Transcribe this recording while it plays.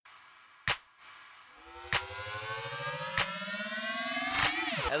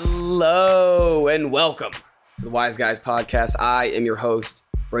Hello and welcome to the Wise Guys podcast. I am your host,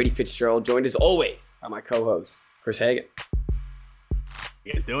 Brady Fitzgerald, joined as always by my co-host, Chris Hagan.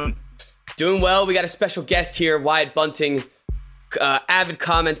 You guys doing? Doing well. We got a special guest here, Wyatt Bunting, avid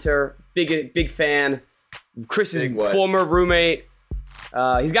commenter, big fan, Chris's former roommate.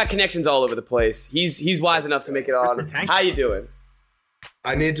 He's got connections all over the place. He's wise enough to make it on. How you doing?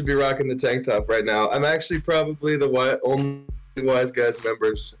 I need to be rocking the tank top right now. I'm actually probably the only Wise Guys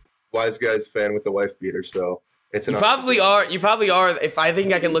fan with a wife beater, so it's an You probably are. If I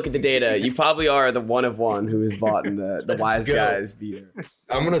think I can look at the data, you probably are the one of one who has bought in the Wise Guys beater.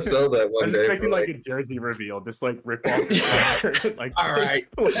 I'm gonna sell that one I'm day. expecting like a jersey reveal, just like rip off the shirt. Like, all right,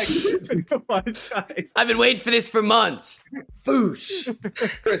 Wise Guys. I've been waiting for this for months. Foosh.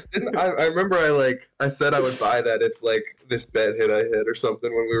 Chris, I remember I said I would buy that if like this bet hit, I hit or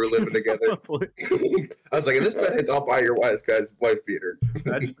something when we were living together. I was like, if this bet hits, I'll buy your Wise Guys wife beater.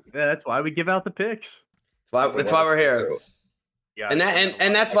 That's why we give out the picks. That's why we're here. Yeah,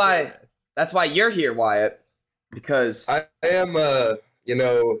 And that's why you're here, Wyatt, because I am the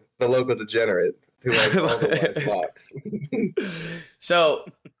local degenerate who has all the Wise locks. So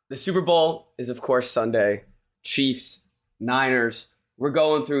the Super Bowl is of course Sunday. Chiefs, Niners. We're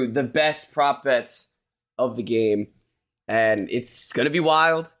going through the best prop bets of the game, and it's gonna be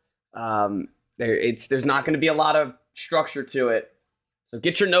wild. There's not gonna be a lot of structure to it. So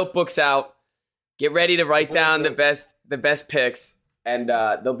get your notebooks out. Get ready to write down the best picks, and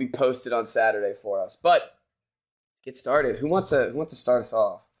they'll be posted on Saturday for us. But get started. Who wants to start us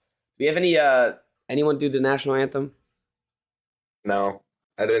off? Do we have anyone do the national anthem? No,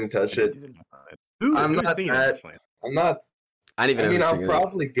 I didn't touch it. I'm not. I mean, I'll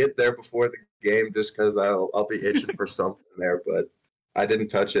probably get there before the game just because I'll be itching for something there, but I didn't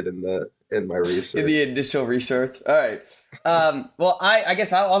touch it in my research. In the initial research. All right. Well, I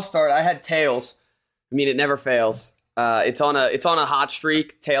guess I'll start. I had tails. I mean, it never fails. It's on a hot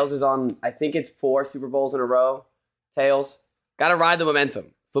streak. Tails is on. I think it's 4 Super Bowls in a row. Tails. Got to ride the momentum.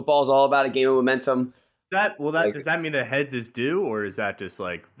 Football is all about a game of momentum. Does that mean the heads is due, or is that just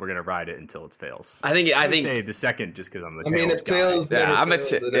like we're gonna ride it until it fails? I think say the second just because I'm the. It's guy. tails.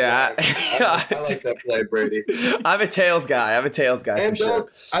 Yeah, I like that play, Brady. I'm a tails guy. And for sure.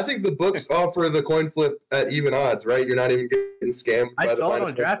 I think the books offer the coin flip at even odds, right? You're not even getting scammed. I saw it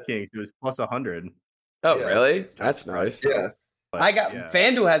on DraftKings. It was plus 100. Oh, yeah. Really? That's nice. Yeah.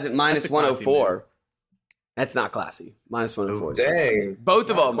 FanDuel has it minus 104. That's not classy. Minus 104. Dang.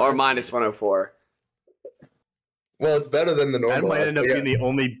 Both of them are minus 104. Well, it's better than the normal. That might end up being the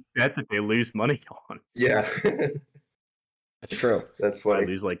only bet that they lose money on. Yeah. That's true. That's I funny.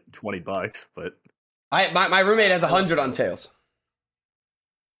 lose like $20, but My roommate has 100 on tails.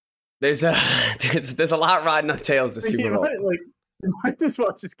 There's a lot riding on tails this Super Bowl. You might as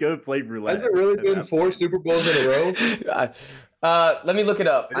well just go play roulette. Has it really been 4 Super Bowls in a row? Let me look it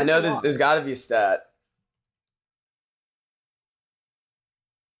up. I know there's got to be a stat.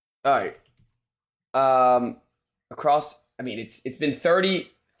 All right. It's been 30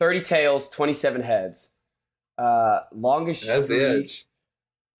 tails, 27 heads. Longest That's the streak edge.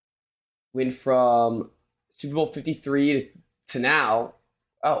 went from Super Bowl 53 to now.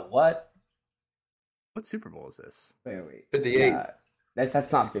 Oh, what? What Super Bowl is this? Wait. 58.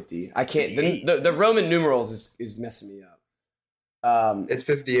 That's not 50. I can't. The Roman numerals is messing me up. It's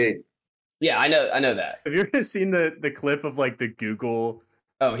 58. Yeah, I know that. Have you ever seen the clip of like the Google?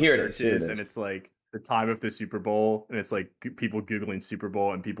 Oh, here it searches, is. And it's like the time of the Super Bowl, and it's like people Googling Super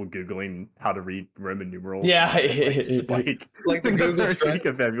Bowl and people Googling how to read Roman numerals. Yeah. Like the the Google first week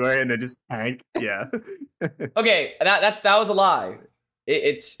of February, and then just tank. Yeah. Okay, that was a lie.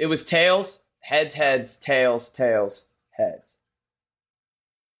 It was tails, heads, tails, heads.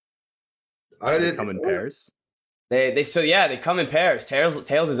 They come in pairs. They come in pairs.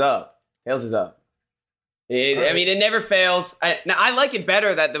 Tails is up. It never fails. I like it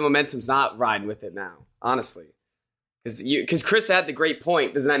better that the momentum's not riding with it now, honestly. Because Chris had the great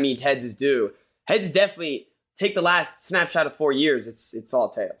point. Doesn't that mean heads is due? Heads is definitely, take the last snapshot of 4 years, it's all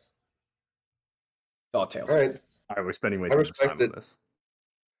tails. It's all tails. All right, we're spending way too much time on this.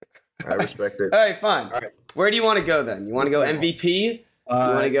 I respect it. All right, fine. All right. Where do you want to go then? You want to go MVP? You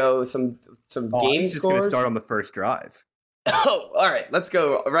want to go some game just scores? going to start on the first drive. Oh, all right. Let's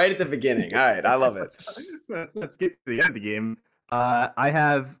go right at the beginning. All right, I love it. Let's get to the end of the game. I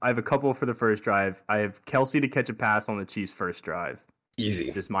have a couple for the first drive. I have Kelsey to catch a pass on the Chiefs' first drive.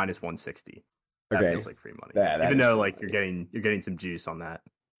 Easy. Just minus 160. That feels like free money. That Even though like you're getting some juice on that,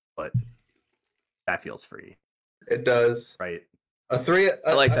 but that feels free. It does. Right. A three.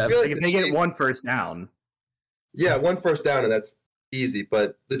 I like that. feel Like if they get one first down. Yeah, one first down, and that's easy.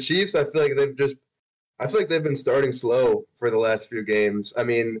 But the Chiefs, I feel like they've been starting slow for the last few games. I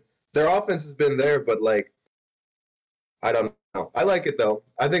mean, their offense has been there, but like, I don't know. I like it though.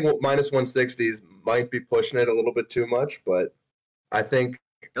 I think minus 160s might be pushing it a little bit too much, but I think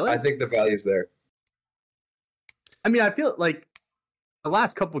the value's there. I mean, I feel like the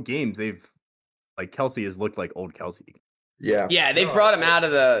last couple games Kelsey has looked like old Kelsey. Yeah. Yeah, they brought him out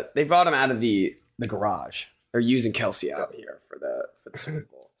of the garage. They're using Kelsey out here for the Super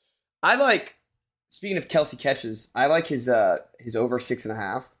Bowl. Speaking of Kelsey catches, I like his over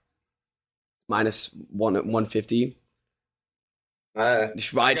 6.5 minus 150.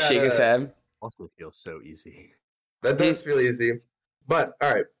 Wyatt shake his head. Also feels so easy. That does feel easy. But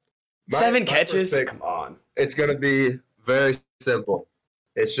all right. 7 catches? Come on. It's gonna be very simple.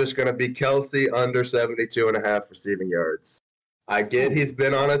 It's just gonna be Kelsey under 72.5 receiving yards. I get he's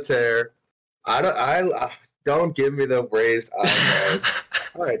been on a tear. I don't give me the raised eyebrows.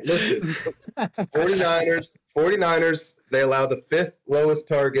 All right, listen. 49ers, they allow the 5th lowest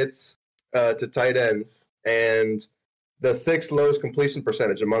targets to tight ends and the 6th lowest completion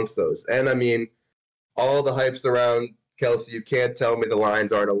percentage amongst those. And I mean, all the hype's around Kelsey. You can't tell me the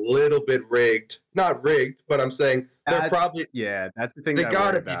lines aren't a little bit rigged. Not rigged, but I'm saying they're probably... Yeah, that's the thing they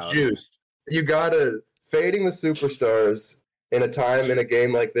got to be juiced. You got to... Fading the superstars in a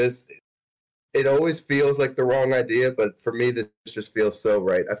game like this, it always feels like the wrong idea, but for me, this just feels so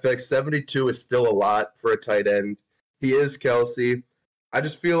right. I feel like 72 is still a lot for a tight end. He is Kelsey. I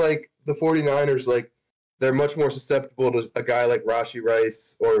just feel like the 49ers, like, they're much more susceptible to a guy like Rashee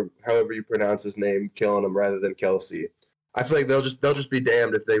Rice, or however you pronounce his name, killing him rather than Kelsey. I feel like they'll just be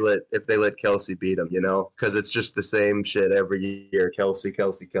damned if they let Kelsey beat him, you know, because it's just the same shit every year. Kelsey.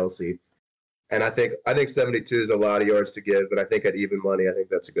 And I think 72 is a lot of yards to give, but I think at even money, I think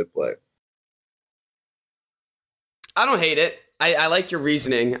that's a good play. I don't hate it. I like your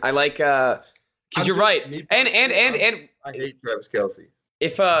reasoning. I like because you're right. And I hate Travis Kelce.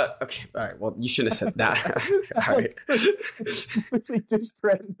 If okay, all right. Well, you shouldn't have said that. All right.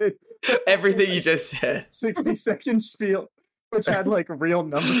 Discredited everything you just said. 60-second spiel, which had like real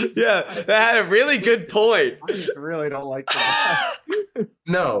numbers. Yeah, that had a really good point. I just really don't like that.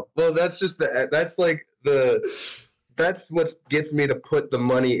 No, well, that's what gets me to put the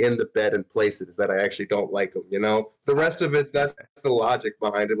money in the bet and place it, is that I actually don't like them, you know? The rest of it, that's the logic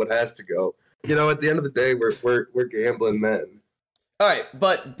behind it, what has to go. You know, at the end of the day, we're gambling men. All right,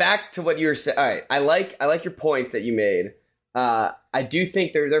 but back to what you were saying. All right, I like your points that you made. I do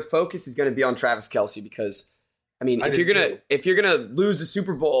think their focus is going to be on Travis Kelce because, I mean, if you're gonna lose the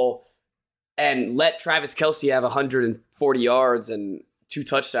Super Bowl and let Travis Kelce have 140 yards and 2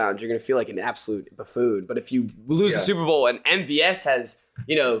 touchdowns, you're going to feel like an absolute buffoon. But if you lose the Super Bowl and MVS has,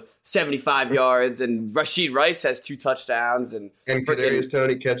 75 yards and Rashee Rice has 2 touchdowns and Kadarius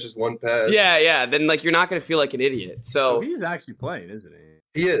Toney catches 1 pass. Yeah. Then like you're not going to feel like an idiot. So he's actually playing, isn't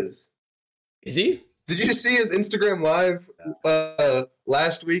he? He is. Is he? Did you see his Instagram live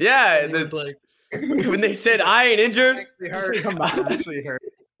last week? Yeah, it was like when they said I ain't injured. Actually hurt.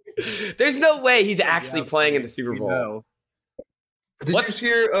 There's no way he's actually playing in the Super Bowl. No. Did you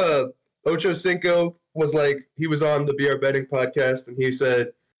hear Ocho Cinco was like, he was on the BR Betting podcast and he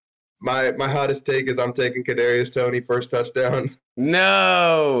said, my hottest take is I'm taking Kadarius Toney first touchdown.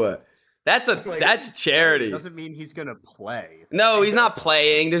 No. That's charity. Doesn't mean he's gonna play. No, he's not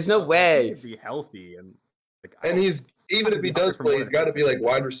playing. There's no way. He could be healthy and he's even if he does play, he's got to be like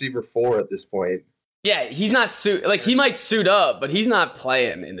wide receiver 4 at this point. Yeah, he's not he might suit up, but he's not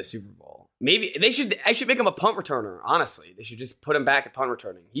playing in the Super Bowl. Maybe I should make him a punt returner, honestly. They should just put him back at punt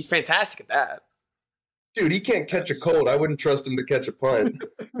returning. He's fantastic at that. Dude, he can't catch a cold. I wouldn't trust him to catch a punt.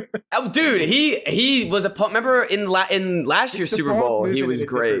 Oh, dude, he was a punt. Remember in last year's Super Bowl, he was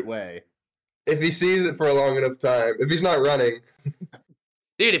great. If he sees it for a long enough time, if he's not running.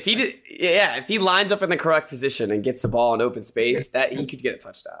 Dude, if he lines up in the correct position and gets the ball in open space, that he could get a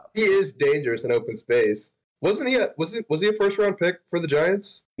touchdown. He is dangerous in open space. Wasn't he? Was he a first round pick for the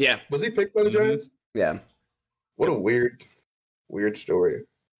Giants? Yeah. Was he picked by the Giants? Yeah. What a weird story.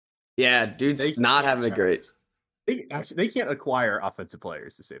 Yeah, dude's not having a great. They can't acquire offensive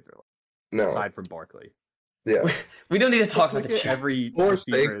players to save their life. No. Aside from Barkley. Yeah. We don't need to talk about the Chiefs. Every or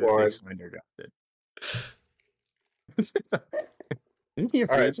receiver that they signed or drafted.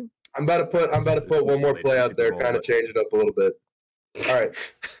 All right. I'm about to put one more play out there, kind of change it up a little bit. All right.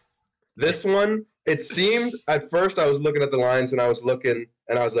 This one, it seemed at first I was looking at the lines and I was like,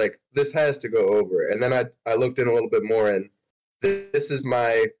 this has to go over. And then I looked in a little bit more and this is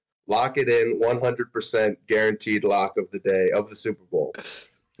my lock it in 100% guaranteed lock of the day of the Super Bowl.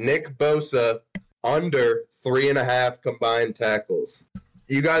 Nick Bosa under 3.5 combined tackles.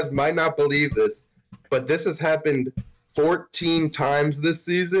 You guys might not believe this, but this has happened 14 times this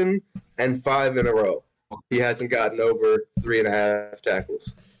season and 5 in a row. He hasn't gotten over 3.5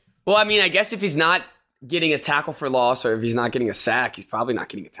 tackles. Well, I mean, I guess if he's not getting a tackle for loss or if he's not getting a sack, he's probably not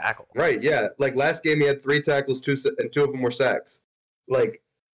getting a tackle. Right, yeah. Like last game, he had 3 tackles, and 2 of them were sacks. Like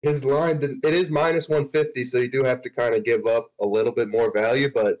his line, it is minus 150, so you do have to kind of give up a little bit more value,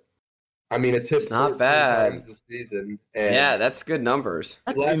 but I mean, it's not bad times this season. And yeah, that's good numbers.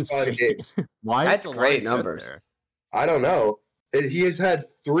 That's last 5 games. Why? That's great numbers. I don't know. He has had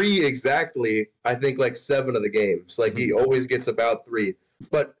 3 exactly. I think like 7 of the games. Like he always gets about 3,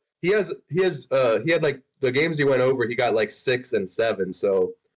 but he had like the games he went over. He got like 6 and 7.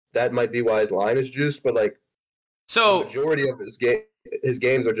 So that might be why his line is juiced. But like, the majority of his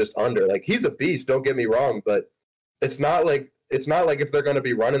games are just under. Like he's a beast. Don't get me wrong, but it's not like if they're going to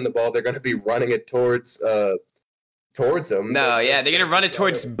be running the ball, they're going to be running it towards him. No, yeah, they're going to run it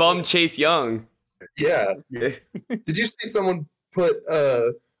towards bum Chase Young. Yeah. Did you see someone put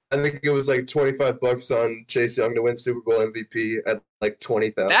I think it was like $25 on Chase Young to win Super Bowl MVP at like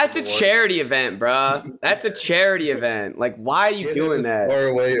 20,000. That's a charity event, bruh. That's a charity event. Like, why are you doing that? Far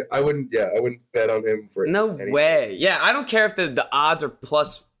away. I wouldn't bet on him for anything. Way. Yeah, I don't care if the odds are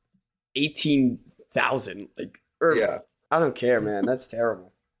plus 18,000. Like, yeah. I don't care, man. That's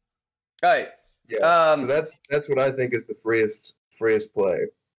terrible. All right. Yeah. So that's what I think is the freest play.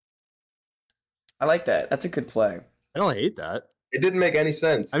 I like that. That's a good play. I don't hate that. It didn't make any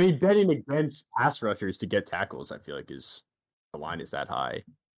sense. I mean, betting against pass rushers to get tackles, I feel like the line is that high.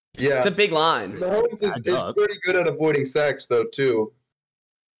 Yeah, it's a big line. Mahomes is pretty good at avoiding sacks, though, too.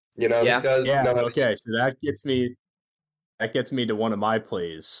 You know, he does. Yeah. Okay, so that gets me to one of my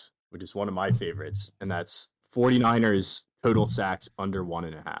plays, which is one of my favorites, and that's 49ers total sacks under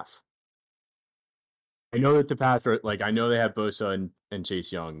 1.5. I know that the pass, like I know they have Bosa and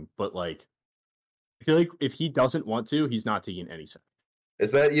Chase Young, but like I feel like if he doesn't want to, he's not taking any sacks.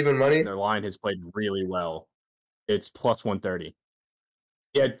 Is that even money? Their line has played really well. It's plus 130.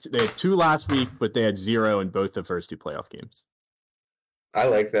 They had 2 last week, but they had 0 in both the first 2 playoff games. I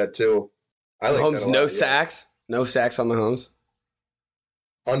like that too. I like Mahomes, that a lot, no sacks. No sacks on Mahomes.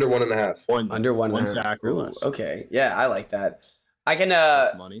 Under 1.5. Under 1.5. 1 sack or less. Okay. Yeah, I like that. I can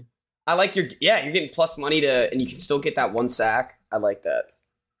plus money. I like you're getting plus money and you can still get that 1 sack. I like that.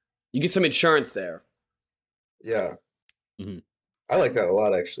 You get some insurance there. Yeah. Mm-hmm. I like that a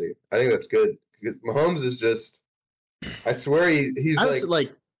lot, actually. I think that's good. Mahomes is just, I swear he's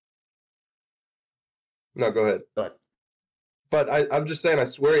like. No, go ahead. But I'm just saying, I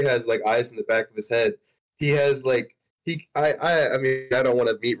swear he has like eyes in the back of his head. He has like, I mean, I don't want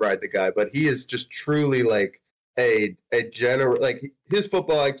to meat ride the guy, but he is just truly like a general, like his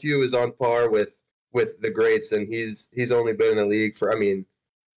football IQ is on par with the greats, and he's only been in the league for, I mean,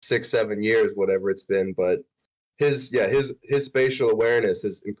 6-7 years, whatever it's been, but his spatial awareness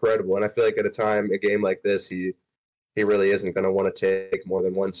is incredible, and I feel like at a game like this, he really isn't going to want to take more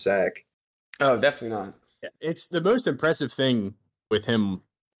than 1 sack. Oh, definitely not. Yeah, it's the most impressive thing with him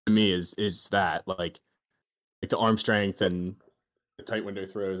to me is that like the arm strength and the tight window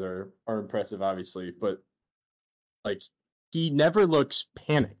throws are impressive, obviously, but like he never looks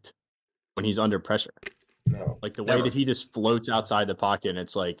panicked when he's under pressure. No, like the way that he just floats outside the pocket, and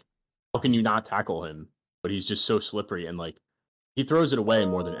it's like, how can you not tackle him? But he's just so slippery, and like he throws it away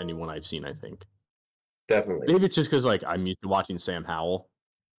more than anyone I've seen, I think. Definitely. Maybe it's just because like I'm used to watching Sam Howell.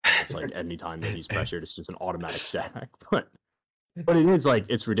 It's like any time that he's pressured, it's just an automatic sack. But it is like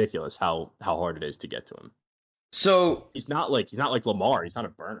it's ridiculous how hard it is to get to him. So he's not like Lamar. He's not a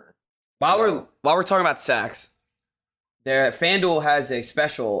burner. While we're talking about sacks, FanDuel has a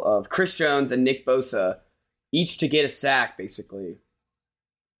special of Chris Jones and Nick Bosa, each to get a sack, basically.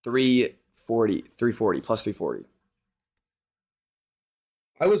 340 plus 340.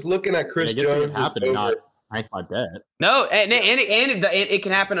 I was looking at Chris Jones. Not tank my bet. No, and it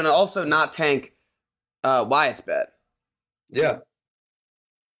can happen and also not tank Wyatt's bet. Yeah.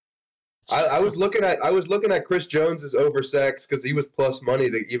 I was looking at Chris Jones's over sacks because he was plus money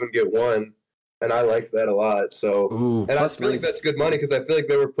to even get 1, and I liked that a lot. So, and I feel like that's good money because I feel like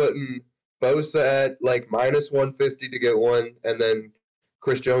they were putting Bosa at like minus 150 to get 1, and then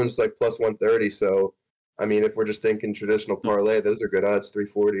Chris Jones like plus 130. So, I mean, if we're just thinking traditional parlay, those are good odds,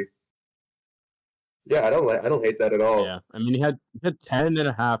 340. Yeah, I don't hate that at all. Yeah, I mean, he had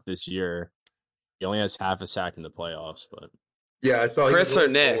 10.5 this year. He only has half a sack in the playoffs, but yeah, I saw Chris or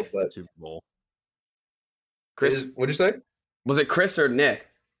Nick Super Bowl. Chris, what'd you say? Was it Chris or Nick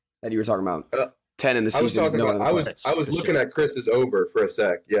that you were talking about? 10 in the season. I was looking at Chris's over for a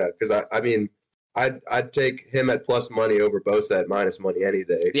sec. Yeah, because I mean, I'd take him at plus money over Bosa at minus money any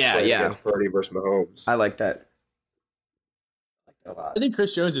day. Yeah. Against Purdy versus Mahomes. I like that. I think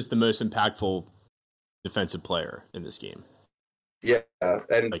Chris Jones is the most impactful defensive player in this game. Yeah,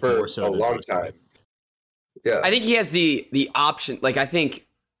 and for a long time. Yeah, I think he has the option. Like, I think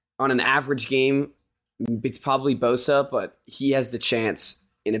on an average game, it's probably Bosa, but he has the chance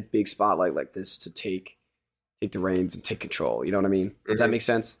in a big spotlight like this to take the reins and take control. You know what I mean? Does that make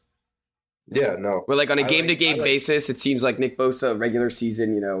sense? Yeah, no. Where like on a game-to-game basis, it seems like Nick Bosa regular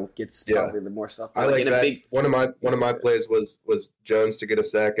season, gets probably the more stuff. I like that. One of my plays was Jones to get a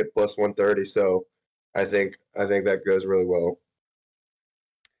sack at plus 130. So I think that goes really well.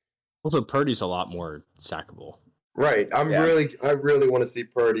 Also, Purdy's a lot more sackable. Right. I really want to see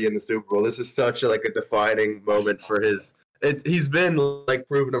Purdy in the Super Bowl. This is such a defining moment for his. He's been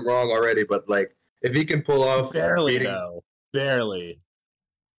proving him wrong already, but if he can pull off barely.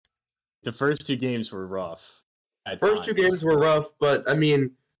 The first two games were rough. Two games were rough, but I mean,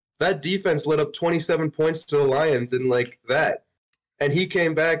 that defense lit up 27 points to the Lions in that, and he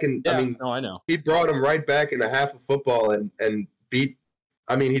came back and I know he brought him right back in a half of football and beat.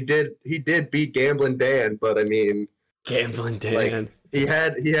 I mean, he did beat Gambling Dan, but I mean, Gambling Dan. He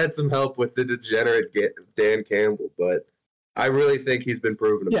had some help with the degenerate Dan Campbell, but I really think he's been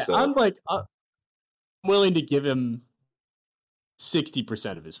proving himself. Yeah, I'm willing to give him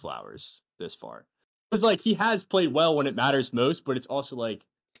 60% of his flowers this far. Because he has played well when it matters most, but it's also it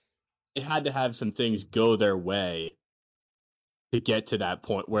had to have some things go their way to get to that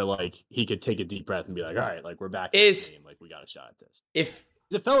point where he could take a deep breath and be like, all right, we're back in the game. We got a shot at this. If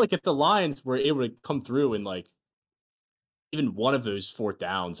it felt like if the Lions were able to come through and even one of those fourth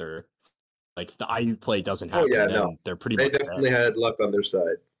downs or the IU play doesn't happen, they're pretty much definitely had luck on their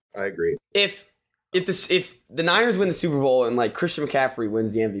side. I agree. If the Niners win the Super Bowl and Christian McCaffrey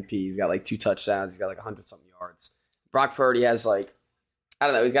wins the MVP, he's got 2 touchdowns, he's got 100-something yards. Brock Purdy has I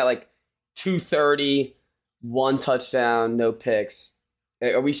don't know, he's got 230, 1 touchdown, no picks.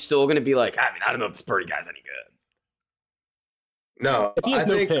 Are we still going to be I don't know if this Purdy guy's any good? No, if he has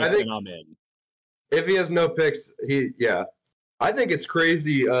no picks, then I'm in. If he has no picks, I think it's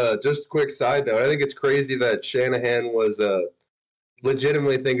crazy. Just a quick side note, I think it's crazy that Shanahan was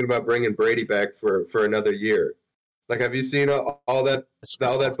legitimately thinking about bringing Brady back for another year. Have you seen all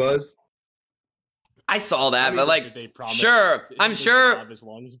that buzz? I saw that, but sure, I'm sure. As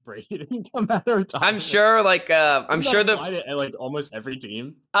long as Brady didn't come out or I'm sure, I'm sure at almost every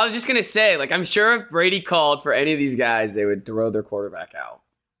team. I was just gonna say, I'm sure if Brady called for any of these guys, they would throw their quarterback out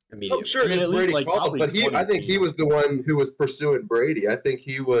immediately. I'm sure Brady called, but I think he was the one who was pursuing Brady. I think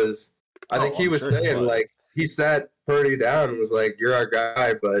he was. Saying he sat Purdy down and was like, "You're our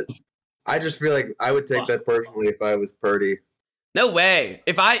guy," but I just feel like I would take that personally if I was Purdy. No way.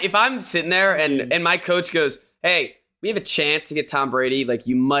 If I'm sitting there and my coach goes, "Hey, we have a chance to get Tom Brady,"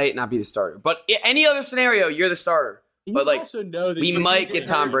 you might not be the starter. But any other scenario, you're the starter. But also know that we might get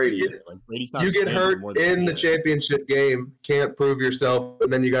Tom Brady. You get hurt in the championship game, can't prove yourself,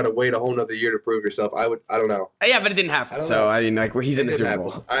 and then you got to wait a whole nother year to prove yourself. I don't know. Yeah, but it didn't happen. So I mean, he's in the Super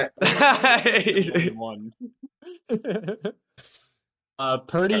Bowl.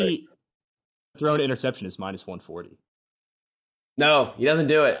 Purdy thrown interception is minus 140. No, he doesn't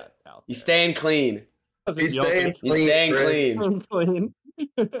do it. He's staying clean. He's staying clean.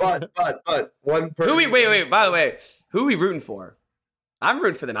 But one person. Wait. By the way, who are we rooting for? I'm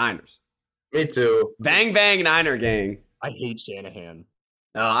rooting for the Niners. Me too. Bang bang Niner gang. I hate Shanahan.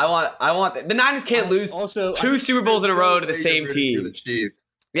 No, I want the Niners can't lose also 2 Super Bowls in a row to the same team. The Chiefs.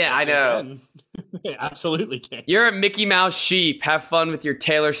 Yeah, I know. They absolutely can. You're a Mickey Mouse sheep. Have fun with your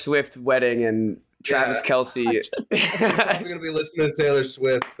Taylor Swift wedding and Travis Kelce. You're probably gonna be listening to Taylor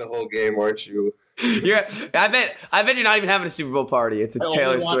Swift the whole game, aren't you? I bet you're not even having a Super Bowl party. It's a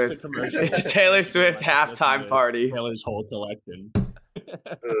Taylor Swift. It's a Taylor Swift halftime party. Taylor's whole collection.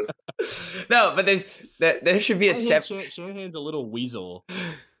 No, but there should be a separate. Shanahan's a little weasel.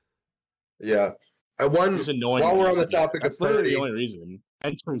 Yeah, while we're on the topic of Purdy, the only reason.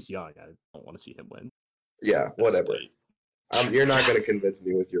 And Trace Young, I don't want to see him win. Yeah, whatever. You're not going to convince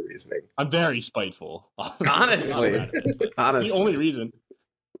me with your reasoning. I'm very spiteful. Honestly. The only reason.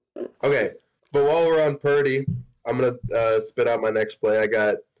 Okay, but while we're on Purdy, I'm going to spit out my next play. I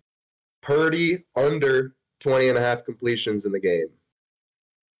got Purdy under 20.5 completions in the game.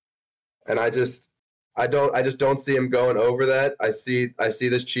 And I just don't see him going over that. I see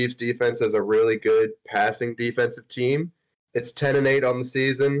this Chiefs defense as a really good passing defensive team. It's 10-8 on the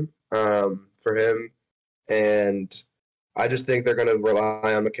season for him, and I just think they're going to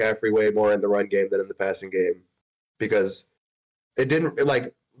rely on McCaffrey way more in the run game than in the passing game because it didn't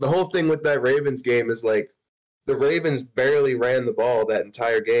the whole thing with that Ravens game is like the Ravens barely ran the ball that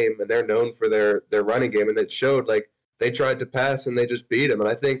entire game, and they're known for their running game, and it showed. Like they tried to pass and they just beat them. And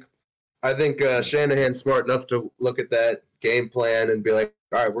I think Shanahan's smart enough to look at that game plan and be like,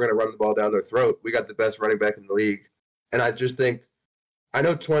 all right, we're going to run the ball down their throat. We got the best running back in the league. And I just think, I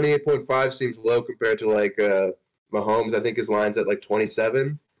know 28.5 seems low compared to like Mahomes. I think his line's at like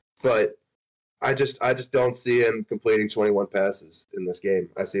 27, but I just don't see him completing 21 passes in this game.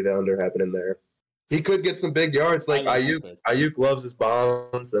 I see the under happening there. He could get some big yards like Ayuk. Ayuk loves his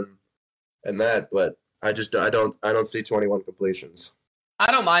bombs and that, but I don't see 21 completions. I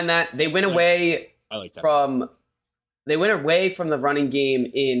don't mind that. They went away from the running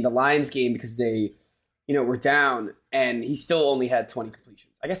game in the Lions game because they, were down, and he still only had 20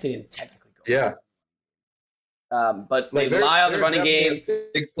 completions. I guess they didn't technically go. Yeah. But they rely on the running game.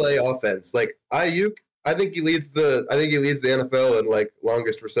 Big play offense. Like Ayuk, I think he leads the NFL in like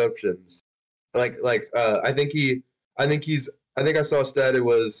longest receptions. I think I saw a stat.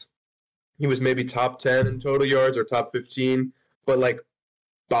 He was maybe top 10 in total yards or top 15, but like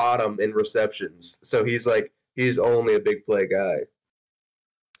bottom in receptions. So he's only a big play guy,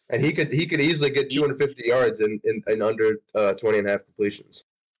 and he could easily get 250 yards in under 20 and a half completions.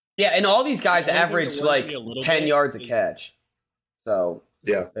 Yeah, and all these guys average like 10 yards a catch. So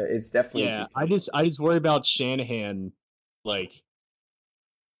yeah, it's definitely. Yeah, I just worry about Shanahan, like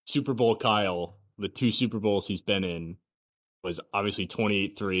Super Bowl Kyle. The 2 Super Bowls he's been in was obviously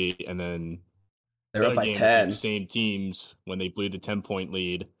 28-3, and then they're up by 10. The same teams when they blew the 10-point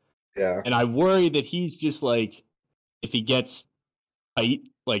lead. Yeah, and I worry that he's just like, if he gets tight,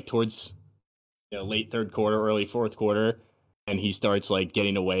 like towards late third quarter, early fourth quarter, and he starts like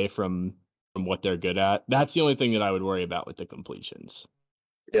getting away from what they're good at. That's the only thing that I would worry about with the completions.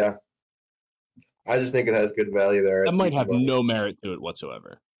 Yeah, I just think it has good value there. That might have no merit to it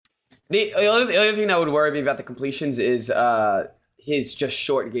whatsoever. The other thing that would worry me about the completions is his just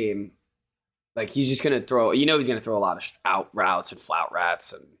short game. Like he's just gonna throw. He's gonna throw a lot of out routes and flat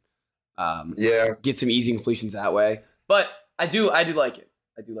routes and get some easy completions that way. But I do like it.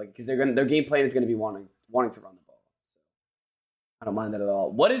 I do like it because their game plan is gonna be wanting to run the ball. I don't mind that at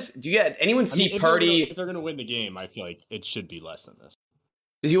all. Anyone see Purdy? If they're gonna win the game, I feel like it should be less than this.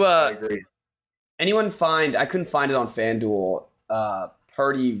 Did you? I agree. Anyone find? I couldn't find it on FanDuel.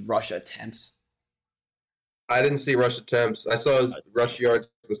 Purdy rush attempts. I didn't see rush attempts. I saw his rush yards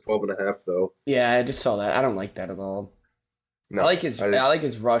was 12.5 though. Yeah, I just saw that. I don't like that at all. No, I like his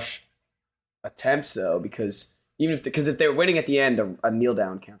rush attempts though, because if they're winning at the end, a kneel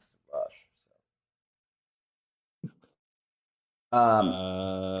down counts as a rush.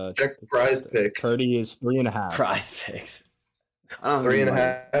 So. Check prize picks. Purdy is 3.5. Prize picks.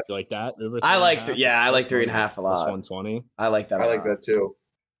 3.5. You like that? Over I like 3.5 a lot. 120. I like that. I like that too.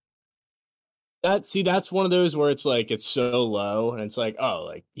 That's one of those where it's like it's so low, and it's like, oh,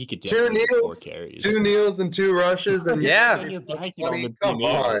 like he could get 4 carries, 2 kneels and 2 rushes, and come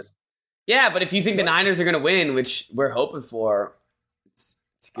on. Yeah, but if you think the Niners are going to win, which we're hoping for, it's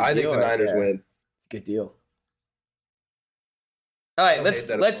a good deal. I think the Niners win. It's a good deal. All right, let's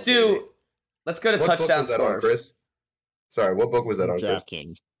go to touchdown scores. Chris? Sorry, what book was that on?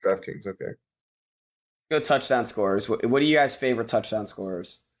 DraftKings. DraftKings, okay. Go touchdown scores. What are you guys' favorite touchdown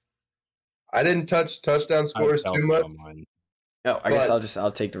scores? I didn't touch touchdown scores too much. No, I guess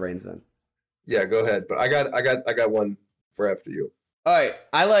I'll take the reins then. Yeah, go ahead. But I got one for after you. All right,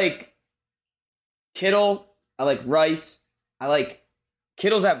 I like Kittle. I like Rice. I like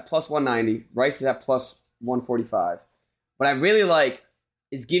Kittle's at plus 190. Rice is at plus 145. What I really like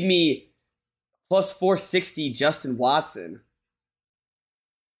is give me plus 460 Justin Watson.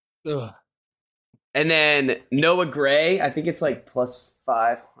 Ugh. And then Noah Gray, I think it's like plus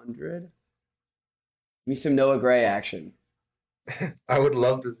 500. Give me some Noah Gray action. I would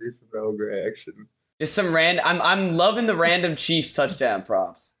love to see some Noah Gray action. Just some I'm loving the random Chiefs touchdown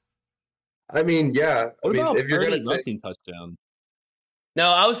props. I mean, yeah. If you're going to take touchdown. No,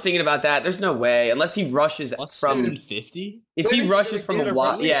 I was thinking about that. There's no way unless he rushes plus from 750. If he rushes from a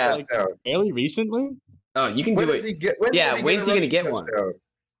wide, yeah. Like, fairly recently. Oh, you can do it. When's he going to get one?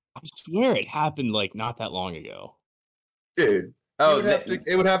 I swear it happened like not that long ago. Dude. Oh,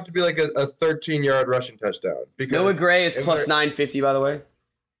 it would have to be like a 13-yard rushing touchdown. Because Noah Gray is plus 950, by the way.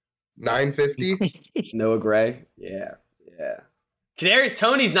 950? Noah Gray? Yeah. Kadarius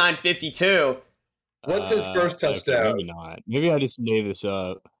Toney's 950 too. What's his first touchdown? Okay, maybe not. Maybe I just made this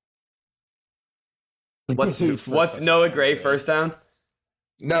up. What's Noah Gray first down?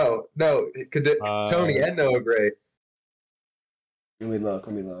 No. Tony and Noah Gray. Let me look.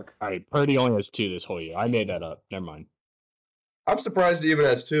 All right, Purdy only has 2 this whole year. I made that up. Never mind. I'm surprised he even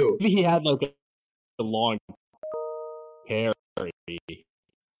has 2. He had like a long carry.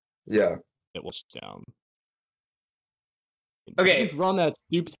 Yeah. It was down. Okay. Just run that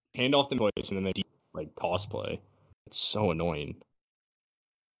stoops handoff the voice and then they like toss play. It's so annoying.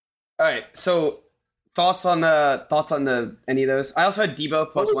 All right. So thoughts on the any of those? I also had Debo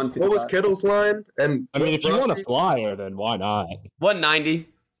plus 155. What was Kittle's line? And I mean, if you want a flyer, then why not? 190.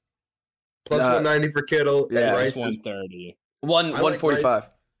 Plus 190 for Kittle. Yeah, and Rice 130. 145.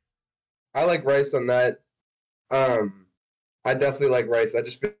 I like Rice on that. I definitely like Rice. I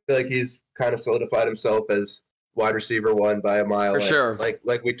just feel like he's kind of solidified himself as wide receiver 1 by a mile. For sure.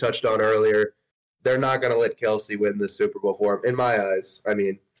 Like we touched on earlier, they're not going to let Kelsey win the Super Bowl for him, in my eyes. I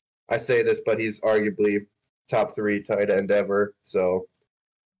mean, I say this, but he's arguably top 3 tight end ever. So,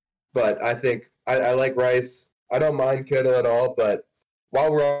 but I think I like Rice. I don't mind Kittle at all, but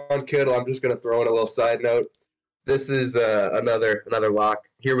while we're on Kittle, I'm just going to throw in a little side note. This is another lock.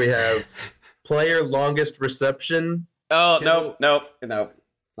 Here we have player longest reception. Oh, Kittle. No.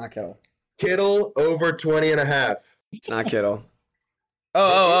 It's not Kittle. Kittle over 20.5. It's not Kittle.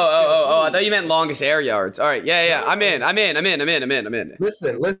 Oh, I thought you meant longest air yards. All right, yeah. I'm in.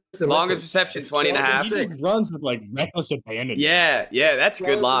 Listen. Longest reception, 20.5. He just runs with like reckless abandon. Yeah, that's a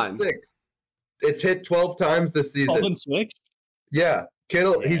good line. It's hit 12 times this season. 12 and 6? Yeah.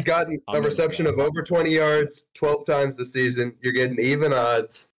 Kittle, he's gotten a reception of over 20 yards 12 times this season. You're getting even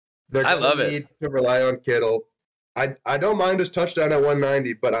odds. I love it. Need to rely on Kittle. I don't mind his touchdown at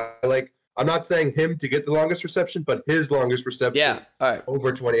 190, but I'm not saying him to get the longest reception, but his longest reception. Yeah, all right.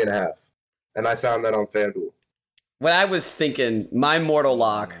 Over 20.5. And I found that on FanDuel. What I was thinking, my mortal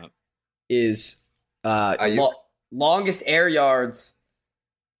lock is longest air yards.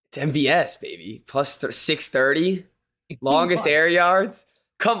 It's MVS, baby. Plus 630. Longest air yards.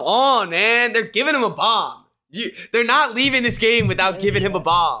 Come on, man. They're giving him a bomb. They're not leaving this game without giving him a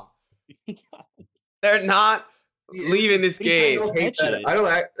bomb. They're not leaving this game. I don't hate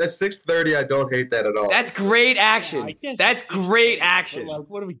that. At 630, I don't hate that at all. That's great action. That's great action. Like,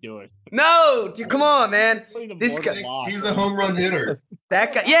 what are we doing? No, dude, come on, man. This guy, he's a home run hitter.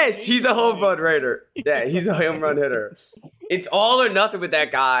 That guy, yes, he's a home run hitter. Yeah, he's a home run hitter. It's all or nothing with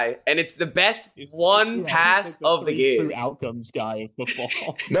that guy, and it's the best pass of the game. True outcomes guy of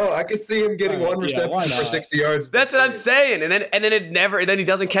football. No, I could see him getting one reception for 60 yards. That's what I'm saying, and then he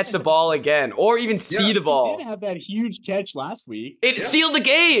doesn't catch the ball again, or even see the ball. He did have that huge catch last week. It sealed the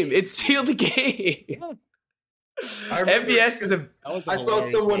game. It sealed the game. Yeah. MVS is I saw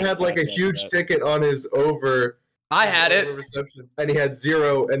someone had like a huge ticket on his over. I had it. Receptions, and he had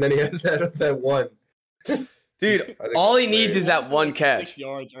 0, and then he had that one. Dude, all he needs is that one catch. 6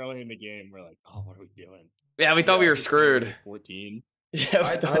 yards early in the game. We're like, oh, what are we doing? Yeah, we thought we were screwed. 14. Yeah,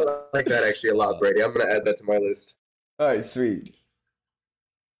 I like that actually a lot, Brady. I'm going to add that to my list. All right, sweet.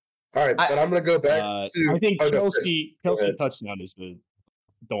 All right, but I'm going to go back to... I think Kelsey touchdown is the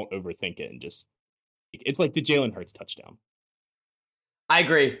don't overthink it and just... It's like the Jalen Hurts touchdown. I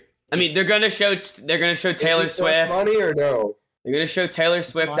agree. I mean, they're gonna show Taylor Swift. Money or no? They're gonna show Taylor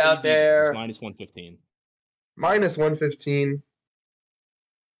Swift out there. Minus 115. Minus 115.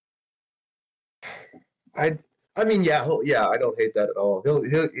 I mean, yeah, I don't hate that at all.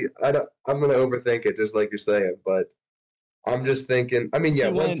 I'm gonna overthink it, just like you're saying, but I'm just thinking. I mean, yeah,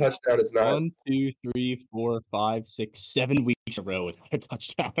 one touchdown is not 1, 2, 3, 4, 5, 6, 7 weeks in a row without a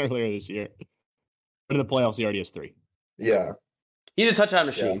touchdown earlier this year. But in the playoffs, he already has 3. Yeah. He's a touchdown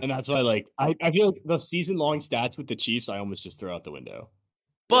machine. Yeah. And that's why, I feel like the season-long stats with the Chiefs, I almost just throw out the window.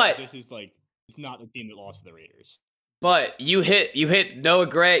 But this is it's not the team that lost to the Raiders. But you hit Noah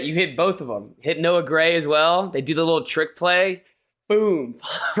Gray. You hit both of them. Hit Noah Gray as well. They do the little trick play. Boom.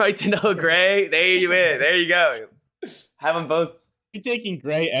 Right to Noah Gray. There you go. Have them both. You're taking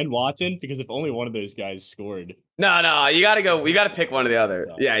Gray and Watson because if only one of those guys scored. No, you gotta go. You gotta pick one or the other.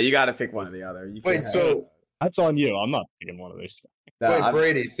 Yeah, you gotta pick one or the other. Wait, so that's on you. I'm not picking one of those. Wait,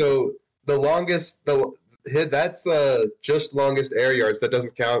 Brady. So that's just longest air yards. That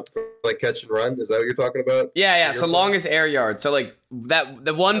doesn't count for catch and run. Is that what you're talking about? Yeah. So longest air yards. So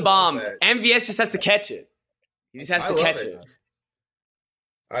the one bomb. MVS just has to catch it. He just has to catch it.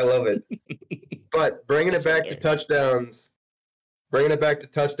 I love it. But bringing it back to touchdowns. I'm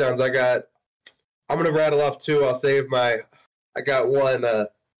going to rattle off 2. I'll save I got one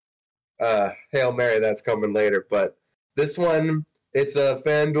Hail Mary that's coming later. But this one, it's a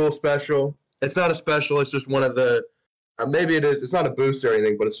FanDuel special. It's not a special. It's just one of the, maybe it is. It's not a boost or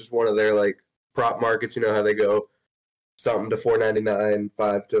anything, but it's just one of their prop markets. You know how they go something to $4.99,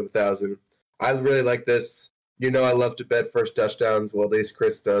 $5 to $1,000. I really like this. I love to bet first touchdowns. Well, at least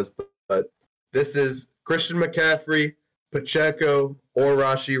Chris does. But this is Christian McCaffrey Pacheco or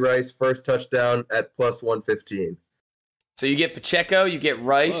Rashee Rice first touchdown at plus 115. So you get Pacheco, you get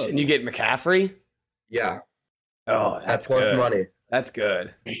Rice, and you get McCaffrey? Yeah. Oh, that's plus good. Money. That's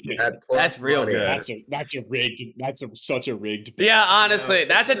good. That's real money. good. That's a rigged. Such a rigged. Yeah, honestly,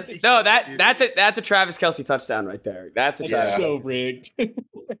 that's a Travis Kelce touchdown right there. That's so rigged.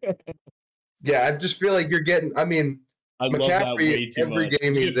 Yeah, I just feel like you're getting. I mean, I love that way too every much.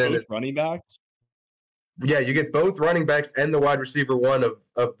 game he's in is running backs. Yeah, you get both running backs and the wide receiver one of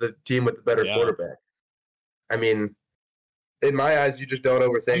the team with the better quarterback. I mean, in my eyes, you just don't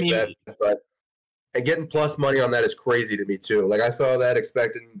overthink that. But and getting plus money on that is crazy to me too. Like I saw that,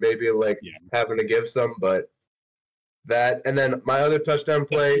 expecting maybe having to give some, but that and then my other touchdown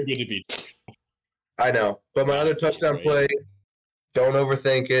play. I know, but my other touchdown play, don't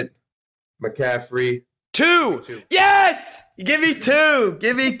overthink it. McCaffrey. 2. Yes! Give me 2.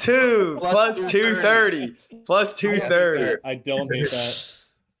 Give me 2. Plus 230. Plus 230. I don't hate that.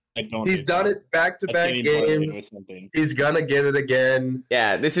 He's done it back-to-back games. He's gonna get it again.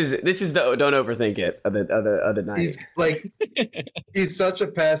 Yeah, this is the don't overthink it of the night. He's he's such a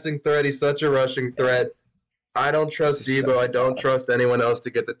passing threat. He's such a rushing threat. I don't trust Debo. I don't trust anyone else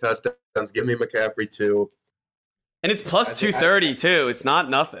to get the touchdowns. Give me McCaffrey too. And it's plus 230 too. It's not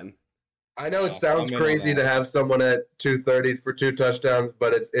nothing. I know it sounds crazy to have someone at 230 for 2 touchdowns,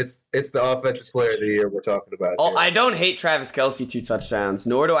 but it's the offensive player of the year we're talking about. Oh, I don't hate Travis Kelce 2 touchdowns,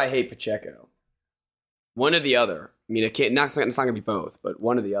 nor do I hate Pacheco. One or the other. I mean, it's not going to be both, but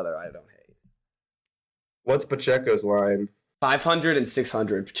one or the other I don't hate. What's Pacheco's line? 500 and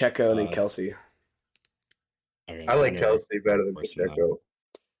 600. Pacheco and then Kelce. I like Kelce better than Pacheco.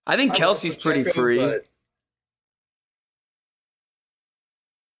 I think Kelsey's pretty free. But...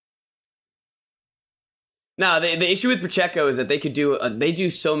 No, the issue with Pacheco is that they do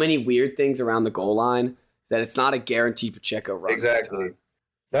so many weird things around the goal line that it's not a guaranteed Pacheco run. Exactly.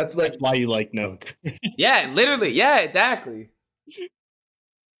 That's why you like Noak. Yeah, literally. Yeah, exactly.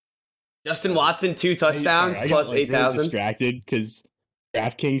 Justin Watson 2 touchdowns plus 8,000. Really distracted because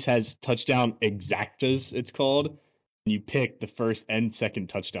DraftKings has touchdown exactas. It's called. And you pick the first and second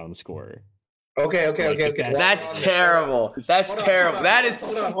touchdown scorer. Okay. That's terrible. That's terrible. That is,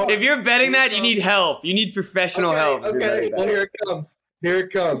 if you're betting that, you need help. You need professional help. Okay, well, here it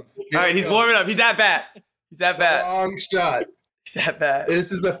comes. All right, he's warming up. He's at bat. Long shot. He's at bat.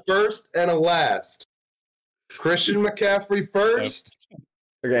 This is a first and a last. Christian McCaffrey first.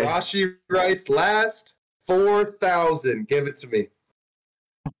 Okay. Rashee Rice last. 4,000. Give it to me.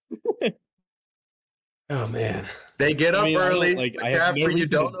 Oh, man. They get up early. McCaffrey, you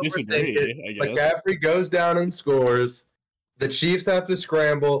don't overthink it. McCaffrey goes down and scores. The Chiefs have to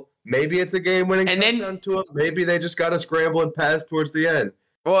scramble. Maybe it's a game-winning touchdown to them. Maybe they just got to scramble and pass towards the end.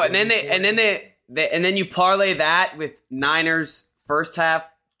 Well, and then you parlay that with Niners first half,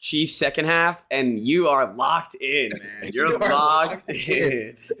 Chiefs second half, and you are locked in, man. You're locked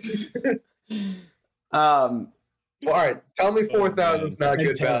in. Well, all right. Tell me 4,000 is not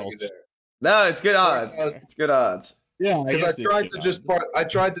good value there. No, it's good odds. It's good odds. Yeah, because I tried to just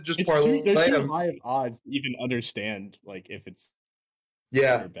parlay them. There's too high of odds to even understand if it's.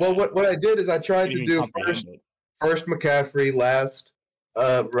 Yeah. Well, what I did is I tried to do first McCaffrey, last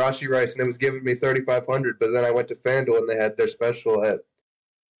Rashee Rice, and it was giving me 3,500. But then I went to FanDuel and they had their special at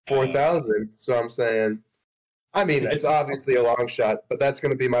 4,000. So I'm saying, I mean, it's obviously a long shot, but that's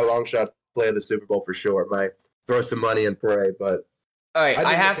going to be my long shot play of the Super Bowl for sure. My throw some money and pray, but. All right,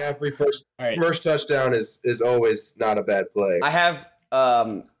 I think McCaffrey first touchdown is always not a bad play. I have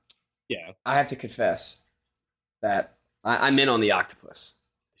I have to confess that I'm in on the octopus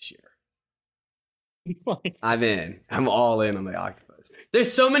this year. I'm in. I'm all in on the octopus.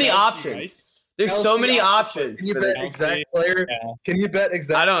 There's so many options. There's so many options. Can you bet exact player? Can you bet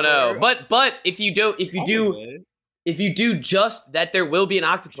exact? I don't know, but if you do just that, there will be an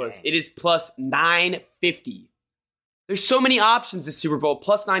octopus. It is plus 950. There's so many options this Super Bowl.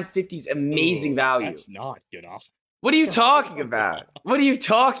 Plus 950 is amazing value. That's not good off. What are you talking about?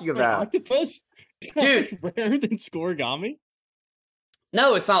 Octopus? Dude. Rarer than Scorigami?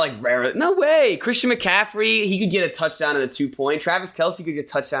 No, it's not like rare. No way. Christian McCaffrey, he could get a touchdown at a 2-point. Travis Kelce could get a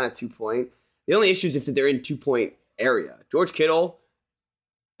touchdown at 2-point. The only issue is if they're in 2-point area. George Kittle,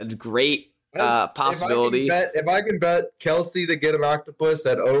 a great possibility. If I can bet Kelce to get an octopus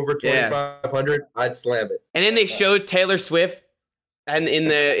at over 2,500, I'd slam it. And then they showed Taylor Swift and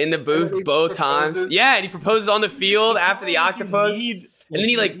in the booth both times. Yeah, and he proposes on the field after the octopus. And then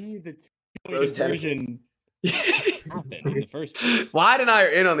he throws tentacles. In the first place. Why didn't I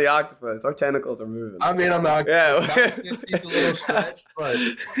in on the octopus? Our tentacles are moving. I'm in on the octopus. Yeah. He's a little stretch, but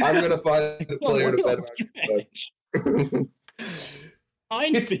I'm going to find a player to bet on octopus.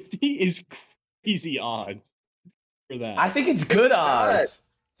 950 is crazy odds for that. I think it's good odds.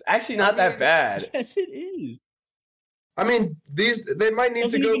 It's actually not that bad. Yes, it is. I mean, they might need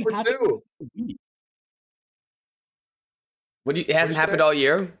to go for 2. It hasn't happened all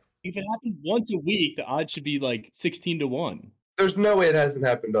year? If it happens once a week, the odds should be like 16-1. There's no way it hasn't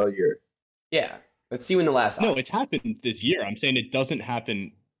happened all year. Yeah. Let's see when the last. No, it's happened this year. I'm saying it doesn't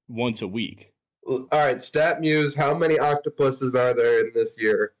happen once a week. All right, StatMuse. How many octopuses are there in this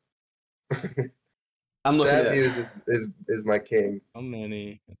year? I'm looking at StatMuse is my king. How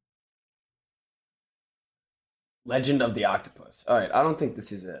many? Legend of the Octopus. All right, I don't think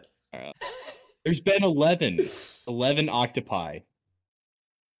this is it. There's been 11 octopi.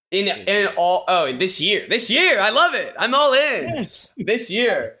 In all this year. This year, I love it. I'm all in. Yes. This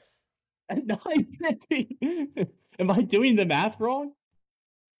year. At 950. Am I doing the math wrong?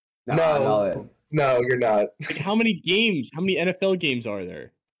 No, you're not. Like, how many games? How many NFL games are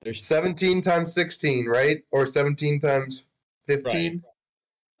there? There's 17 times 16, right? Or 17 times 15? Right.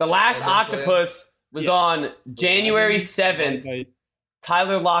 The last octopus was on January 7th.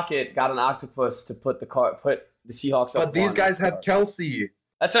 Tyler Lockett got an octopus to put the Seahawks up. But these guys have Kelsey.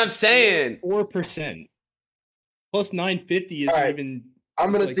 That's what I'm saying. 4%. Plus 950 is even. I'm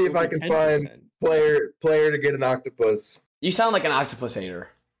gonna see if I can 10%. Find player to get an octopus. You sound like an octopus hater.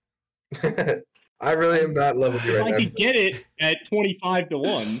 I really am not loving you right now. If I could get it at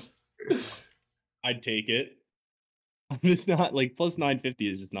 25-1, I'd take it. I'm just not like plus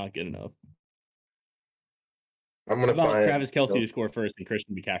 950 is just not good enough. I'm gonna find Travis Kelce to score first and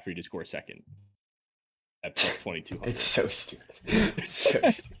Christian McCaffrey to score second at plus 2200. It's so stupid. It's so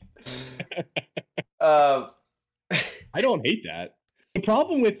stupid. I don't hate that. The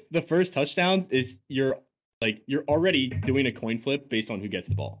problem with the first touchdown is you're already doing a coin flip based on who gets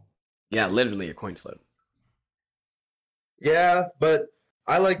the ball. Yeah, literally a coin flip. Yeah, but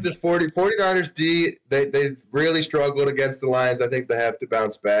I like this 49ers D. They've really struggled against the Lions. I think they have to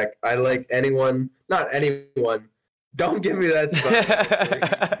bounce back. I like not anyone. Don't give me that stuff.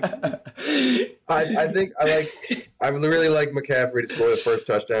 I really like McCaffrey to score the first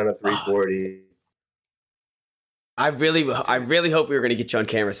touchdown at 340. I really hope we were going to get you on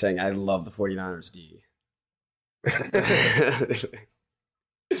camera saying I love the 49ers D.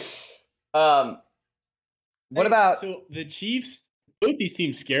 What about so the Chiefs? Both these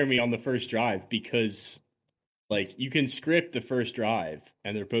teams scare me on the first drive because, like, you can script the first drive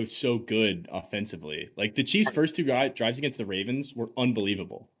and they're both so good offensively. Like the Chiefs' first 2 drives against the Ravens were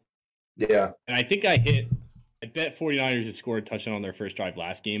unbelievable. Yeah, and I think I bet 49ers to score a touchdown on their first drive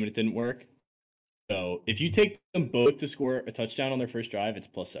last game and it didn't work. So if you take them both to score a touchdown on their first drive, it's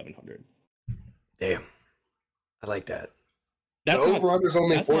plus 700. Damn, I like that. The over-under's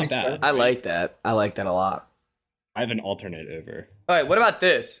only 47. I like that. I like that a lot. I have an alternate over. All right, what about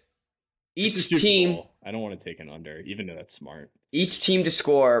this? Each team. I don't want to take an under, even though that's smart. Each team to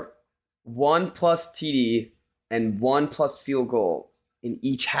score 1+ TD and 1+ field goal in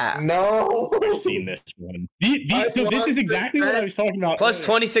each half. No, I've seen this one. So this is exactly what I was talking about. Plus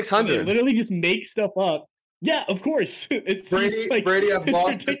 2,600. They literally just make stuff up. Yeah, of course. Brady, I've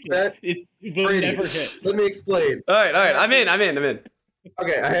lost this bet. It will never hit. Let me explain. All right. I'm in.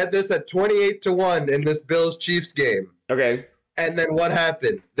 Okay, I had this at 28-1 in this Bills-Chiefs game. Okay. And then what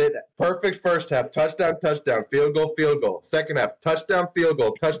happened? The perfect first half, touchdown, field goal. Second half, touchdown,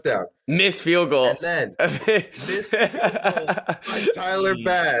 touchdown. Missed field goal. And then missed field goal by Tyler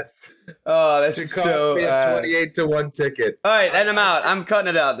Bass. Oh, that's to cost me a 28-1 ticket. All right, and I'm out. I'm cutting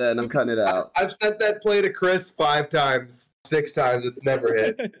it out then. I've sent that play to Chris 5 times, 6 times. It's never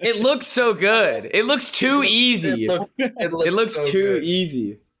hit. It looks so good. It looks too easy. It looks so too good.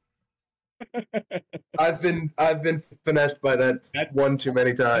 Easy. I've been finessed by that one too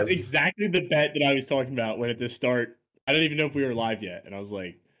many times. That's exactly the bet that I was talking about when at the start. I don't even know if we were live yet, and I was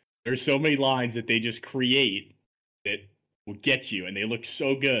like, "There's so many lines that they just create that will get you, and they look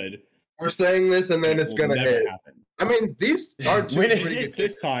so good." We're saying this, and then it's gonna hit. Happen. I mean, these are two when it pretty hits good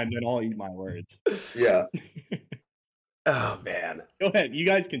this time, then I'll eat my words. Yeah. Oh man. Go ahead, you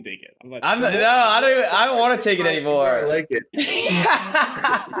guys can take it. I don't want to take it anymore. I like it.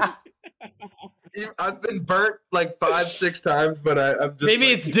 I've been burnt like 5-6 times, but I'm just maybe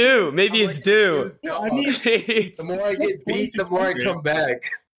it's due. Maybe it's due. I mean, the more I get beat, the more I come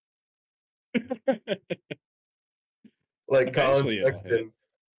back. Like Colin Sexton.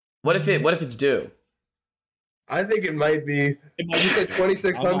 What if it's due? I think it might be. You said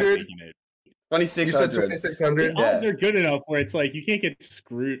 2,600. 2,600. You said 2,600. The odds are good enough where it's like you can't get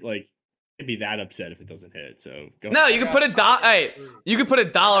screwed. Like, you'd be that upset if it doesn't hit. So go. No, you can put $1. Hey, you could put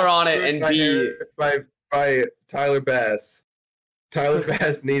 $1 on it and be. By by Tyler Bass. Tyler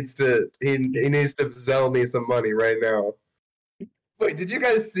Bass needs to sell me some money right now. Wait, did you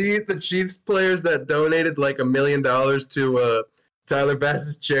guys see the Chiefs players that donated like $1 million to Tyler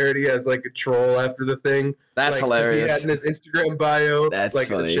Bass's charity as like a troll after the thing? That's like, hilarious. He had in his Instagram bio That's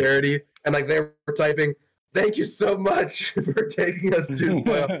funny. a charity, and like they were typing, "Thank you so much for taking us to the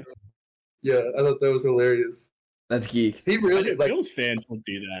playoffs." Yeah, I thought that was hilarious. That's geek. He really like Bills fans will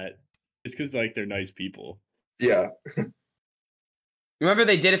do that just because like they're nice people. Yeah. Remember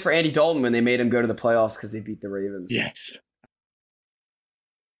they did it for Andy Dalton when they made him go to the playoffs because they beat the Ravens. Yes.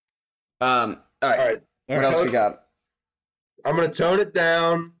 All right. What else we got? I'm gonna tone it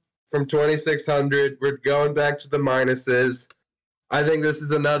down from 2,600. We're going back to the minuses. I think this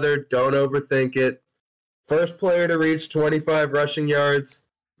is another don't overthink it. First player to reach 25 rushing yards,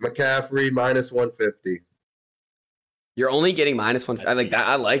 McCaffrey, minus 150. You're only getting minus 150. I like that.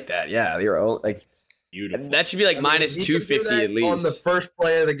 I like that. Yeah, you're like beautiful. That should be like minus 250 at least on the first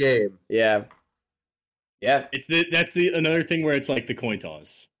play of the game. Yeah. Yeah. That's another thing where it's like the coin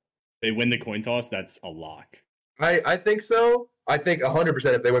toss. They win the coin toss, that's a lock. I think so. I think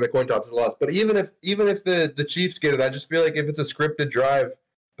 100% if they win the coin toss is a loss. But even if the Chiefs get it, I just feel like if it's a scripted drive,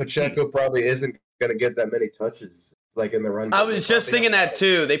 Pacheco probably isn't going to get that many touches like in the run. I was just thinking that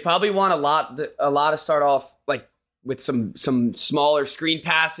too. They probably want a lot to start off like with some smaller screen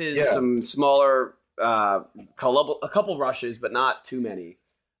passes, some smaller a couple rushes, but not too many.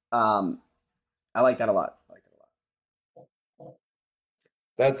 I like that a lot.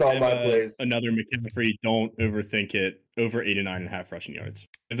 That's all my plays. Another McCaffrey, don't overthink it. Over 89.5 rushing yards.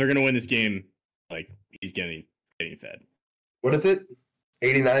 If they're going to win this game, like he's getting fed. What is it?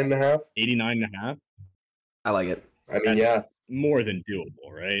 89.5? 89.5? I like it. I mean, that's more than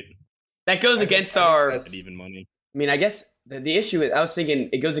doable, right? That goes against our even money. I mean, I guess the issue is I was thinking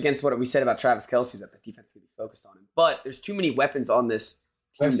it goes against what we said about Travis Kelce, that the defense can be focused on him. But there's too many weapons on this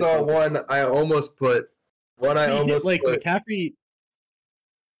team. I saw one I almost put. McCaffrey.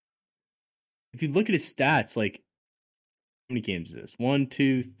 If you look at his stats, like how many games is this? 1,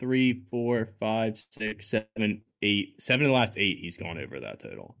 2, 3, 4, 5, 6, 7, 8. 7 of the last 8, he's gone over that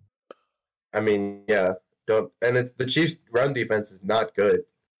total. I mean, yeah. It's the Chiefs' run defense is not good.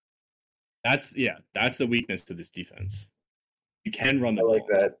 That's the weakness to this defense. You can run the ball. I like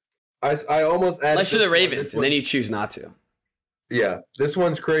that. I almost added unless you're the Ravens, and then you choose not to. Yeah, this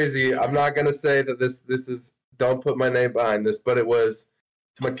one's crazy. I'm not gonna say that this is. Don't put my name behind this, but it was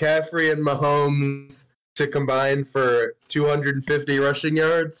McCaffrey and Mahomes to combine for 250 rushing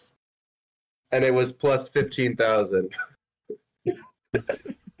yards, and it was plus 15,000.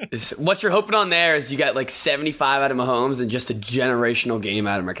 What you're hoping on there is you got like 75 out of Mahomes and just a generational game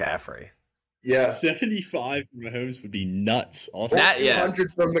out of McCaffrey. Yeah, 75 from Mahomes would be nuts. Also,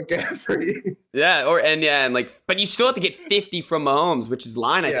 200 from McCaffrey. But you still have to get 50 from Mahomes, which is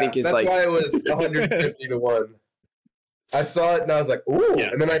line. I think is that's like why it was 150 to 1. I saw it and I was like, ooh. Yeah,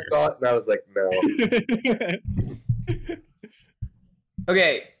 and then I thought and I was like, no.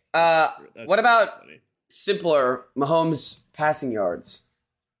 Okay. What about simpler Mahomes passing yards?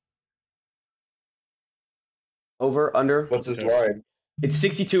 Over, under? What's his line? It's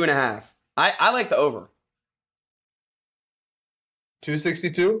 62.5. I like the over.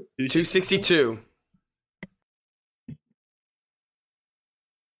 262? 262.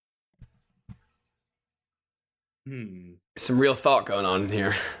 Some real thought going on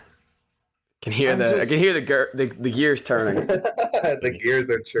here. I can hear the gears turning. The gears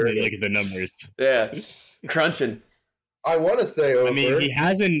are turning. Look at the numbers. Yeah, crunching. I want to say over. I mean,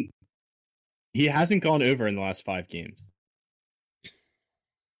 he hasn't gone over in the last 5 games.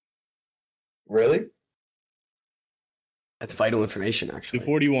 Really? That's vital information, actually.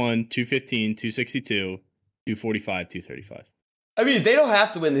 241, 215, 262, 245, 235. I mean, they don't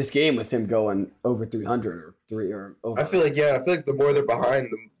have to win this game with him going over 300 or 3 or over. I feel like the more they're behind,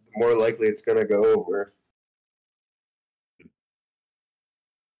 the more likely it's going to go over.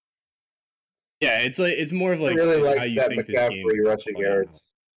 Yeah, it's more of like I really like how you that think McCaffrey rushing yards.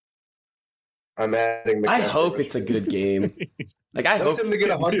 I'm adding McCaffrey. I hope it's a good game. Like I hope him to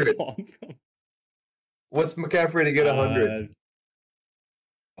get 100. What's McCaffrey to get 100?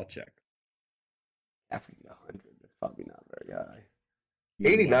 I'll check. McCaffrey to get 100. It's probably not very high.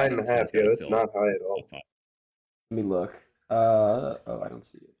 89.5. Yeah, that's not high at all. Let me look. I don't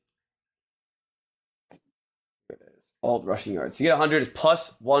see it. There it is. All rushing yards. To get 100 is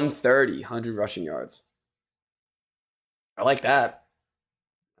plus 130. 100 rushing yards. I like that.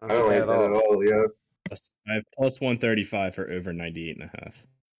 I don't like that at all. Yeah. I have plus 135 for over 98.5.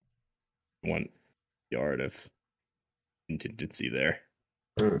 1 yard of contingency there.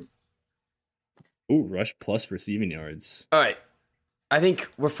 Ooh, rush plus receiving yards. All right. I think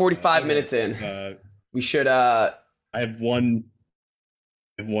we're 45 minutes in. We should. I have one.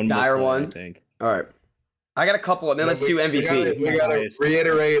 Dire more one. I think. All right. I got a couple, and then let's do MVP. We gotta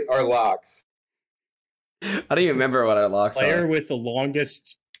reiterate our locks. I don't even remember what our locks are. Player with the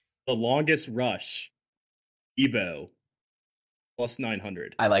longest rush, Ebo, plus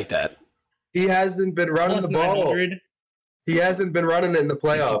 900. I like that. He hasn't been running plus the ball. He hasn't been running it in the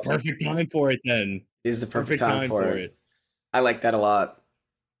playoffs. It's the perfect time for it then. Is the perfect time for it. I like that a lot.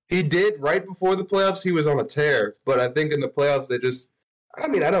 He did right before the playoffs. He was on a tear, but I think in the playoffs they just. I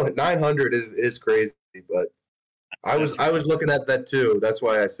mean, 900 is crazy, but I was looking at that too. That's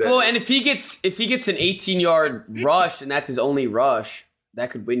why I said. Well, and if he gets an 18-yard rush and that's his only rush, that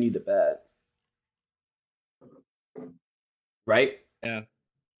could win you the bet, right? Yeah,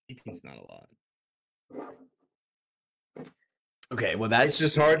 18's not a lot. Okay, well that's it's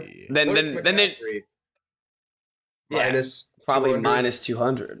just hard. Then they minus probably minus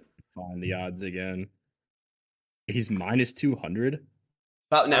 200. Find the odds again. He's minus 200.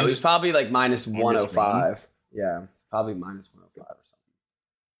 No, he's probably like minus 105. Yeah, it's probably minus 105 or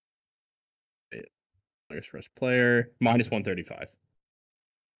something. Longest rush player, minus 135.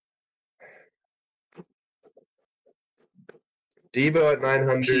 Debo at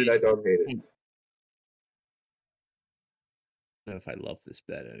 900, I don't hate it. I don't know if I love this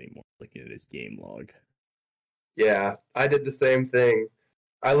bet anymore, looking at his game log. Yeah, I did the same thing.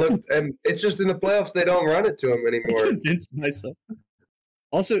 I looked, and it's just in the playoffs, they don't run it to him anymore. I convinced myself.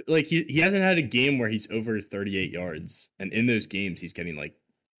 Also, like, he hasn't had a game where he's over 38 yards, and in those games, he's getting, like,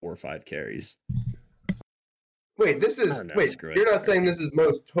 4 or 5 carries. Wait, you're not saying this is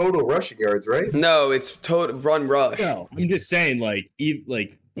most total rushing yards, right? No, it's total run rush. No, I'm just saying, he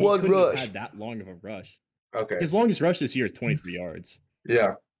one rush. Had that long of a rush. Okay. His longest rush this year is 23 yards.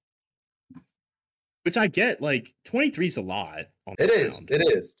 Yeah. Which I get, 23 is a lot. It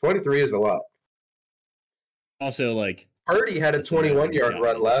is. 23 is a lot. Also, Purdy had a 21-yard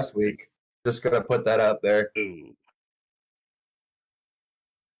run last week. Just going to put that out there. Ooh.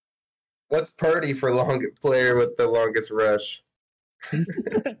 What's Purdy for player with the longest rush? All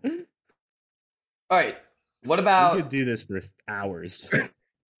right. What about... We could do this for hours.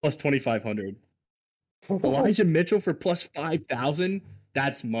 Plus 2,500. Elijah Mitchell for plus 5,000?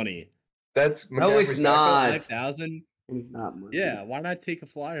 That's money. That's no, it's not. 5,000? It's not money. Yeah, why not take a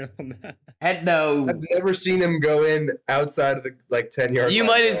flyer on that? No. I've never seen him go in outside of the 10-yard. You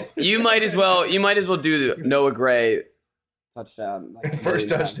might as well do the Noah Gray touchdown. First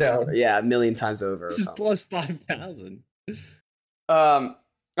touchdown. Yeah, a million times over. This is plus 5,000. All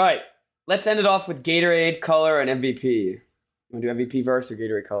right. Let's end it off with Gatorade, color, and MVP. You want to do MVP verse or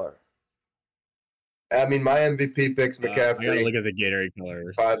Gatorade color? I mean, my MVP picks McCaffrey. I gotta look at the Gatorade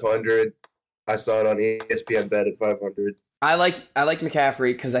color. 500. I saw it on ESPN bet at 500. I like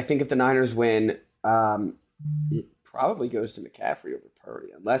McCaffrey because I think if the Niners win, it probably goes to McCaffrey over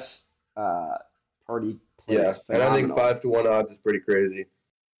Purdy, unless Purdy plays phenomenal. And I think 5-1 odds is pretty crazy.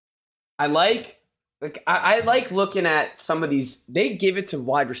 I like looking at some of these. They give it to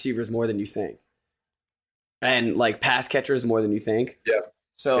wide receivers more than you think, and pass catchers more than you think. Yeah.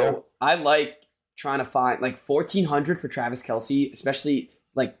 So I like trying to find 1,400 for Travis Kelce, especially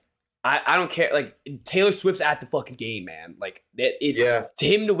I don't care. Taylor Swift's at the fucking game, man. To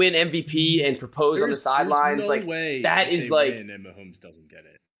him to win MVP and propose on the sidelines, no way that is win and Mahomes doesn't get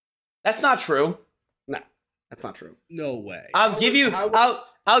it. That's not true. No, that's not true. No way. I'll give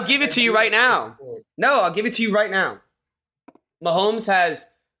it to you right now. No, I'll give it to you right now. Mahomes has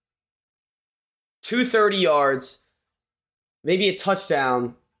 230 yards, maybe a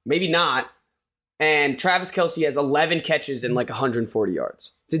touchdown, maybe not. And Travis Kelce has 11 catches and 140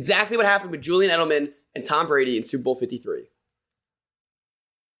 yards. It's exactly what happened with Julian Edelman and Tom Brady in Super Bowl 53.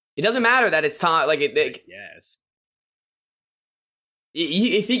 It doesn't matter that it's Tom. Yes.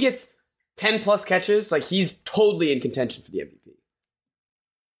 If he gets 10 plus catches, he's totally in contention for the MVP.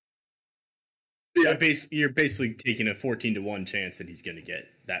 Yeah, you're basically taking a 14-1 chance that he's going to get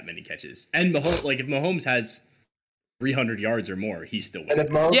that many catches. And Mahomes, if Mahomes has 300 yards or more, he's still winning. And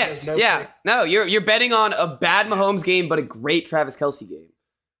if Mahomes you're betting on a bad Mahomes game, but a great Travis Kelce game.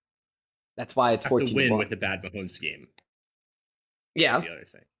 That's why it's 14-1. Win with a bad Mahomes game. Yeah, that's the other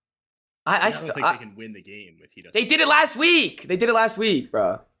thing. I don't think they can win the game if he doesn't. They did it last week.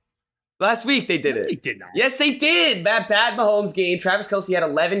 Bro. Last week they did it. They did not. Yes, they did. That bad Mahomes game. Travis Kelce had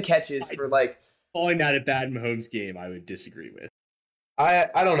 11 catches for calling that a bad Mahomes game. I would disagree with. I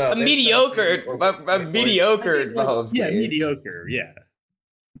don't know. A mediocre Mahomes game. Yeah, mediocre. Yeah.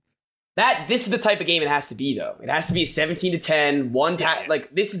 This is the type of game it has to be, though. It has to be 17-10,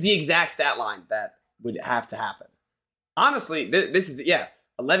 this is the exact stat line that would have to happen. Honestly, this is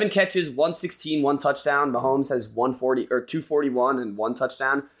 11 catches, 116, 1 touchdown. Mahomes has 140 or 241 and 1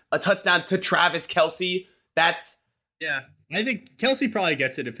 touchdown. A touchdown to Travis Kelce. That's I think Kelce probably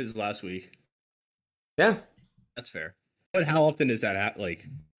gets it if it's last week. Yeah, that's fair. But how often is that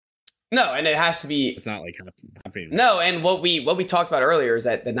No, and it has to be. It's not like happening. No, and what we talked about earlier is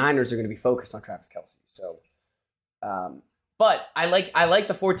that the Niners are going to be focused on Travis Kelce. So, but I like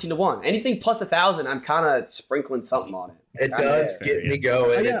the 14-1. Anything plus 1,000, I'm kind of sprinkling something on it. It does get me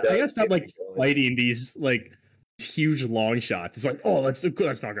going. I gotta stop fighting these huge long shots. It's like, oh, that's not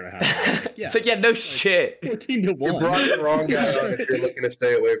going to happen. It's like, no shit. 14-1. You brought the wrong guy on if you're looking to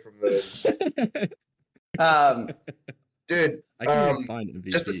stay away from those. Dude,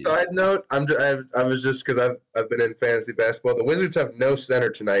 just a side note. I was just because I've been in fantasy basketball. The Wizards have no center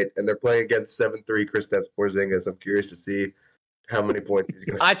tonight, and they're playing against 7'3" Kristaps Porzingis. I'm curious to see how many points he's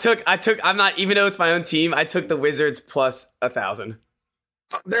going to. I took. I'm not, even though it's my own team, I took the Wizards plus 1,000.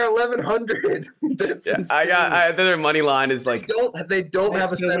 They're 1,100. Their money line is like they don't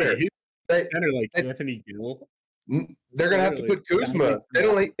have a center. Anthony Gill. They're gonna have to put Kuzma. They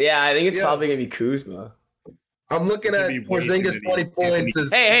don't. I think it's probably gonna be Kuzma. I'm looking at Porzingis 20 points.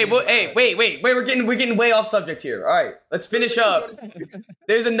 Wait! We're getting way off subject here. All right, let's finish up.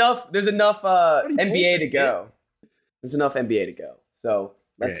 There's enough NBA to go. There's enough NBA to go. So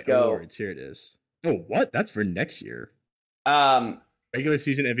let's go. Awards, here it is. Oh, what? That's for next year. Regular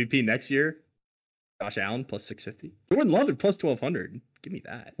season MVP next year. Josh Allen plus 650. Jordan Love at plus 1,200. Give me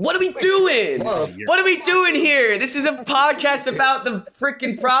that. What are we doing? What are we doing here? This is a podcast about the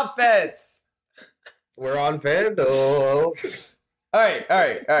freaking prop bets. We're on FanDuel. All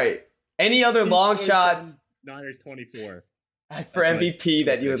right. Any other long shots? Niners 24. For MVP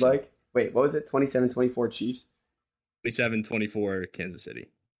that you would like? Wait, what was it? 27-24 Chiefs? 27-24 Kansas City.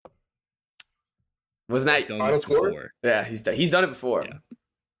 Wasn't that final score? Yeah, he's done it before. Yeah.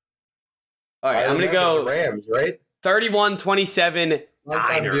 All right, I'm going to go Rams, right? 31-27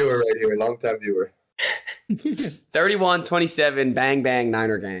 Long-time viewer right here. Long-time viewer. 31-27 bang bang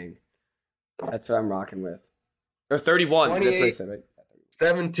Niner gang. That's what I'm rocking with. Or 31. That's what I said, right?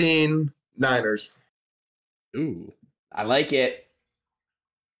 17 Niners. Ooh. I like it.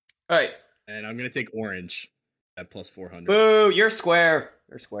 All right. And I'm going to take orange at plus 400. Boo, you're square.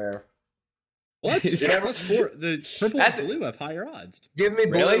 You're square. What? The purple and blue have higher odds. Give me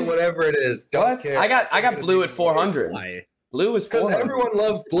blue, whatever it is. Don't care. I got blue at 400. Why? Blue is 400. Because everyone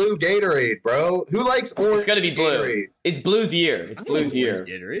loves blue Gatorade, bro. Who likes orange? It's gonna be blue. Gatorade? It's Blue's year. It's Blue's year.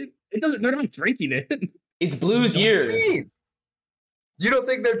 Gatorade. It doesn't. They're not drinking it. It's Blue's year. You don't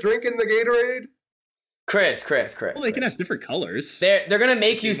think they're drinking the Gatorade? Chris. Well, they can have different colors. They're gonna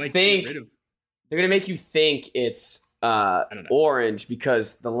make you think. They're gonna make you think it's orange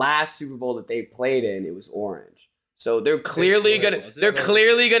because the last Super Bowl that they played in, it was orange. So they're clearly gonna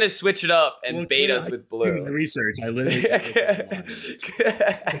switch it up and bait us with blue. Research. I literally.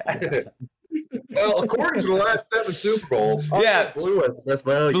 Well, according to the last 7 Super Bowls, blue has the best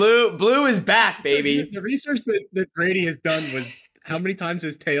value. Blue is back, baby. The research that Brady has done was how many times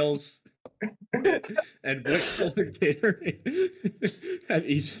his tails and what color Gatorade at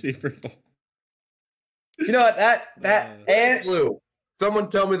each Super Bowl. You know what? That and blue. Someone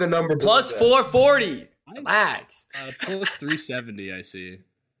tell me the number. Plus 440. Relax. Plus 370. I see.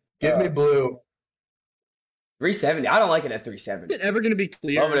 Give me blue. 370. I don't like it at 370. Is it ever going to be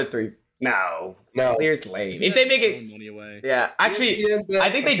clear? Love it at 3. No. Clear's lame. If they make it, money away. Yeah. Actually, I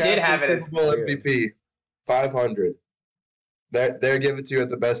think they did have it as Super Bowl MVP. 500. They're giving it to you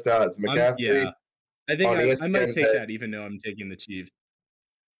at the best odds. McCaffrey. I think I might take that, even though I'm taking the Chiefs.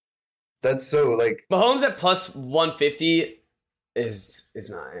 That's so like Mahomes at plus 150 is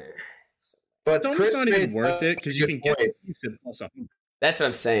not. But it's not even worth it because you can get the Chiefs at plus 100. That's what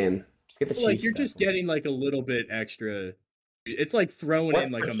I'm saying. Just get the Chiefs. Like you're just getting like a little bit extra. It's like throwing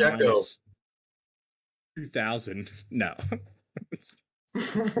in like a minus 2,000. No.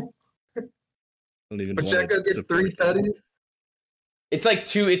 Pacheco gets 3 tutties. It's like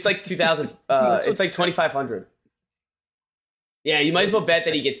 2,000. It's like 2,500. Yeah, you might as well bet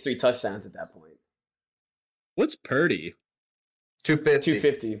that he gets 3 touchdowns at that point. What's Purdy?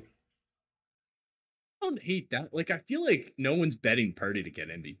 250. I don't hate that. Like, I feel like no one's betting Purdy to get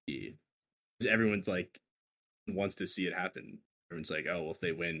MVP. Everyone's like wants to see it happen. Everyone's like, oh, well, if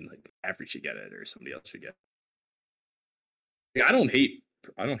they win, like McCaffrey should get it or somebody else should get it. Like, I don't hate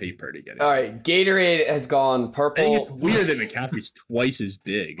Purdy getting it. All right, Gatorade has gone purple. I think it's weird that McCaffrey's twice as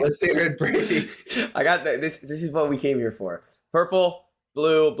big. Let's stay red, Brady. I got this. This is what we came here for. Purple,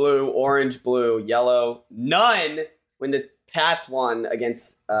 blue, orange, blue, yellow. None when the Pats won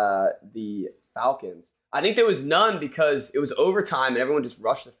against the Falcons. I think there was none because it was overtime and everyone just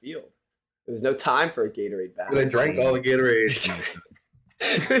rushed the field. There was no time for a Gatorade bath. They drank all the Gatorade.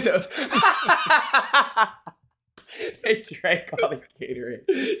 They drank all the Gatorade.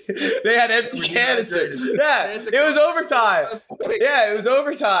 They had empty canisters. Yeah, it was overtime. Yeah, it was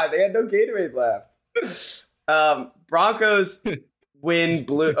overtime. They had no Gatorade left. Broncos win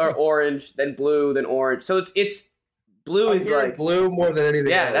blue or orange, then blue, then orange. So it's blue is like blue more than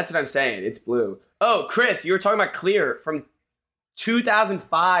anything. Yeah, else. that's what I'm saying. It's blue. Oh, Chris, you were talking about Clear from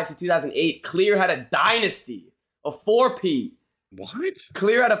 2005 to 2008. Clear had a dynasty, a 4-peat. What?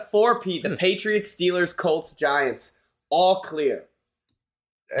 Clear had a 4-peat. The Patriots, Steelers, Colts, Giants, all Clear.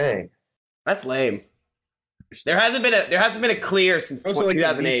 Dang, that's lame. There hasn't been a Clear since also 2008.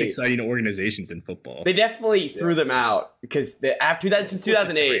 Like the least exciting organizations in football. They definitely threw them out because after that, since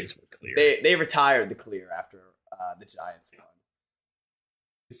 2008, they retired the Clear after the Giants won.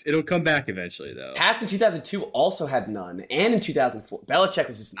 It'll come back eventually, though. Pats in 2002 also had none, and in 2004, Belichick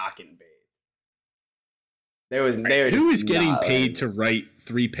was just not getting paid. Who is getting paid to write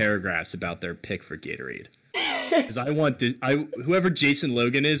 3 paragraphs about their pick for Gatorade? Because I want this. Whoever Jason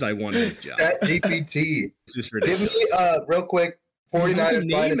Logan is, I want his job. That GPT. It's just Give me real quick. 49ers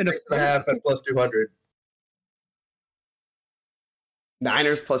minus 6.5 at plus 200.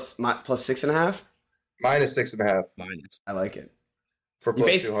 Niners plus 6.5. Minus 6.5. Minus. I like it. For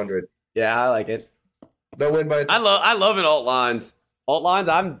plus 200. Yeah, I like it. No win by. I love it. Alt lines. Alt lines.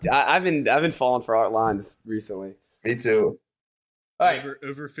 I've been falling for alt lines recently. Me too. All right.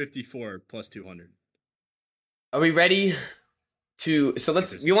 Over 54 plus 200. Are we ready to? So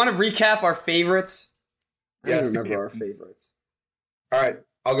you want to recap our favorites? Yes. I don't remember our favorites. All right,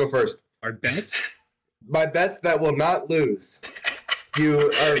 I'll go first. Our bets. My bets that will not lose.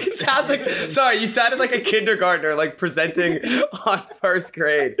 It sounds like you sounded like a kindergartner, like presenting on first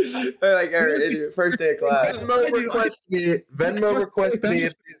grade, or like first day of class. Venmo request me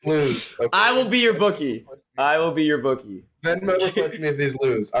if these lose. Okay? I will be your bookie. Venmo request me if these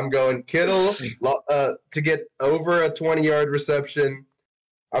lose. I'm going Kittle to get over a 20-yard reception.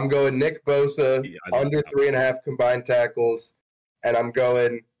 I'm going Nick Bosa under 3.5 combined tackles, and I'm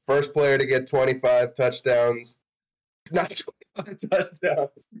going first player to get 25 touchdowns. Not 25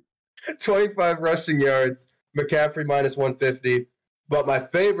 touchdowns. 25 rushing yards. McCaffrey minus 150. But my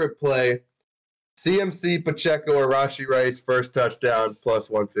favorite play, CMC Pacheco or Rashee Rice first touchdown plus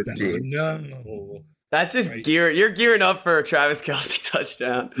 115. No. That's just you're gearing up for a Travis Kelce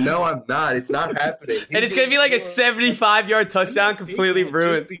touchdown. No, I'm not. It's not happening. And it's going to be like a 75-yard touchdown completely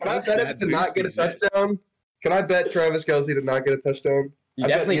ruined. Can I bet him to not get a touchdown? Can I bet Travis Kelce to not get a touchdown? You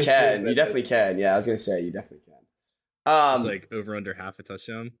definitely can. You definitely can. Yeah, I was going to say you definitely can. It's like over under half a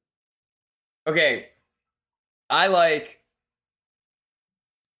touchdown. Okay. I like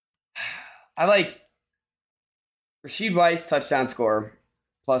Rashee Rice touchdown score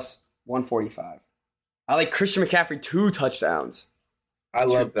plus 145. I like Christian McCaffrey 2 touchdowns. I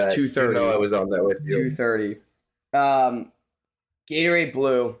love that. 230. I was on that with you. 230. Gatorade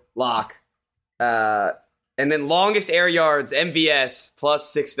Blue lock. And then longest air yards MVS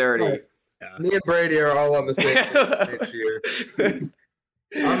plus 630. Yeah. Me and Brady are all on the same page this year.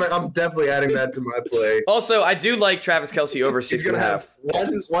 I'm definitely adding that to my play. Also, I do like Travis Kelce over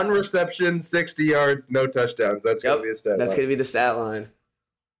 6.5. One reception, 60 yards, no touchdowns. That's going to be a stat line. That's going to be the stat line.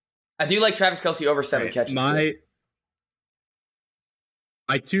 I do like Travis Kelce over 7 catches. My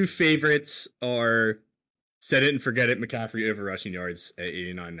 2 favorites are set it and forget it McCaffrey over rushing yards at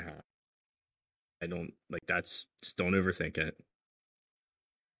 89.5. I don't like that's just don't overthink it.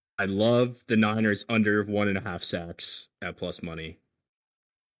 I love the Niners under 1.5 sacks at plus money.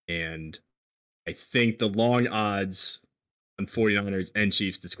 And I think the long odds on 49ers and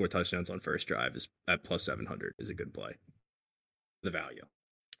Chiefs to score touchdowns on first drive is at plus 700 is a good play. The value.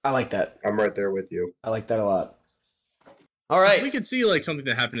 I like that. I'm right there with you. I like that a lot. All right. We could see like something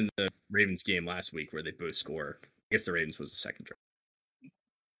that happened in the Ravens game last week where they both score. I guess the Ravens was the second drive.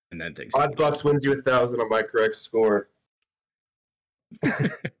 And then things. $5 wins you 1,000 on my correct score.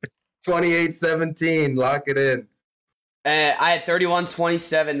 28-17. Lock it in. I had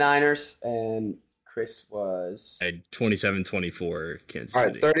 31-27 Niners, and Chris was... I had 27-24 Kansas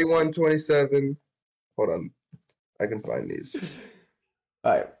City. All right, 31-27. Hold on. I can find these.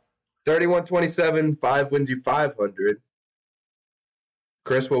 All right. 31-27. 5 wins you 500.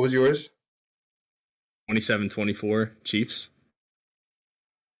 Chris, what was yours? 27-24 Chiefs.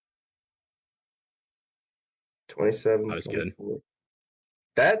 27-24.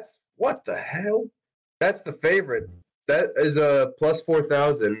 That's what the hell? That's the favorite. That is a plus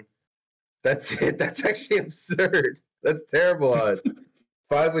 4,000. That's it. That's actually absurd. That's terrible odds.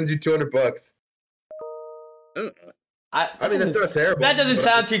 5 wins you $200. I mean, that's not terrible. That doesn't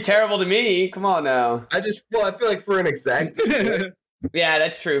sound too terrible to me. Come on now. I feel like for an exact score. Yeah,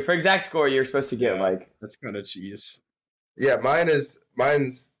 that's true. For exact score, you're supposed to get that's kind of cheese. Yeah, mine's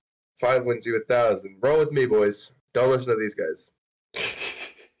 5 wins you 1,000. Roll with me, boys. Don't listen to these guys.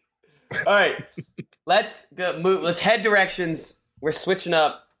 All right, let's go. Let's head directions. We're switching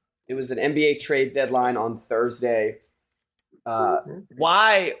up. It was an NBA trade deadline on Thursday.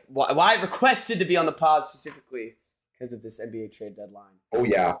 Why requested to be on the pod specifically because of this NBA trade deadline. Oh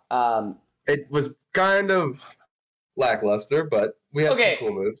yeah. It was kind of lackluster, but we had some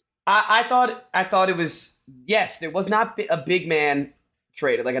cool moves. I thought it was, yes, there was not a big man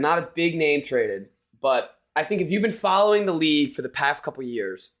traded, like not a big name traded, but I think if you've been following the league for the past couple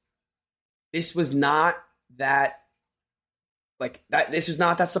years, this was not that this was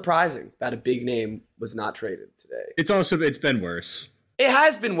not that surprising that a big name was not traded today. It's been worse. It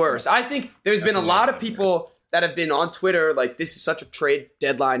has been worse. I think there's been a lot of people that have been on Twitter like, this is such a trade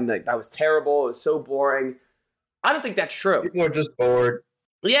deadline, like that was terrible, it was so boring. I don't think that's true. People are just bored.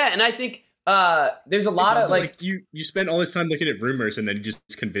 Yeah, and I think there's a lot of like you spend all this time looking at rumors and then you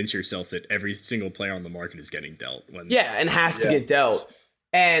just convince yourself that every single player on the market is getting dealt. And has to get dealt.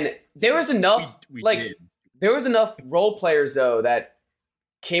 And there was enough there was enough role players though that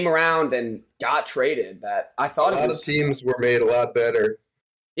came around and got traded that I thought a lot of teams were made a lot better.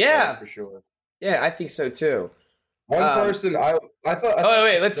 Yeah, for sure. Yeah, I think so too. One person I thought.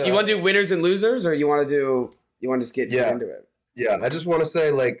 Wait. You want to do winners and losers, or you want to just get into it? Yeah, I just want to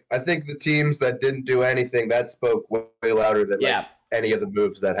say, I think the teams that didn't do anything, that spoke way louder than any of the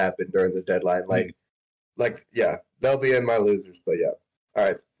moves that happened during the deadline. They'll be in my losers, but yeah. All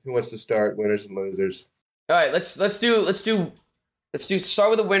right, who wants to start? Winners and losers. All right, let's start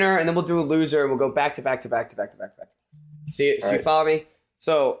with a winner, and then we'll do a loser, and we'll go back to back. See, you follow me?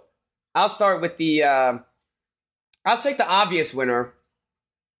 So I'll start with I'll take the obvious winner,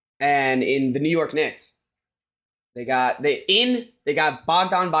 and in the New York Knicks. They got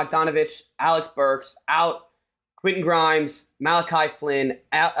Bogdan Bogdanović, Alex Burks out, Quentin Grimes, Malachi Flynn,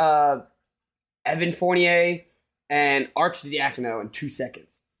 Evan Fournier, and Arcidiacono in 2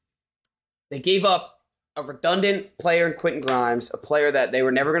 seconds. They gave up a redundant player in Quentin Grimes, a player that they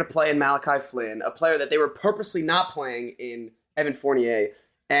were never going to play in Malachi Flynn, a player that they were purposely not playing in Evan Fournier,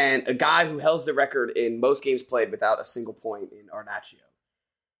 and a guy who holds the record in most games played without a single point in Arnacchio.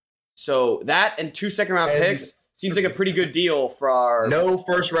 So that and 2 second-round picks seems like a pretty good deal for our... No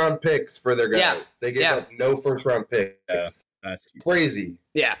first-round picks for their guys. Yeah. They gave up no first-round picks. Yeah, that's crazy.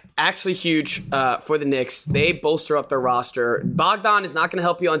 Yeah, actually huge for the Knicks. They bolster up their roster. Bogdan is not going to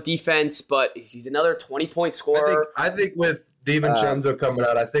help you on defense, but he's another 20-point scorer. I think with DiVincenzo coming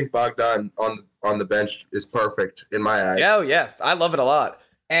out, I think Bogdan on the bench is perfect in my eyes. Oh, yeah. I love it a lot.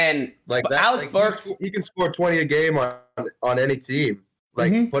 And Alex Burks... He can score 20 a game on any team.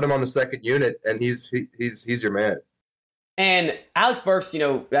 Put him on the second unit, and he's your man. And Alex Burks,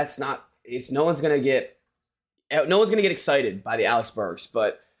 that's not. No one's gonna get excited by the Alex Burks,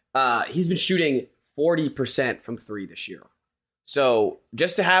 but he's been shooting 40% from three this year. So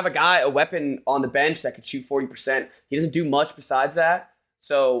just to have a weapon on the bench that could shoot 40%, he doesn't do much besides that.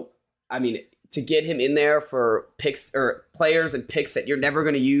 So I mean, to get him in there for picks or players and picks that you're never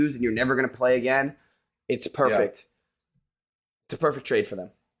going to use and you're never going to play again, it's perfect. Yeah. It's a perfect trade for them.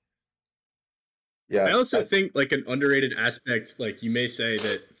 Yeah, I also think an underrated aspect, you may say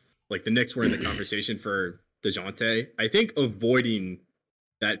that the Knicks were in the conversation for DeJounte. I think avoiding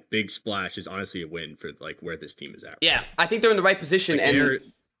that big splash is honestly a win for where this team is at. Yeah, I think they're in the right position, and they're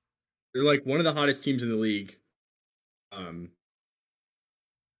one of the hottest teams in the league.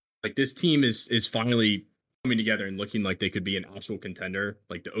 This team is finally coming together and looking like they could be an actual contender.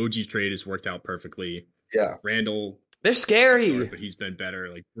 The OG trade has worked out perfectly. Yeah, Randall. They're scary, but he's been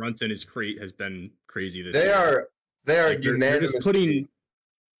better. Brunson has been crazy this year. They are unanimous. They're just putting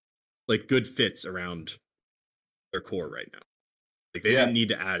good fits around their core right now. They didn't need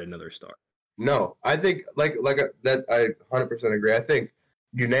to add another star. No, I think that I 100% agree. I think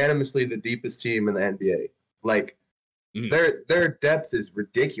unanimously the deepest team in the NBA. Their depth is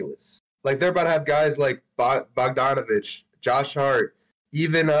ridiculous. They're about to have guys like Bogdanović, Josh Hart,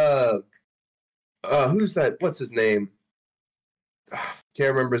 even who's that? What's his name?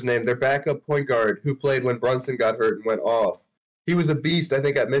 Can't remember his name. Their backup point guard who played when Brunson got hurt and went off. He was a beast, I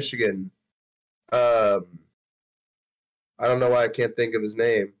think, at Michigan. I don't know why I can't think of his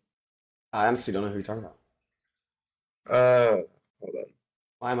name. I honestly don't know who you're talking about. Hold on.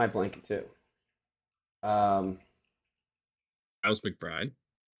 Why am I blanking too? Miles McBride.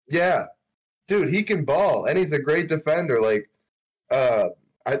 Yeah, dude, he can ball, and he's a great defender.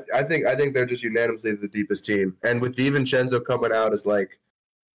 I think they're just unanimously the deepest team. And with DiVincenzo coming out as like,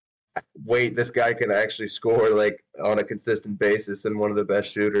 wait, this guy can actually score like on a consistent basis and one of the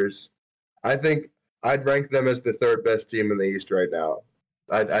best shooters. I think I'd rank them as the third best team in the East right now.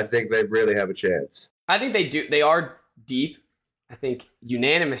 I think they really have a chance. I think they do. They are deep. I think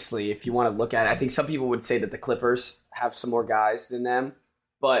unanimously, if you want to look at it, I think some people would say that the Clippers have some more guys than them,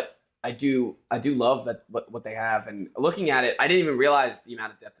 but I do love that what they have. And looking at it, I didn't even realize the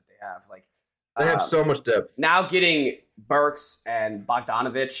amount of depth that they have. Like they have so much depth. Now getting Burks and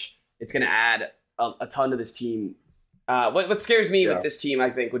Bogdanovich, it's going to add a ton to this team. What scares me with this team, I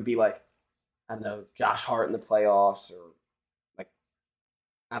think, would be like, I don't know, Josh Hart in the playoffs, or like,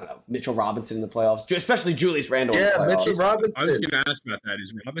 I don't know, Mitchell Robinson in the playoffs, especially Julius Randle. Yeah, in the playoffs. Mitchell Robinson. I was going to ask about that.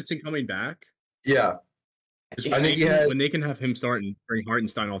 Is Robinson coming back? Yeah. I think when they can have him start and bring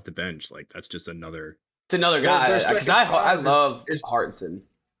Hartenstein off the bench, like that's just another. It's another guy because I love Hartenstein.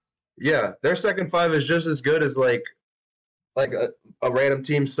 Yeah, their second five is just as good as like a random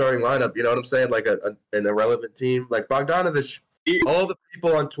team starting lineup. You know what I'm saying? Like an irrelevant team. Like Bogdanovich. All the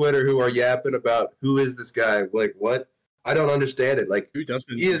people on Twitter who are yapping about who is this guy, like what? I don't understand it. Like who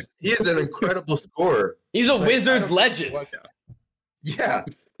doesn't? He is an incredible scorer. He's a Wizards legend. Yeah.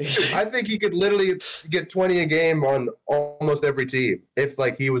 I think he could literally get 20 a game on almost every team if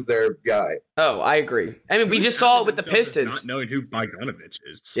like he was their guy. Oh, I agree. I mean, we just saw it with the Pistons. Not knowing who Bogdanovich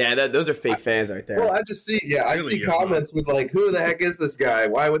is. Yeah, those are fake fans right there. Well, I just see, I see comments with like, who the heck is this guy?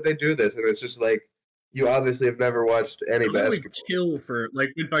 Why would they do this? And it's just like, you obviously have never watched any basketball. Kill for like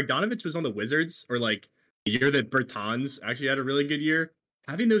when Bogdanovich was on the Wizards, or like the year that Bertans actually had a really good year.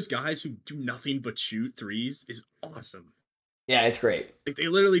 Having those guys who do nothing but shoot threes is awesome. Yeah, it's great. Like they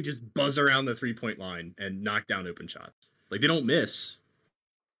literally just buzz around the 3-point line and knock down open shots. Like they don't miss.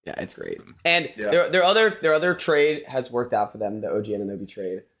 Yeah, it's great. And their other trade has worked out for them, the OG Anunoby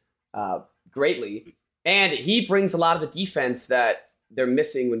trade, greatly. And he brings a lot of the defense that they're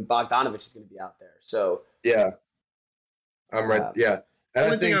missing when Bogdanovich is going to be out there. So yeah, I'm right. Yeah, the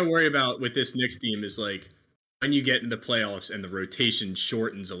only thing I worry about with this Knicks team is like when you get into the playoffs and the rotation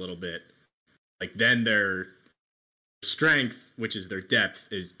shortens a little bit, like then their strength, which is their depth,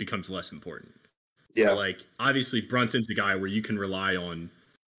 becomes less important. Yeah, so like obviously Brunson's a guy where you can rely on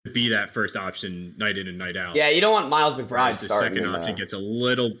to be that first option night in and night out. Yeah, you don't want Miles McBride starting. The second option gets a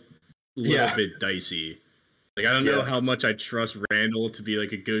little bit dicey. Like I don't know how much I trust Randall to be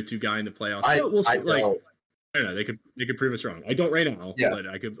like a go-to guy in the playoffs. We'll see. I don't know. They could prove us wrong. I don't right now, but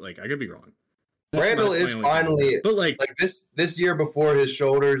I could be wrong. Randall is finally, but like this year before his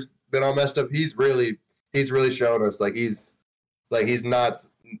shoulders been all messed up, he's really shown us like he's not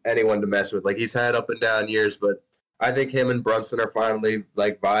anyone to mess with. Like he's had up and down years, but I think him and Brunson are finally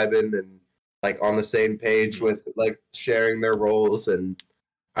like vibing and like on the same page with like sharing their roles. And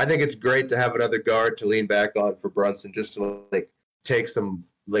I think it's great to have another guard to lean back on for Brunson, just to like take some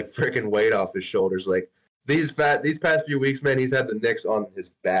like freaking weight off his shoulders. Like these past few weeks, man, he's had the Knicks on his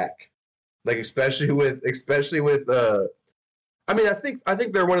back. Like especially with I mean, I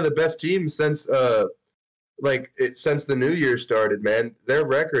think they're one of the best teams since since the new year started, man. Their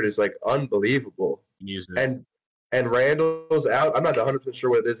record is like unbelievable. And Randall's out. I'm not 100% sure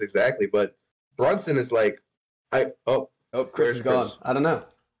what it is exactly, but Brunson is like Chris is gone. I don't know.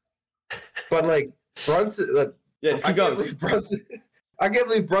 But like Brunson, just keep going. I can't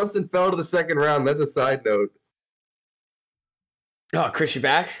believe Brunson fell to the second round. That's a side note. Oh, Chris, you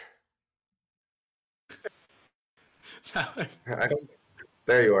back?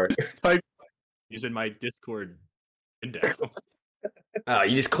 There you are. Using my Discord window. Oh,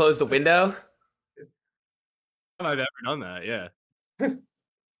 you just closed the window? I've ever done that, yeah.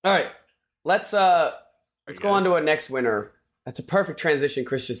 All right. Let's go on to our next winner. That's a perfect transition.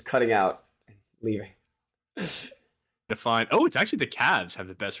 Chris just cutting out and leaving. It's actually the Cavs have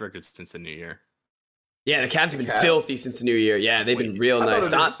the best record since the new year. Yeah, the Cavs have been filthy since the new year. Yeah, they've been real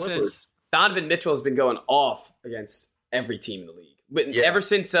nice. Donovan Mitchell has been going off against every team in the league. But ever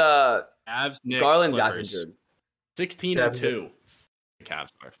since Cavs, Knicks, Garland Clippers. got injured. 16-2. The Cavs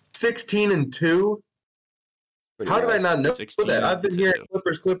are 16-2. How did I not know that? I've been hearing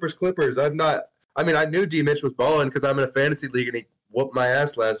Clippers. I knew D Mitch was balling because I'm in a fantasy league and he whooped my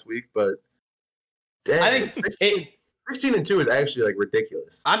ass last week, but dang, I think 16-2 is actually like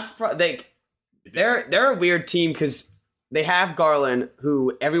ridiculous. I'm surprised. They're a weird team because they have Garland,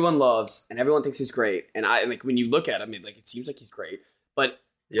 who everyone loves and everyone thinks he's great. And when you look at him, it seems like he's great. But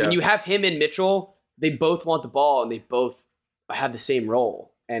when you have him and Mitchell, they both want the ball and they both have the same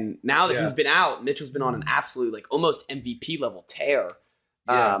role. And now that he's been out, Mitchell's been on an absolute almost MVP level tear.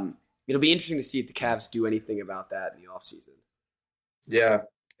 Yeah. It'll be interesting to see if the Cavs do anything about that in the offseason. Yeah.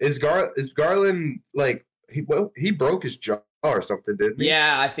 Is Garland like he broke his jaw or something, didn't he?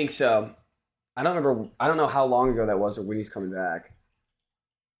 Yeah, I think so. I don't know how long ago that was or when he's coming back.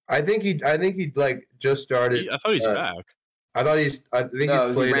 I think he like just started. I thought he's back. I think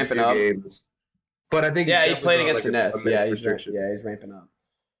he's played ramping a few up games. But I think he played against the Nets. Yeah, he's ramping up.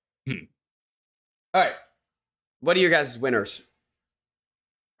 All right. What are your guys' winners?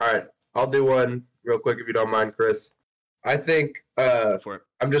 All right. I'll do one real quick if you don't mind, Chris. I think I'm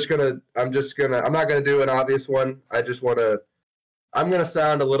not gonna do an obvious one. I'm gonna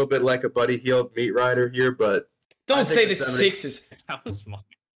sound a little bit like a Buddy Hield meat rider here, but don't say the Sixers. That was mine.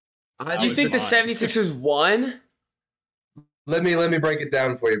 You think the 76ers won? Let me break it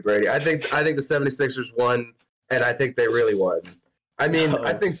down for you, Brady. I think the 76ers won, and I think they really won. I mean,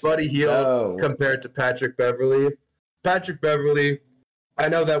 I think Buddy Hield compared to Patrick Beverley. Patrick Beverley, I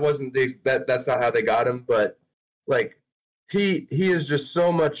know that wasn't that's not how they got him, but like he is just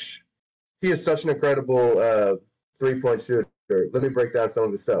so much. He is such an incredible 3-point shooter. Let me break down some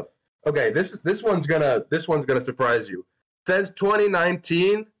of his stuff. Okay, this one's gonna surprise you. Since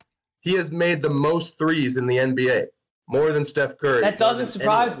 2019, he has made the most threes in the NBA, more than Steph Curry. That doesn't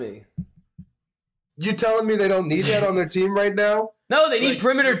surprise me. You telling me they don't need that on their team right now? No, they need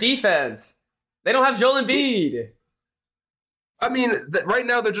perimeter defense. They don't have Joel Embiid. I mean, right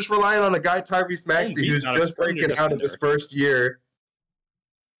now they're just relying on a guy, Tyrese Maxey, who's just breaking out of his first year.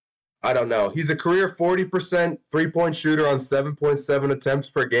 I don't know. He's a career 40% 3-point shooter on 7.7 attempts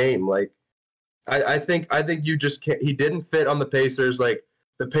per game. Like, I think you just can't. He didn't fit on the Pacers. Like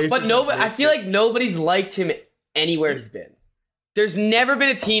the Pacers, but I feel like nobody's liked him anywhere he's been. There's never been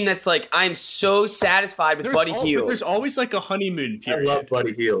a team that's like, I'm so satisfied with Buddy Hield. But there's always like a honeymoon period. I love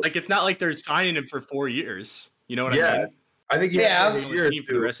Buddy Hield. Like it's not like they're signing him for 4 years. You know what I mean? I think he has a year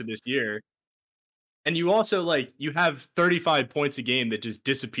for the rest of this year. And you also you have 35 points a game that just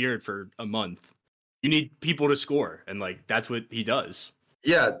disappeared for a month. You need people to score, and that's what he does.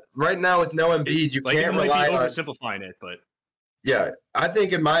 Yeah, right now with no Embiid, you can't rely on oversimplifying it, but yeah, I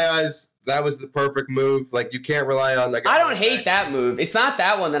think in my eyes that was the perfect move. Like you can't rely on I don't hate that move. It's not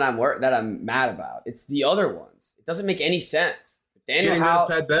that one that I'm mad about. It's the other ones. It doesn't make any sense. Getting rid of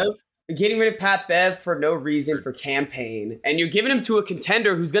Pat Bev? You're getting rid of Pat Bev for no reason for campaign, and you're giving him to a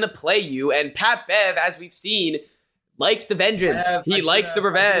contender who's going to play you. And Pat Bev, as we've seen, likes the vengeance. He likes the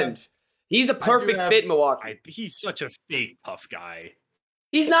revenge. He's a perfect fit in Milwaukee. He's such a fake tough guy.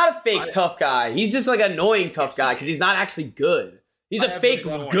 He's not a fake tough guy. He's just like annoying tough guy because he's not actually good. He's a fake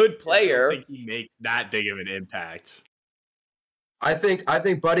good player. I don't think he makes that big of an impact. I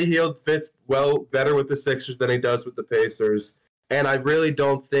think Buddy Hield fits better with the Sixers than he does with the Pacers, and I really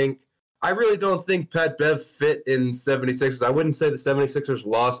don't think Pat Bev fit in 76ers. I wouldn't say the 76ers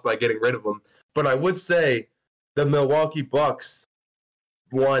lost by getting rid of him, but I would say the Milwaukee Bucks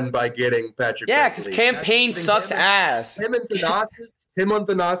won by getting Patrick. Yeah, because campaign sucks ass. Him on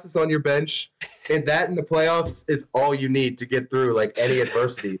Thanasis on your bench, and that in the playoffs is all you need to get through any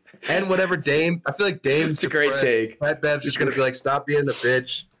adversity. And whatever Dame, I feel like Dame's a great take. Pat Bev's just gonna be like, stop being the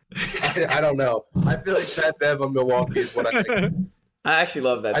bitch. I don't know. I feel like Pat Bev on Milwaukee is what I think. I actually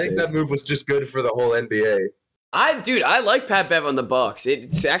love that. I think that move was just good for the whole NBA. I like Pat Bev on the Bucks.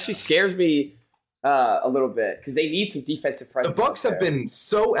 It actually scares me a little bit because they need some defensive presence. The Bucks have been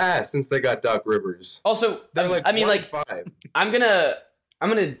so ass since they got Doc Rivers. Also, they're I'm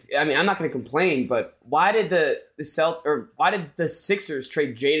not gonna complain, but why did why did the Sixers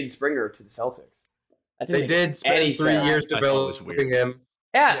trade Jaden Springer to the Celtics? They did spend 3 years developing him.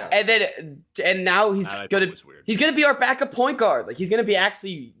 Yeah, and now he's gonna be our backup point guard. Like he's gonna be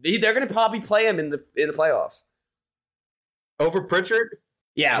they're gonna probably play him in the playoffs over Pritchard.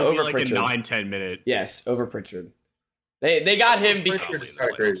 Yeah, over Pritchard. A 9-10 minute. Yes, over Pritchard. They got him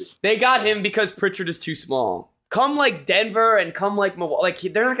because they got him because Pritchard is too small. Come Denver and come Milwaukee.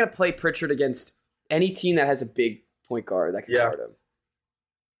 They're not gonna play Pritchard against any team that has a big point guard that can guard him.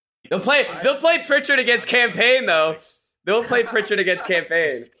 They'll play Pritchard against Campaign though. They'll play Pritchard against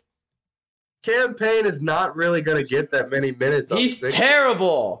Campaign. Campaign is not really going to get that many minutes. He's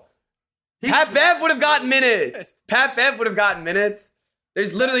terrible. Pat Bev would have gotten minutes.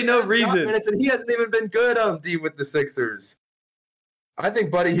 There's literally no reason. Minutes, and he hasn't even been good on D with the Sixers. I think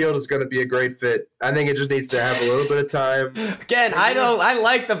Buddy Hield is going to be a great fit. I think it just needs to have a little bit of time. Again, I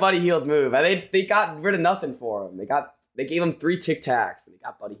like the Buddy Hield move. They got rid of nothing for him. They gave him 3 Tic Tacs and they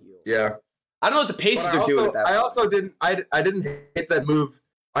got Buddy Hield. Yeah. I don't know what the Pacers are doing with that. I didn't hate that move.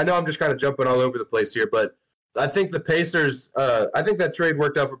 I know I'm just kind of jumping all over the place here, but I think the Pacers, I think that trade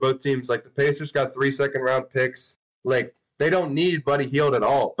worked out for both teams. The Pacers got 3 second-round picks. They don't need Buddy Hield at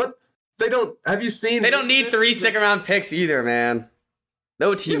all. But they don't – have you seen – They don't need 3 second-round picks either, man.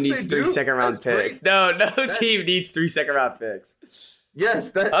 No team needs 3 second-round picks. Great. No team needs 3 second-round picks.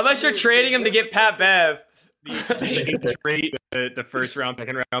 Yes, unless you're trading him to get Pat Bev. Trade the first-round,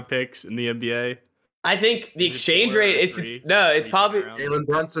 second-round picks in the NBA. I think the exchange rate is it's probably Jalen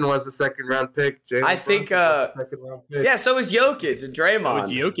Brunson was a second-round pick. I think second-round pick. Yeah, so was Jokic and Draymond. So was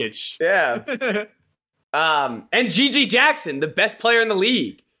Jokic. Yeah. And Gigi Jackson, the best player in the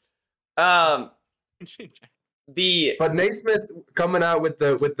league. But Naismith coming out with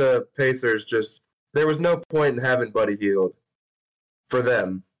the Pacers, just there was no point in having Buddy Hield for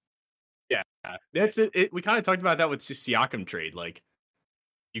them. Yeah, that's it. We kind of talked about that with the Siakam trade. Like,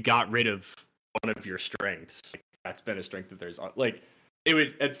 you got rid of one of your strengths. Like, that's been a strength that there's like it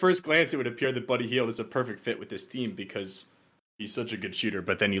would at first glance it would appear that Buddy Hield is a perfect fit with this team because he's such a good shooter.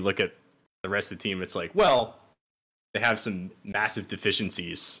 But then you look at the rest of the team, it's like, well, they have some massive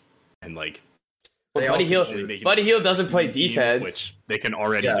deficiencies and like. Buddy Hield doesn't play defense, which they can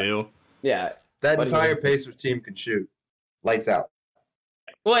already do. Yeah, that entire Pacers team can shoot, lights out.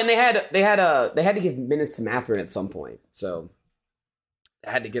 Well, and they had to give minutes to Mathurin at some point, so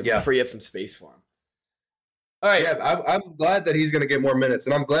they had to free up some space for him. All right. Yeah, I'm glad that he's going to get more minutes,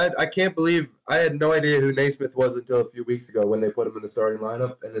 and I'm glad. I can't believe I had no idea who Naismith was until a few weeks ago when they put him in the starting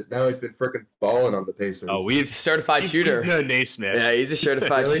lineup, and now he's been freaking balling on the Pacers. Oh, he's a certified shooter. No, Naismith. Yeah, he's a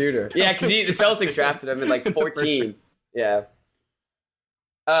certified shooter. Yeah, because the Celtics drafted him in like 14. Yeah.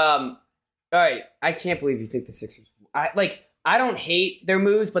 All right. I can't believe you think the Sixers. I don't hate their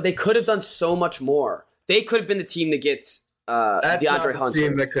moves, but they could have done so much more. They could have been the team that gets that's DeAndre not Hunter. The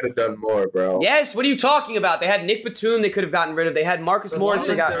team that could have done more, bro. Yes, what are you talking about? They had Nick Batum they could have gotten rid of. They had Marcus Morris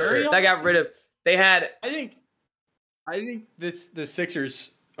they got rid of. They had I think the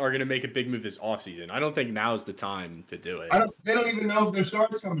Sixers are going to make a big move this offseason. I don't think now's the time to do it. They don't even know if their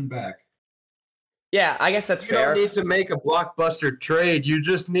star's coming back. Yeah, I guess that's fair. You don't need to make a blockbuster trade. You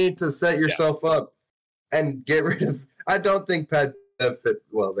just need to set yourself up and get rid of. I don't think Pat fit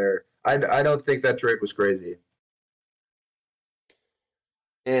well there. I don't think that trade was crazy.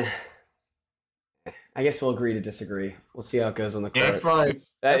 I guess we'll agree to disagree. We'll see how it goes on the court. That's fine.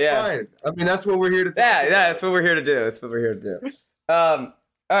 That's fine. I mean, that's what we're here to do. Yeah, that's what we're here to do. That's what we're here to do. All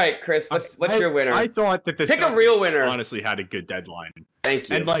right, Chris, what's your winner? I thought that the pick a real winner. Honestly, had a good deadline. Thank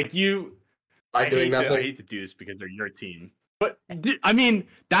you. And like I hate to do this because they're your team. But, I mean,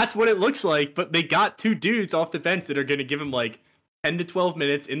 that's what it looks like. But they got 2 dudes off the bench that are going to give him, like, 10 to 12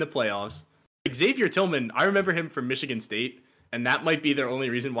 minutes in the playoffs. Xavier Tillman, I remember him from Michigan State, and that might be their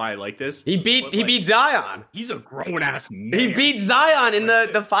only reason why I like this. He beat Zion. He's a grown-ass man. He beat Zion in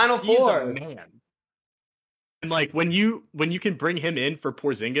the Final Four. He's a man. And, like, when you can bring him in for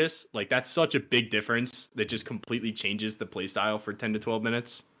Porzingis, like, that's such a big difference that just completely changes the play style for 10 to 12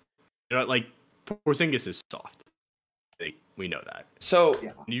 minutes. You know, like, Porzingis is soft. We know that. So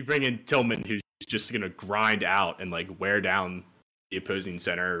you bring in Tillman, who's just going to grind out and like wear down the opposing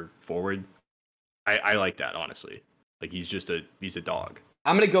center forward. I like that, honestly. Like he's a dog.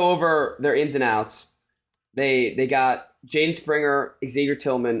 I'm going to go over their ins and outs. They got Jaden Springer, Xavier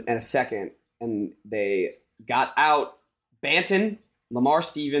Tillman, and a second, and they got out Banton, Lamar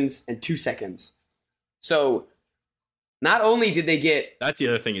Stevens, and 2 seconds. So not only did they get that's the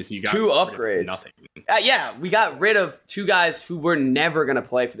other thing is you got 2 upgrades. Nothing. We got rid of 2 guys who were never going to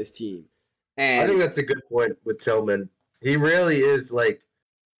play for this team. And I think that's a good point with Tillman. He really is like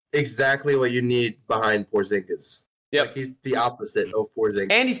exactly what you need behind Porzingis. Yep. Like he's the opposite of Porzingis.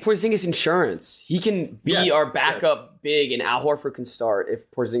 And he's Porzingis insurance. He can be our backup big, and Al Horford can start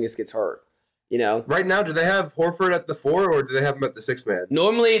if Porzingis gets hurt. You know? Right now, do they have Horford at the 4 or do they have him at the 6-man?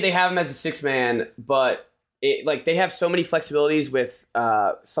 Normally they have him as a 6-man, but they have so many flexibilities with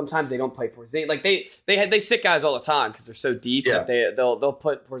sometimes they don't play Porzingis. Like they sit guys all the time because they're so deep that they'll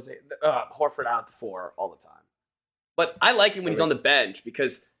put Horford out at the 4 all the time. But I like him when he's on the bench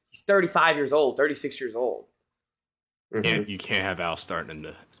because he's 35 years old, 36 years old. And you can't have Al starting in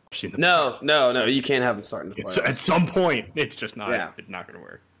the No, you can't have him starting the playoffs. At some point, it's just not. Yeah. It's not going to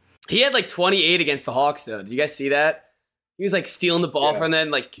work. He had like 28 against the Hawks, though. Did you guys see that? He was like stealing the ball from them,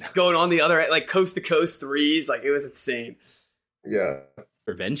 like going on the other, like coast to coast threes. Like it was insane. Yeah,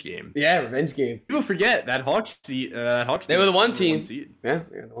 revenge game. Yeah, revenge game. People forget that Hawks. They were the 1 team. Yeah,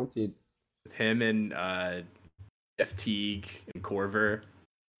 the 1 team. With him and Jeff Teague and Corver.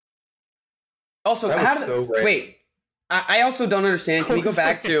 Also, wait. I also don't understand. Can we go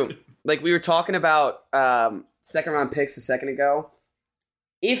back to like we were talking about second round picks a second ago?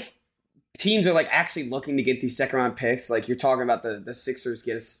 If teams are like actually looking to get these second round picks, like you're talking about the Sixers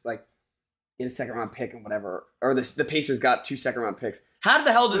get a second round pick and whatever, or the Pacers got 2 second round picks. How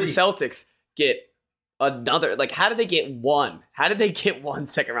the hell did the Celtics get another. Like, how did they get one? How did they get 1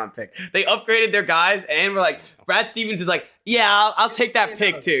 second-round pick? They upgraded their guys, and we're like, Brad Stevens is like, yeah, I'll take that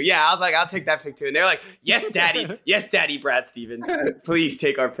pick too. Yeah, I was like, I'll take that pick too. And they're like, yes, daddy, Brad Stevens. Please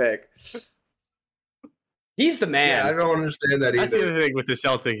take our pick. He's the man. Yeah, I don't understand that either. That's the other thing with the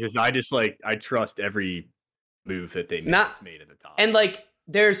Celtics is I trust every move that they made at the top. And like,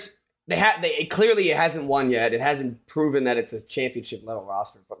 it hasn't won yet. It hasn't proven that it's a championship level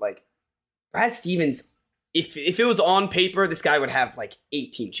roster. But like, Brad Stevens, if it was on paper, this guy would have like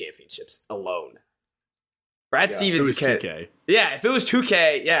 18 championships alone. Brad Stevens if it was 2K. Yeah, if it was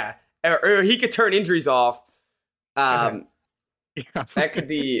 2K, yeah, or he could turn injuries off. That would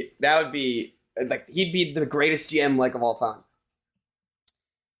be like, he'd be the greatest GM like of all time.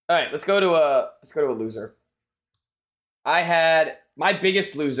 All right, let's go to a loser. I had my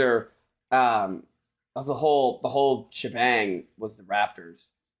biggest loser of the whole shebang was the Raptors.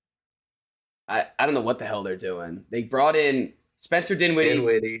 I don't know what the hell they're doing. They brought in Spencer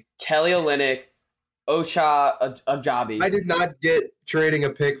Dinwiddie, Kelly Olynyk, Osha Ajabi. I did not get trading a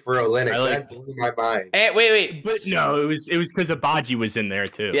pick for Olynyk. That blew my mind. Wait. But no, it was because Abaji was in there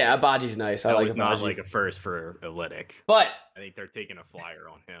too. Yeah, Abaji's nice. I like Abaji. Not like a first for Olynyk. But I think they're taking a flyer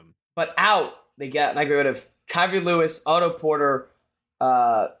on him. But they got rid of Kyrie Lewis, Otto Porter,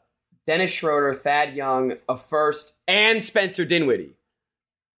 Dennis Schroeder, Thad Young, a first, and Spencer Dinwiddie.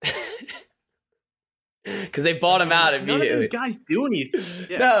 Because they bought him out immediately. None of those guys do anything.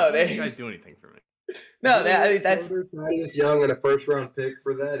 Yeah, no, those guys do anything for me. No, that's Thaddeus Young and a first round pick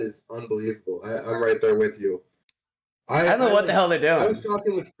for that is unbelievable. I'm right there with you. I don't know what the hell they're doing. I was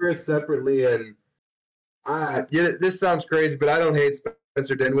talking with Chris separately, and this sounds crazy, but I don't hate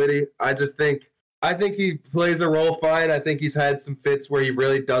Spencer Dinwiddie. I think he plays a role fine. I think he's had some fits where he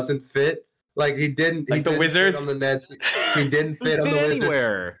really doesn't fit. Like he didn't. Like the Wizards fit on the Nets. He didn't fit on the Wizards.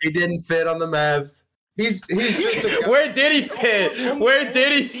 Anywhere. He didn't fit on the Mavs. He's just a guy. Where did he fit? Where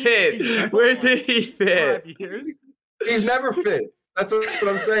did he fit? He's never fit. That's what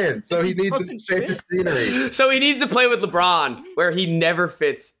I'm saying. So he needs to change the scenery. So he needs to play with LeBron, where he never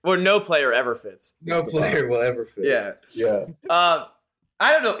fits, or no player ever fits. No player will ever fit. Yeah. I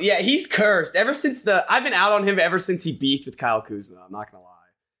don't know. Yeah, he's cursed. I've been out on him ever since he beefed with Kyle Kuzma. I'm not gonna lie.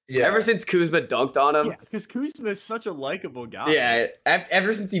 Yeah. Ever since Kuzma dunked on him. Yeah, because Kuzma is such a likable guy. Yeah,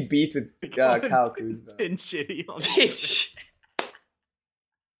 ever since he beefed with Kyle Kuzma. Been shitty on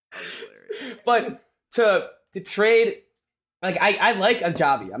But to trade, like I like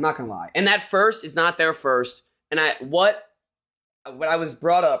Ajabi. I'm not gonna lie, and that first is not their first. And what I was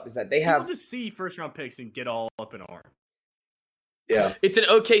brought up is that they have to see first round picks and get all up in arms. Yeah, it's an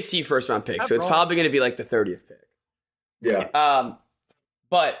OKC first round pick, so it's probably going to be like the 30th pick. Yeah.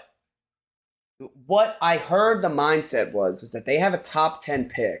 But what I heard the mindset was that they have a top 10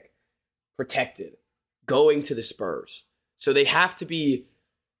 pick protected going to the Spurs. So they have to be,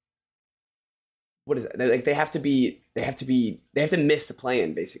 what is it? Like they have to miss the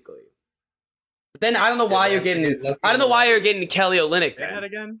play-in basically. But then I don't know why you're getting Kelly Olynyk then. That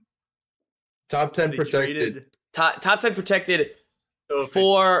again? Top 10 protected. Top 10 protected so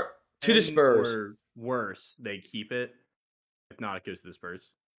to the Spurs. Or worse, they keep it. If not, it goes to the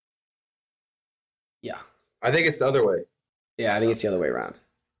Spurs. Yeah. I think it's the other way. Yeah, I think it's the other way around.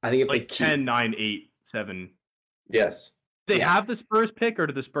 I think if like they keep 10, 9, 8, 7. Yes. They have the Spurs pick, or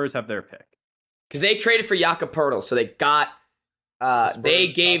do the Spurs have their pick? Because they traded for Jakob Poeltl, so they got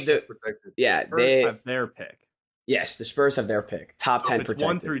they gave the protected. Yeah, Spurs they have their pick. Yes, the Spurs have their pick. Top 10 protected.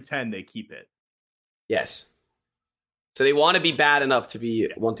 1 through 10, they keep it. Yes. So they want to be bad enough to be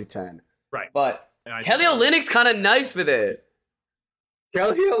 1 through 10. Right. But Kelly Olynyk's kind of nice with it.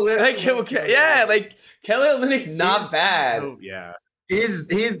 Kelly Olynyk. Kelly Olynyk's not bad. Oh, yeah. He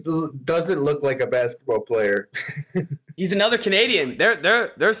doesn't look like a basketball player. He's another Canadian.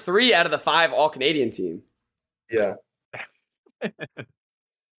 They're 3 out of the 5 all-Canadian team. Yeah.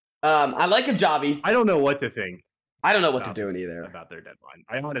 I like Ajabi. I don't know what to think. I don't know what they're doing either. About their deadline.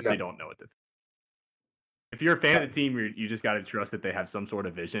 I honestly don't know what to think. If you're a fan of the team, you just got to trust that they have some sort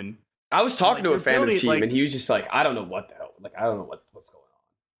of vision. I was talking to a fan of the team, and he was just like, I don't know what the hell. Like, I don't know what's going on.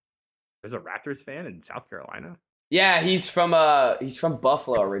 There's a Raptors fan in South Carolina? Yeah, he's from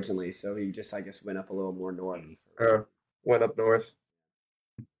Buffalo originally, so he just, I guess, went up a little more north. Went up north.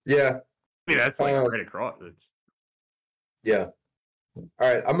 Yeah. I mean, that's like right across. Yeah. All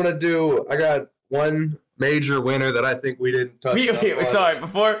right, I got one major winner that I think we didn't touch on. Sorry,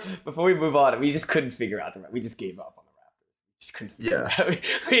 before we move on, we just couldn't figure out we just gave up on the Raptors. Just couldn't figure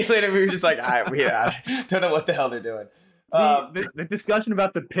it out. We were just like, all right, I don't know what the hell they're doing. The discussion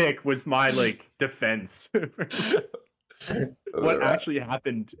about the pick was my defense. what actually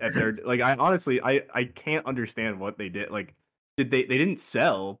happened at their I honestly I can't understand what they did. Like, they didn't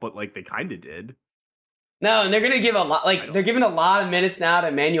sell, but like they kind of did. No, and they're gonna give a lot. Like, they're giving a lot of minutes now to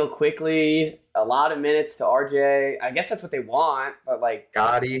Emmanuel Quickly, a lot of minutes to RJ. I guess that's what they want, but like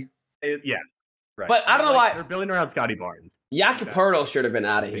Gotti. Yeah. Right. But I don't know why they're building around Scotty Barnes. Jakob Poeltl should have been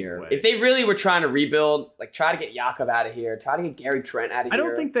out of here. If they really were trying to rebuild, like, try to get Jakob out of here, try to get Gary Trent out of here. I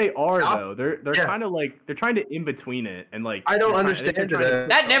don't think they are though. They're kind of like they're trying to in between it, and like I don't understand it.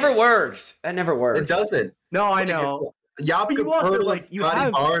 That never works. That never works. It doesn't. No, I know. Jakob Poeltl, like,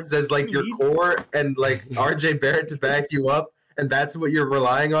 Scotty Barnes as like your core, and like RJ Barrett to back you up, and that's what you're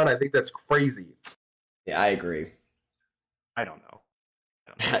relying on. I think that's crazy. Yeah, I agree. I don't know.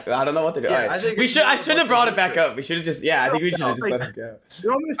 I don't know what to do. Yeah, right. I think I shouldn't have brought it back up. We should have just. Yeah, I think we should have just let it go.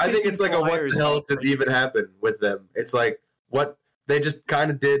 I think it's like what the hell did even happen with them? It's like what they just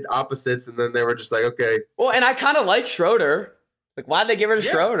kind of did opposites, and then they were just like, okay. Well, and I kind of like Schroeder. Like, why'd they get rid of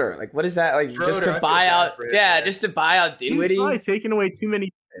Schroeder? Like, what is that? Like, Schroeder, just to buy out? Yeah, just to buy out Dinwiddie. He's probably taking away too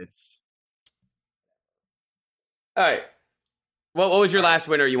many hits. All right. What was your last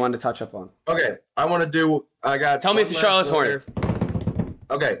winner you wanted to touch up on? Okay, I want to do. Tell me it's the Charlotte Hornets.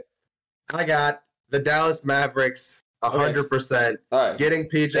 Okay, I got the Dallas Mavericks 100%. Right. Getting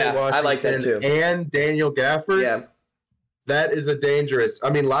PJ Washington, I like that too. And Daniel Gafford. Yeah, that is a dangerous. I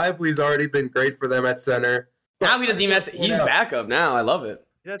mean, Lively's already been great for them at center. Now he doesn't even have to. He's backup now. I love it.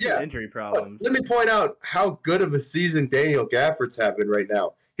 He has some injury problems. Let me point out how good of a season Daniel Gafford's having right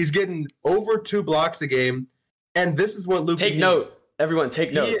now. He's getting over 2 blocks a game, and this is what Luke. Take note, everyone.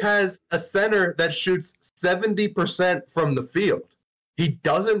 Take note. He has a center that shoots 70% from the field. He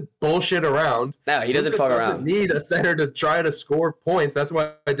doesn't bullshit around. No, he doesn't fuck around. Doesn't need a center to try to score points. That's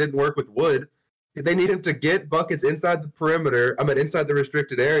why it didn't work with Wood. They need him to get buckets inside the perimeter. Inside the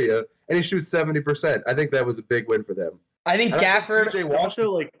restricted area, and he shoots 70%. I think that was a big win for them. I think Gafford.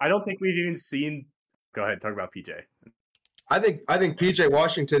 Also, I don't think we've even seen. Go ahead, talk about PJ. I think PJ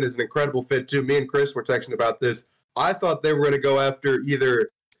Washington is an incredible fit too. Me and Chris were texting about this. I thought they were going to go after either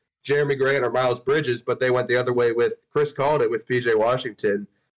Jeremy Grant or Miles Bridges, but they went the other way with Chris called it with PJ Washington.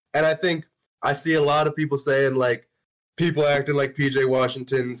 And I think I see a lot of people saying, like, people acting like PJ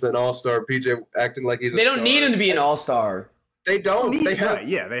Washington's an all-star, PJ acting like he's a They don't need him to be an all-star. They don't. They have. Right,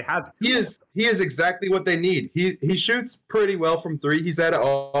 yeah, they have. He is exactly what they need. He shoots pretty well from 3. He's had an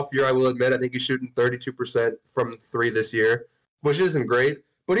off year, I will admit. I think he's shooting 32% from 3 this year, which isn't great.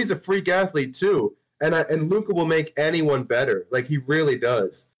 But he's a freak athlete too, and Luka will make anyone better. Like, he really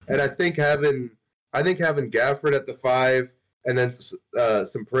does. And I think having Gafford at the 5 and then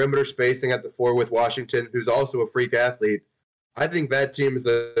some perimeter spacing at the 4 with Washington, who's also a freak athlete, I think that team is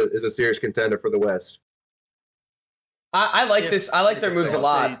a serious contender for the West. I like this. I like their moves a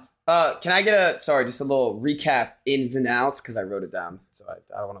lot. Can I get just a little recap ins and outs, because I wrote it down, so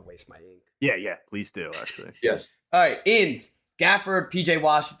I don't want to waste my ink. Yeah, please do, actually. Yes. All right, ins. Gafford, PJ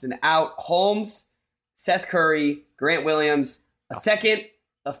Washington out. Holmes, Seth Curry, Grant Williams, a second,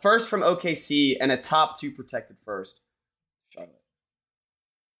 a first from OKC, and a top 2 protected first. Charlotte.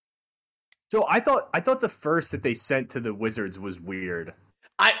 So I thought the first that they sent to the Wizards was weird.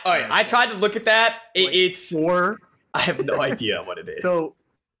 I tried to look at that. It's I have no idea what it is. So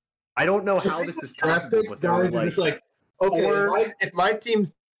I don't know how this is possible. But just like, okay, if my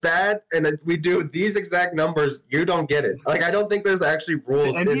team's bad and if we do these exact numbers, you don't get it. Like, I don't think there's actually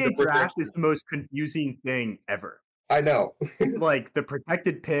rules. The NBA draft is the most confusing thing ever. I know. Like, the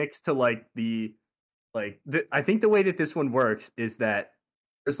protected picks to I think the way that this one works is that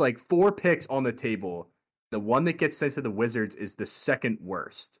there's 4 picks on the table. The one that gets sent to the Wizards is the second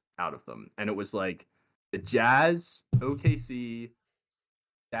worst out of them. And it was the Jazz, OKC,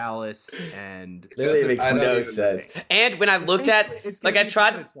 Dallas, and literally makes no sense. And when I looked at, I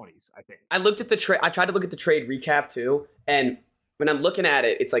tried to 20s, I think. I looked at the trade. I tried to look at the trade recap too, and when I'm looking at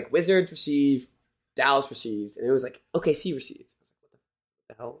it, it's Wizards receive, Dallas receives, and it was OKC receives. I was what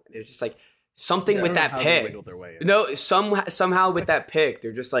the hell? And it was just something with that pick. No, somehow with that pick,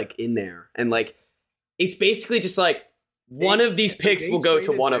 they're just in there, and it's basically just one of these picks will go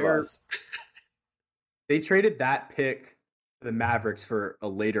to one of us. They traded that pick to the Mavericks for a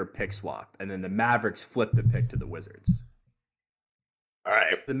later pick swap, and then the Mavericks flipped the pick to the Wizards. All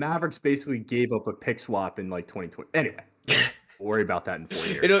right. The Mavericks basically gave up a pick swap in 2020. Anyway, we'll worry about that in 4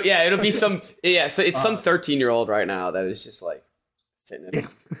 years. It'll be some so it's some 13-year-old right now that is just sitting in it.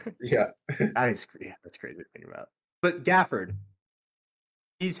 Yeah. That's crazy to think about. But Gafford,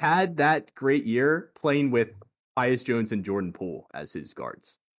 he's had that great year playing with Tyus Jones and Jordan Poole as his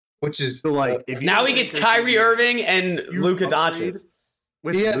guards. Which is so if now he gets Kyrie Irving and Luka Doncic.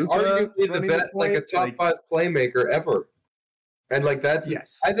 he has arguably the best, like a top 5 playmaker ever. And like that's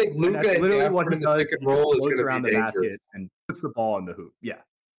I think Luka and Gafford in the pick and roll is going to be dangerous. Basket and puts the ball in the hoop.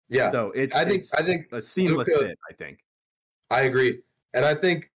 Yeah. So I think a seamless fit. I think. I agree, and I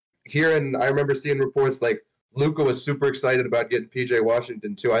think I remember seeing reports like Luka was super excited about getting PJ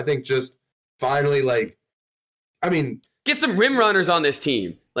Washington too. I think just finally, get some rim runners on this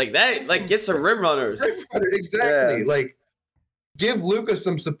team like that. Like get some rim runners. Exactly. Yeah. Like give Luka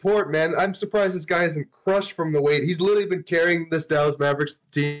some support, man. I'm surprised this guy isn't crushed from the weight. He's literally been carrying this Dallas Mavericks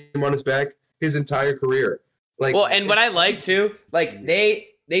team on his back his entire career. Like, well, and what I like too, like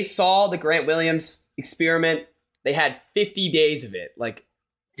they saw the Grant Williams experiment. They had 50 days of it, like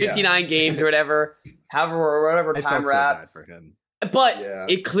 59 games or whatever, whatever time we're at. For him. But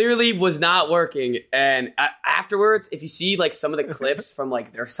it clearly was not working. And afterwards, if you see like some of the clips from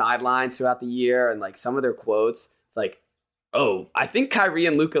like their sidelines throughout the year and like some of their quotes, it's like, oh, I think Kyrie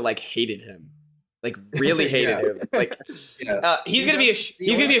and Luka like hated him, like really hated him. Like he's gonna be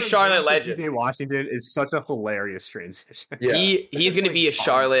a Charlotte legend. PJ Washington is such a hilarious transition. Yeah. He's gonna be a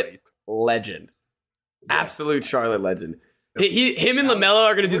Charlotte legend, absolute Charlotte legend. Him and LaMelo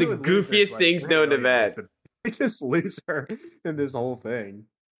are gonna do the goofiest things known to man. The biggest loser in this whole thing.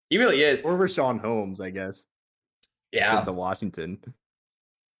 He really is. Or Rashawn Holmes, I guess. Yeah, to Washington.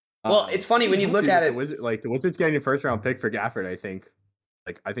 Well, it's funny when you look at it. The Wizards getting a first round pick for Gafford, I think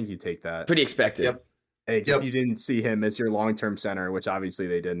you take that. Pretty expected. Yep. Hey, you didn't see him as your long term center, which obviously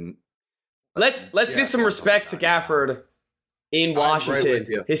they didn't. Let's give some respect to Gafford in Washington.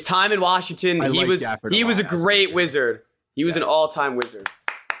 Right, his time in Washington, he was a great Wizard. He was an all time Wizard.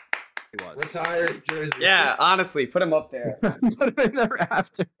 He was. Retired jersey. Yeah, honestly, put him up there. Put him in the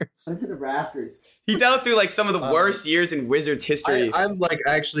rafters. Put him in the rafters. He dealt through like some of the worst years in Wizards history. I'm like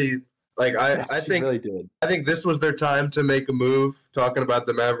actually like I think really did. I think this was their time to make a move. Talking about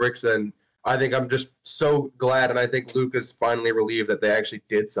the Mavericks, and I think I'm just so glad, and I think Luka's finally relieved that they actually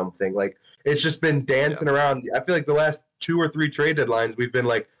did something. Like it's just been dancing around. I feel like the last 2 or 3 trade deadlines, we've been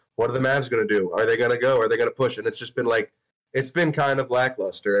like, what are the Mavs going to do? Are they going to go? Are they going to push? And it's just been like. It's been kind of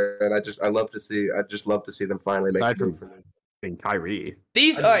lackluster, and I just love to see them finally make a move. Kyrie.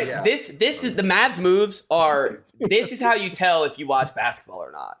 This is the Mavs moves are. This is how you tell if you watch basketball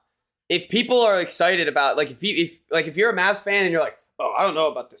or not. If people are excited about if you're a Mavs fan and you're like, oh, I don't know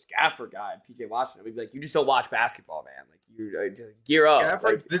about this Gafford guy, PJ Washington, we'd be like, you just don't watch basketball, man. Like you gear up.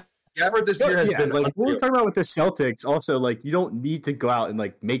 Gafford this year has been like what we're talking about with the Celtics. Also, like you don't need to go out and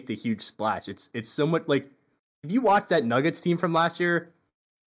like make the huge splash. It's so much like. If you watch that Nuggets team from last year,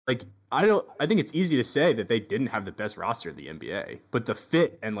 like I think it's easy to say that they didn't have the best roster in the NBA, but the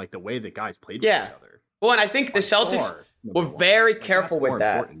fit and like the way the guys played with each other. Well, and I think the Celtics were very careful with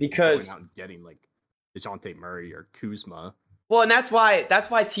that because going out and getting like DeJounte Murray or Kuzma. Well, and that's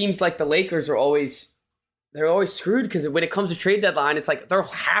why teams like the Lakers are always screwed because when it comes to trade deadline, it's like they're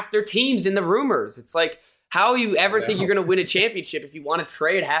half their teams in the rumors. It's like how you ever think you're going to win a championship if you want to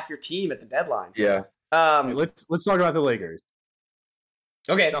trade half your team at the deadline? Yeah. Let's talk about the Lakers.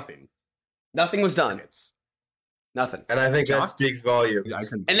 Okay. Nothing was done. Nothing. And I think that speaks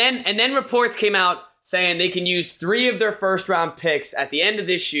volumes. And then reports came out saying they can use 3 of their first round picks at the end of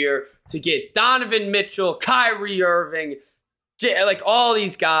this year to get Donovan Mitchell, Kyrie Irving, like all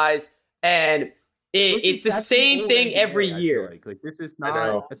these guys, and it's the same thing every year. Like this is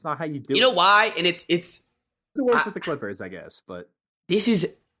not. That's not how you do it. You know why? And it's work with the Clippers, I guess, but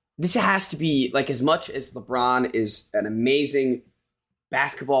This has to be, like, as much as LeBron is an amazing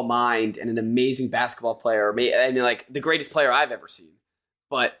basketball mind and an amazing basketball player, and, like, the greatest player I've ever seen.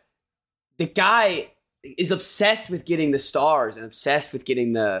 But the guy is obsessed with getting the stars and obsessed with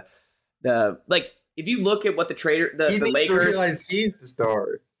getting the like, if you look at what the Lakers... He needs to realize he's the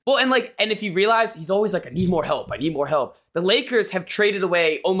star. Well, and if you realize, he's always like, I need more help. The Lakers have traded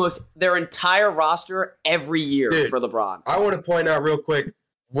away almost their entire roster every year for LeBron. I want to point out real quick,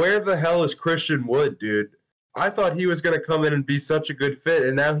 where the hell is Christian Wood, dude? I thought he was going to come in and be such a good fit,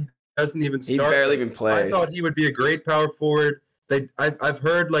 and now he doesn't even start. He barely even plays. I thought he would be a great power forward. I've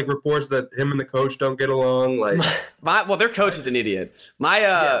heard like reports that him and the coach don't get along. Like, well, their coach is an idiot.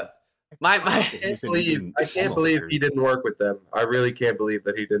 I can't believe he didn't work with them. I really can't believe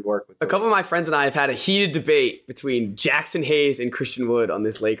that he didn't work with them. A couple of my friends and I have had a heated debate between Jackson Hayes and Christian Wood on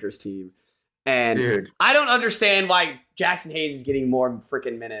this Lakers team. And I don't understand why Jackson Hayes is getting more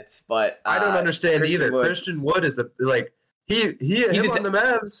freaking minutes, but I don't understand either. Christian Wood is on the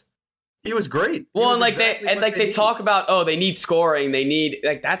Mavs. He was great. Well, they talk about they need scoring. They need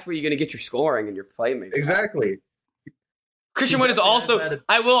that's where you're going to get your scoring and your playmaking. Exactly. Christian Wood is also.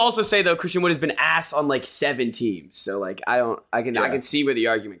 I will also say though, Christian Wood has been ass on like 7 teams, so like I can see where the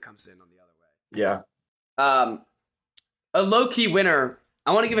argument comes in on the other way. Yeah. A low key winner.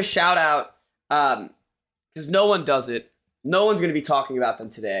 I want to give a shout out because no one does it. No one's going to be talking about them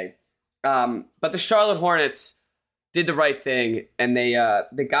today. But the Charlotte Hornets did the right thing, and they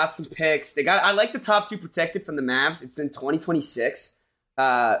got some picks. I like the top 2 protected from the Mavs. It's in 2026.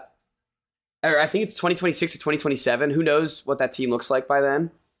 Or I think it's 2026 or 2027. Who knows what that team looks like by then?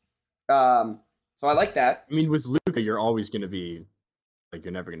 So I like that. I mean, with Luka, you're always going to be like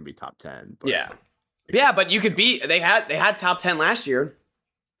you're never going to be top 10. But yeah, but you could be. They had top 10 last year.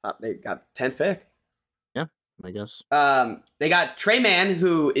 They got 10th pick. Yeah, I guess. They got Trey Mann,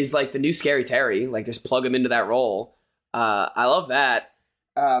 who is like the new Scary Terry. Like just plug him into that role. I love that.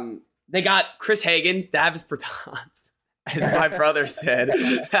 They got Chris Hagan, Davis Bertans. As my brother said.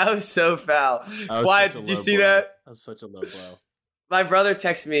 That was so foul. Why did you see that? That was such a low blow. My brother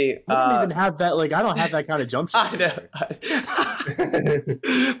texted me. I don't even have that. Like, I don't have that kind of jump shot. I know.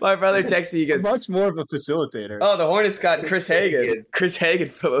 My brother texted me. He goes, much more of a facilitator. Oh, the Hornets got Chris Hagan. Chris Hagan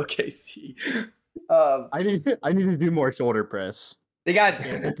from OKC. I need to do more shoulder press. They got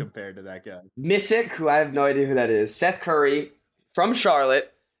compared to that guy. Missick, who I have no idea who that is. Seth Curry from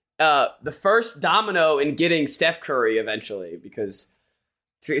Charlotte. The first domino in getting Steph Curry eventually, because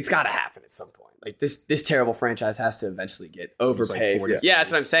it's got to happen at some point. Like this terrible franchise has to eventually get overpaid. Like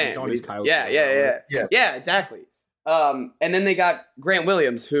that's what I'm saying. Yeah, exactly. And then they got Grant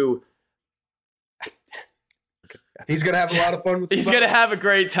Williams, who he's gonna have a lot of fun with. He's gonna have a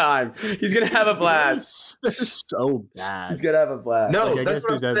great time. He's gonna have a blast. So bad. He's gonna have a blast. No, like, that's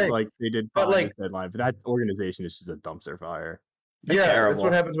what I'm saying. Like they did, but like deadline, but that organization is just a dumpster fire. That's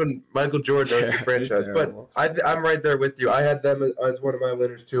what happens when Michael Jordan owns the franchise. But I'm right there with you. I had them as one of my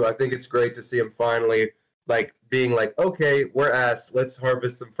winners too. I think it's great to see them finally like being like, okay, we're ass. Let's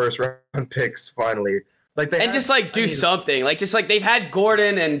harvest some first round picks finally. Like do something. Like just like they've had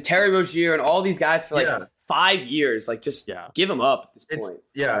Gordon and Terry Rozier and all these guys for like 5 years. Like just give them up at this point.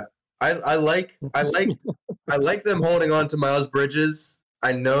 Yeah, I like them holding on to Miles Bridges.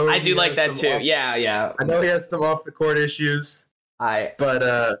 I know I do like that too. Yeah. I know he has some off the court issues.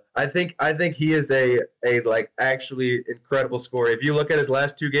 But I think he is a like actually incredible scorer. If you look at his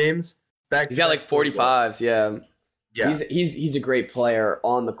last 2 games, he's got like 45s. Yeah. He's a great player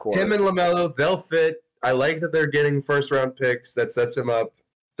on the court. Him and LaMelo, they'll fit. I like that they're getting first round picks. That sets him up.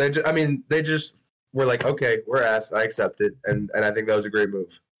 They just were like, okay, we're ass. I accept it, and I think that was a great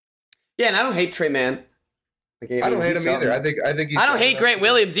move. Yeah, and I don't hate Trey Mann. I don't hate him either. I think I don't hate Grant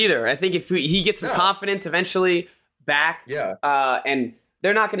Williams either. I think if he gets some confidence eventually back, and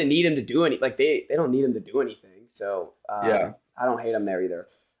they're not going to need him to do they don't need him to do anything. So I don't hate him there either.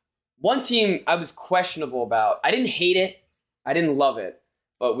 One team I was questionable about. I didn't hate it. I didn't love it.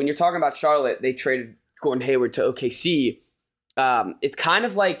 But when you're talking about Charlotte, they traded Gordon Hayward to OKC. It's kind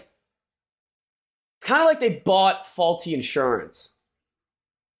of like they bought faulty insurance.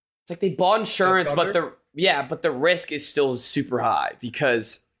 It's like they bought insurance, but the risk is still super high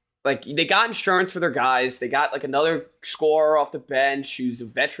because like they got insurance for their guys. They got like another scorer off the bench who's a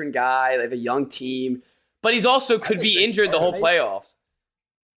veteran guy. They have a young team, but he's also could be injured the whole playoffs.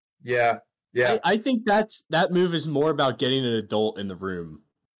 Yeah. I think that move is more about getting an adult in the room,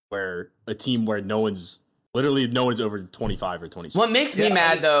 where a team where no one's over 25 or 26. What makes me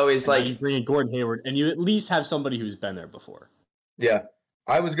mad though is like you bring in Gordon Hayward and you at least have somebody who's been there before. Yeah.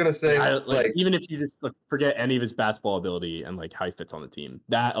 I was gonna say, even if you just forget any of his basketball ability and like how he fits on the team,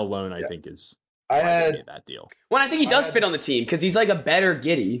 that alone I think is that deal. Well, I think he does fit on the team because he's like a better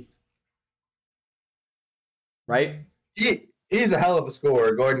Giddey, right? He's a hell of a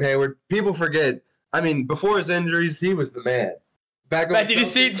scorer, Gordon Hayward. People forget. I mean, before his injuries, he was the man. Did you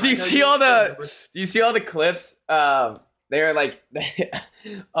see all the clips? They were like,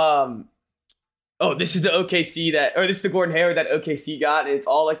 oh, this is the OKC this is the Gordon Hayward that OKC got, and it's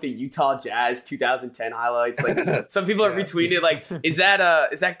all like the Utah Jazz 2010 highlights. Like some people are retweeting it, like, is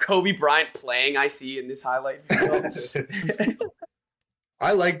that Kobe Bryant playing I see in this highlight video?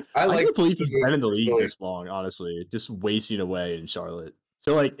 I can't believe he's been in the league this long, honestly. Just wasting away in Charlotte.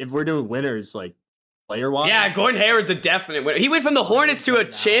 So like if we're doing winners, like player-wise, yeah, Gordon Hayward's a definite winner. He went from the Hornets to a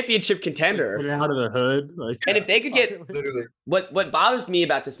championship contender. Get out of the hood. And if they could get what bothers me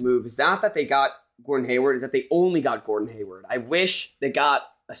about this move is not that they got Gordon Hayward, is that they only got Gordon Hayward. I wish they got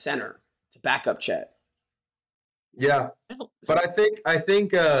a center to back up Chet. Yeah, but I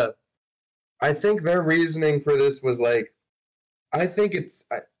think their reasoning for this was like, I think it's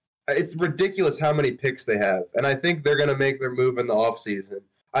ridiculous how many picks they have, and I think they're going to make their move in the offseason.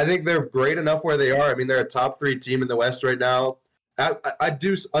 I think they're great enough where they are. I mean, they're a top 3 team in the West right now. I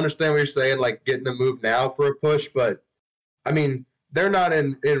do understand what you're saying, like getting a move now for a push, but I mean, they're not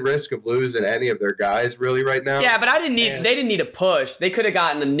in risk of losing any of their guys really right now. Yeah, but they didn't need a push. They could have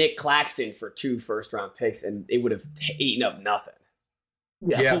gotten a Nick Claxton for 2 first-round picks, and it would have eaten up nothing.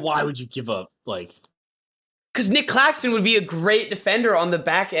 Yeah, but why would you give up, like... Because Nick Claxton would be a great defender on the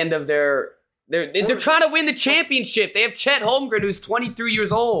back end of their... They're trying to win the championship. They have Chet Holmgren, who's 23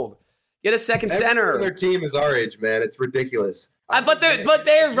 years old. Get a second center. Their team is our age, man. It's ridiculous. But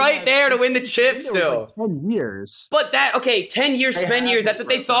they're right there to win the chip still. 10 years. But 10 years, spend years. That's what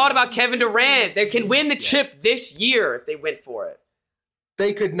they thought about Kevin Durant. They can win the chip this year if they went for it.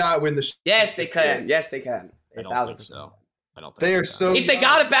 They could not win the chip. Yes, they can. Yes, they can. I don't think so. They are so. If they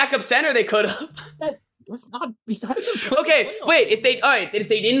got a backup center, they could have. Let's not. Okay, wait. If they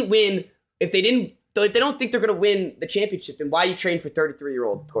don't think they're going to win the championship, then why are you trading for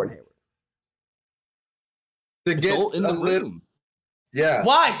 33-year-old Gordon Hayward? To get in the room. Yeah.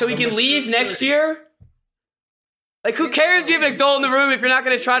 Why? So he can leave next year? Like, who cares if you have an adult in the room if you're not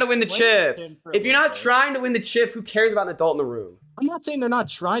going to try to win the chip? If you're not trying to win the chip, who cares about an adult in the room? I'm not saying they're not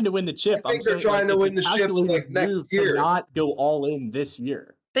trying to win the chip. I think they're trying to win the chip like next year. Not go all in this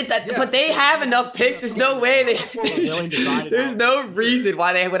year. But they have enough picks. There's no way there's no reason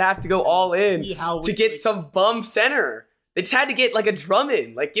why they would have to go all in to get some bum center. They just had to get like a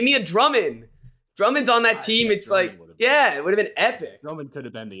Drummond. Like, give me a Drummond. Drummond's on that team. It's like, it would have been epic. Drummond could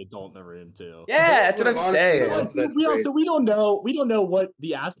have been the adult in the room too. Yeah, that's what I'm saying. So we don't know what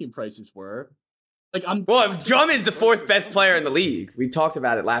the asking prices were. Like, Drummond's the 4th best player in the league. We talked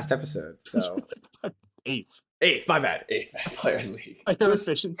about it last episode. So 8th, my bad. 8th best player in the league.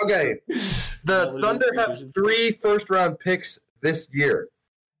 Okay, the Thunder have 3 first-round picks this year.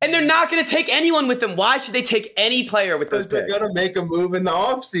 And they're not going to take anyone with them. Why should they take any player with those picks? They're going to make a move in the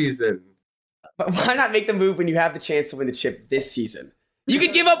offseason. But why not make the move when you have the chance to win the chip this season? You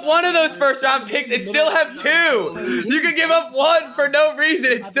could give up one of those first-round picks and still have 2. You could give up one for no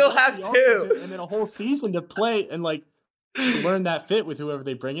reason and still have 2. And then a whole season to play and, like, learn that fit with whoever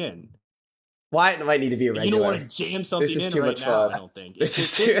they bring in. Wwhytt might need to be a regular. You don't want to jam something in right now, I don't think.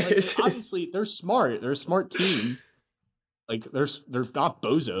 Obviously, they're smart. They're a smart team. Like, they're not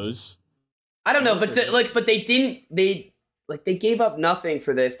bozos. I don't know, but they didn't. They gave up nothing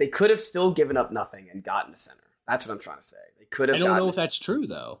for this. They could have still given up nothing and gotten a center. That's what I'm trying to say. They could have. I don't know if that's true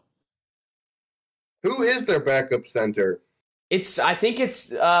though. Who is their backup center? I think it's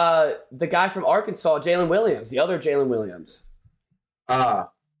the guy from Arkansas, Jalen Williams, the other Jalen Williams.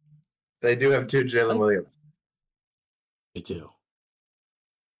 They do have 2 Jalen Williams. They do.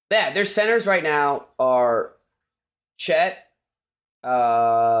 Yeah, their centers right now are Chet,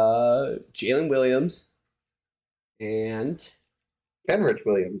 Jalen Williams, and Kenrich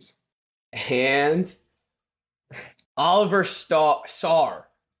Williams, and Oliver Sarr,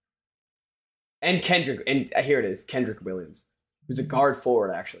 and Kendrick. And here it is, Kendrick Williams, who's a guard forward.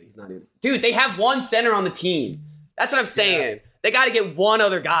 Actually, he's not even. Dude, they have 1 center on the team. That's what I'm saying. Yeah. They got to get one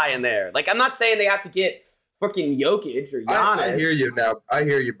other guy in there. Like, I'm not saying they have to get freaking Jokic or Giannis. I hear you now. I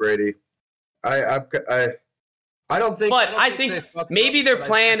hear you, Brady. I don't think. But I think maybe their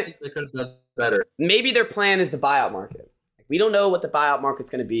plan. I think they could have done better. Maybe their plan is the buyout market. We don't know what the buyout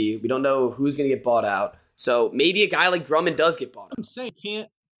market's going to be. We don't know who's going to get bought out. So maybe a guy like Drummond does get bought out. I'm saying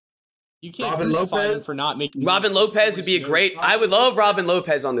you can't Robin Lopez for not making. Robin Lopez would be a great. I would love Robin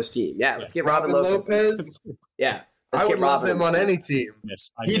Lopez on this team. Yeah, let's get Robin Lopez. Yeah. I would love him on any team. Yes,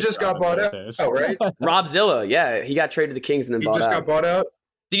 he just got bought out, right? Rob Zilla, yeah. He got traded to the Kings and then bought out. He just got bought out?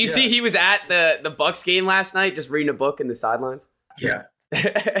 Did you see he was at the Bucks game last night just reading a book in the sidelines? Yeah.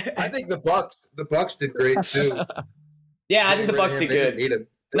 I think the Bucks did great too. Yeah, I think the Bucks did good.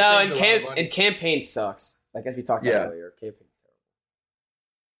 No, and campaign sucks. Like as we talked about earlier, campaign's terrible.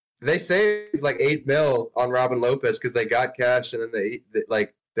 They saved like $8 million on Robin Lopez because they got cash and then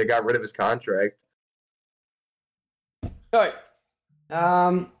they got rid of his contract. All right.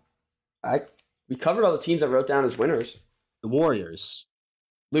 We covered all the teams I wrote down as winners. The Warriors.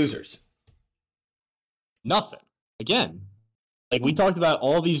 Losers. Nothing. Again, like we talked about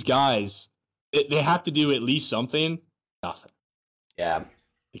all these guys, they have to do at least something. Nothing. Yeah.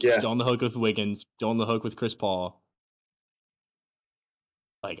 Still on the hook with Wiggins. Still on the hook with Chris Paul.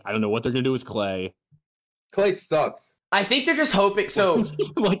 Like, I don't know what they're going to do with Clay. Clay sucks. I think they're just hoping. So,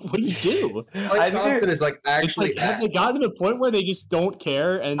 like, what do you do? Clay Thompson is like actually. Have they gotten to the point where they just don't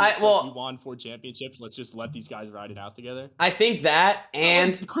care and we won 4 championships? Let's just let these guys ride it out together. I think that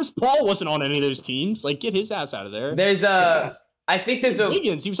and Chris Paul wasn't on any of those teams. Like, get his ass out of there. There's I think there's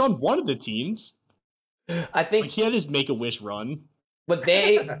Wiggins. He was on one of the teams. I think he had his Make-A-Wish run. what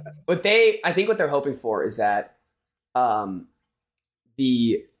I think what they're hoping for is that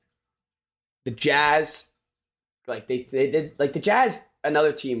the Jazz, like they did, like the Jazz,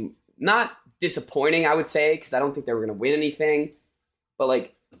 another team, not disappointing, I would say, because I don't think they were going to win anything, but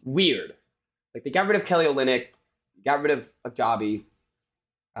like weird. Like they got rid of Kelly Olynyk, got rid of Agabi.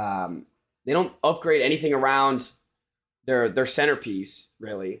 They don't upgrade anything around their centerpiece,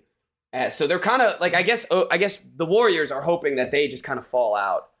 really. So they're kind of like, I guess the Warriors are hoping that they just kind of fall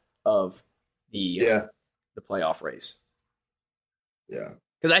out of the playoff race. Yeah.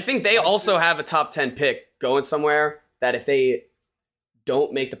 Because I think they also have a top 10 pick going somewhere that if they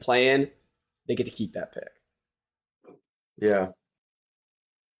don't make the play-in, they get to keep that pick. Yeah.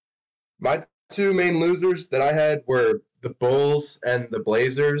 My two main losers that I had were the Bulls and the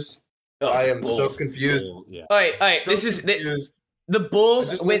Blazers. Oh, I am so confused. Yeah. All right. So this is the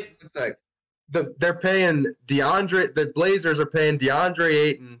Bulls with they're paying DeAndre. The Blazers are paying DeAndre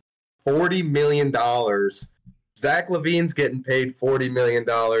Ayton $40 million. Zach LaVine's getting paid $40 million.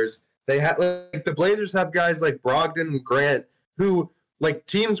 They have the Blazers have guys like Brogdon and Grant who like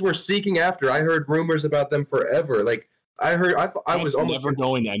teams were seeking after. I heard rumors about them forever. Like I was almost never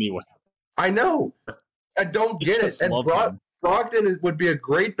going anywhere. I know. I don't get it. And Brogdon would be a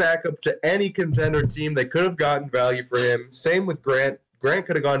great backup to any contender team. They could have gotten value for him. Same with Grant. Grant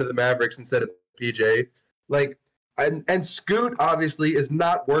could have gone to the Mavericks instead of PJ. Like, and Scoot obviously is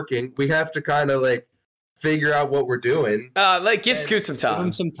not working. We have to kind of like figure out what we're doing. Give Scoot some time. Give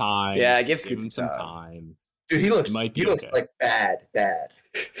him some time. Yeah, give Scoot some time. Dude, he looks like bad.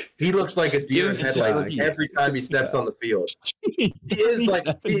 He looks like a deer in headlights every time he steps on the field. He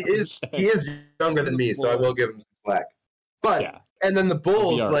is younger than me, so I will give him some slack. But and then the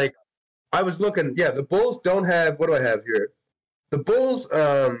Bulls, like I was looking, the Bulls don't have. What do I have here? The Bulls.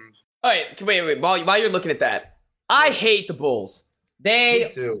 All right, wait. While you're looking at that, I hate the Bulls. Me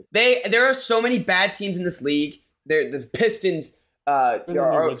too. There are so many bad teams in this league. The Pistons,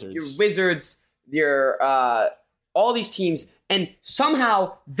 your Wizards, your all these teams, and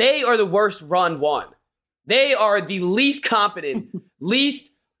somehow they are the worst run one. They are the least competent,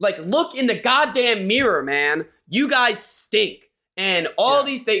 least look in the goddamn mirror, man. You guys stink. And all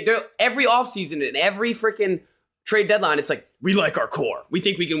these they're every offseason and every freaking trade deadline, it's like, we like our core. We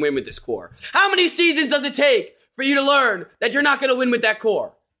think we can win with this core. How many seasons does it take for you to learn that you're not going to win with that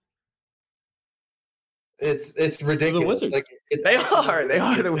core? It's ridiculous. They are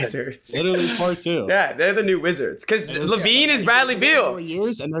the Wizards. Literally part two. Yeah, they're the new Wizards because LaVine is Bradley Beal. 4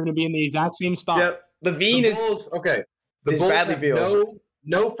 years, and they're going to be in the exact same spot. Yep. LaVine is okay. The Bulls Bradley Beal.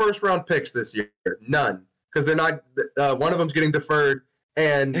 No first round picks this year. None, because they're not. One of them's getting deferred,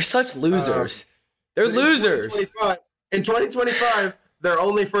 and they're such losers. They're losers. In 2025, their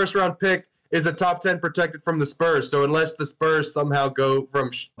only first round pick is a top 10 protected from the Spurs. So unless the Spurs somehow go from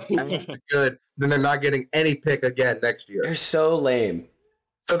good, then they're not getting any pick again next year. They're so lame.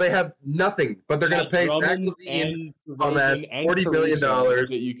 So they have nothing, but they're going to pay Zach LaVine $40 million that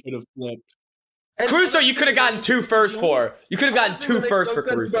you could have flipped. And Caruso, you could have gotten 2 first for. You could have gotten 2 first for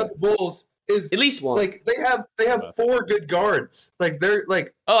Caruso. About the Bulls is at least one. Like they have 4 good guards. Like they're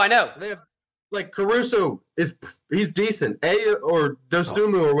like. Oh, I know. They have. Like Caruso he's decent. Or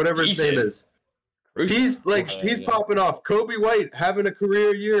Dosunmu or whatever his name is. Caruso. He's popping off. Kobe White having a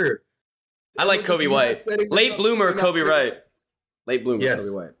career year. I like Kobe White. Late bloomer Kobe White. Late bloomer Kobe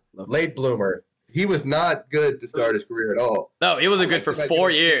White. Late bloomer. He was not good to start his career at all. No, he wasn't good for 4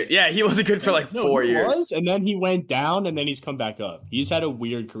 years. Yeah, he wasn't good for 4 years. He was, and then he went down, and then he's come back up. He's had a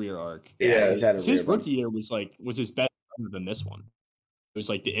weird career arc. Yeah, his rookie year was his best than this one. It was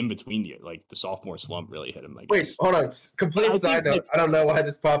the in-between year, the sophomore slump really hit him. Wait, hold on. Complete side note. I don't know why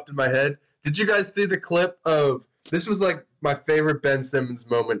this popped in my head. Did you guys see the clip of – this was my favorite Ben Simmons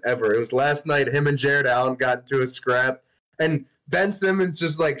moment ever. It was last night. Him and Jared Allen got into a scrap, and Ben Simmons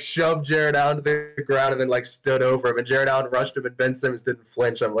just shoved Jared Allen to the ground and then stood over him, and Jared Allen rushed him, and Ben Simmons didn't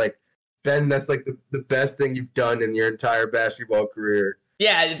flinch. I'm like, Ben, that's the best thing you've done in your entire basketball career.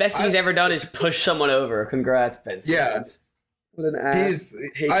 Yeah, the best thing he's ever done is push someone over. Congrats, Ben Simmons. Yeah. What an ass.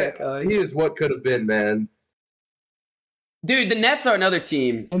 He is what could have been, man. Dude, the Nets are another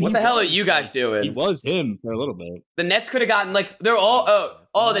team. And what the hell are you guys doing? He was him for a little bit. The Nets could have gotten they're all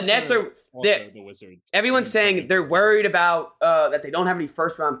the Nets are the Wizards. Everyone's saying they're worried about that they don't have any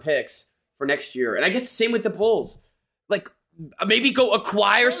first round picks for next year. And I guess the same with the Bulls. Maybe go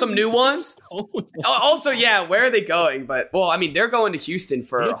acquire some new ones. Also, where are they going? But they're going to Houston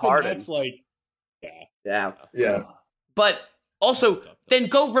for Harden. Yeah. But also, then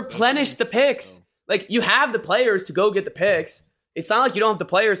go replenish the picks. You have the players to go get the picks. It's not like you don't have the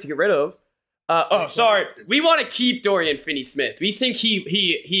players to get rid of. Sorry. We want to keep Dorian Finney-Smith. We think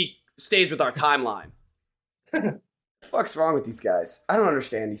he stays with our timeline. What the fuck's wrong with these guys? I don't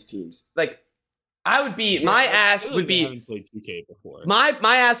understand these teams. Like, I would be my ass would be. I haven't played 2K before. My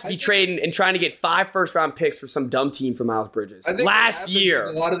ass would be trading and trying to get 5 first-round picks for some dumb team for Miles Bridges. Last year,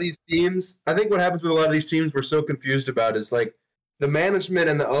 a lot of these teams. I think what happens with a lot of these teams we're so confused about is like the management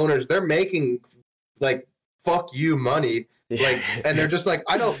and the owners. They're making like fuck you money, like, and they're just like,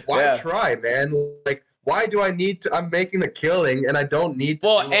 I don't. Why try, man? Like, why do I need to? I'm making a killing, and I don't need to.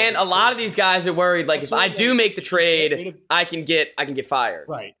 Well, and a lot of these guys are worried. Like, if I do make the trade, I can get fired.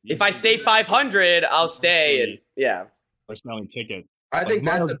 Right. If I stay 500, I'll stay. And or selling tickets. I think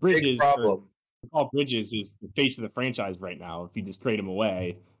that's a big problem. Paul Bridges is the face of the franchise right now. If you just trade him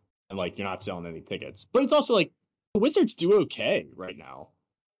away, and like you're not selling any tickets, but it's also like the Wizards do okay right now.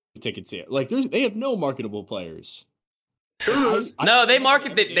 The tickets here, like they have no marketable players. No, they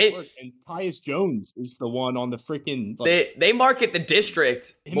market and Tyus Jones is the one on the freaking. Like, they market the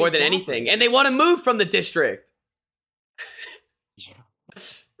district more than anything, and they want to move from the district.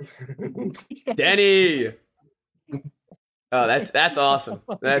 Denny. Oh, that's awesome.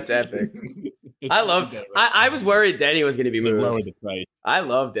 That's epic. I was worried Denny was going to be moved. I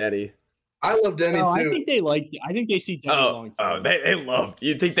love Denny. I love Denny too. I think they see Denny long term. They loved.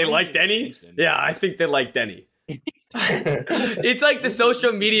 You think they like Denny? Yeah, I think they like Denny. It's like the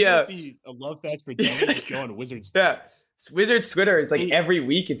social media. A love fest for Denny going to Wizards. Yeah, Wizards Twitter. It's like every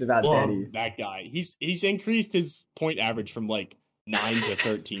week it's about Denny. That guy. He's increased his point average from like 9 to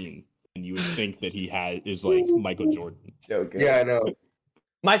 13, and you would think that he is like Michael Jordan. So good. Yeah, I know.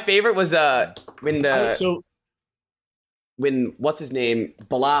 My favorite was when what's his name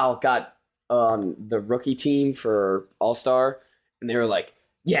Bilal got on the rookie team for All-Star, and they were like,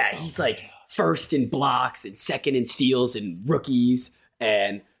 yeah, he's like first in blocks and second in steals in rookies,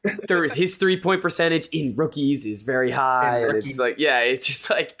 and his 3-point percentage in rookies is very high. And it's like, yeah, it's just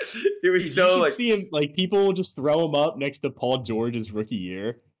like it was you like see him, like people will just throw him up next to Paul George's rookie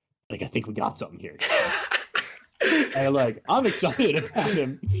year. Like, I think we got something here. And like, I'm excited about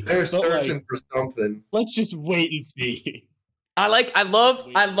him. They're searching for something. Let's just wait and see. I love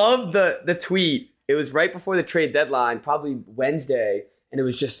the tweet. It was right before the trade deadline, probably Wednesday, and it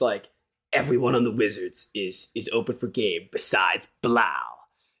was just like, everyone on the Wizards is open for Gabe besides Blau.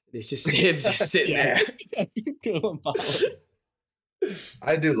 There's just him just sitting there.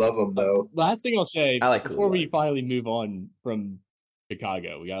 I do love him though. Last thing I'll say before we finally move on from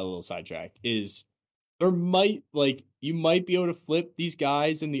Chicago, we got a little sidetracked, is you might be able to flip these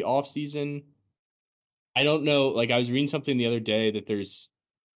guys in the offseason. I don't know. Like, I was reading something the other day that I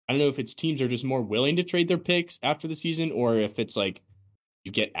don't know if it's teams are just more willing to trade their picks after the season, or if it's like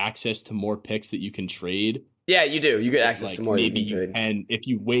you get access to more picks that you can trade. Yeah, you do. You get access to more. And if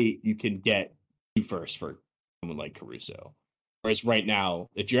you wait, you can get 2 firsts for someone like Caruso. Whereas right now,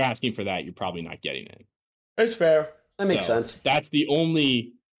 if you're asking for that, you're probably not getting it. That's fair. That makes sense. That's the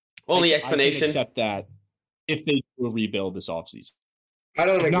only explanation. I can accept that if they do a rebuild this offseason. I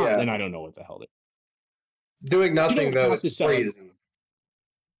don't think. Then I don't know what the hell doing nothing though is crazy.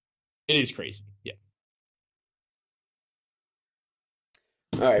 It is crazy. Yeah.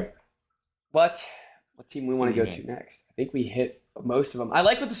 All right. What team we want to go to next? I think we hit most of them. I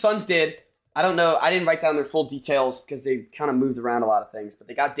like what the Suns did. I don't know. I didn't write down their full details because they kind of moved around a lot of things. But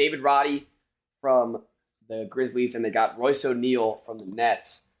they got David Roddy from the Grizzlies, and they got Royce O'Neal from the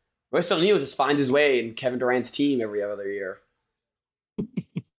Nets. Royce O'Neal just finds his way in Kevin Durant's team every other year.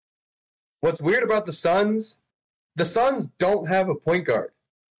 What's weird about the Suns don't have a point guard.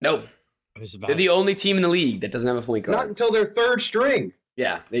 No. They're the only team in the league that doesn't have a point guard. Not until their third string.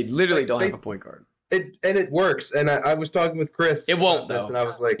 Yeah, they literally don't have a point guard. It works. And I was talking with Chris. It won't, though. And I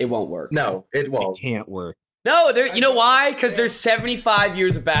was like, it won't work. No, it won't. It can't work. No, you know why? Because there's 75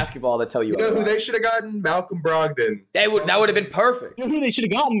 years of basketball that tell you. You know who they should have gotten? Malcolm Brogdon. That would have been perfect. You know who they should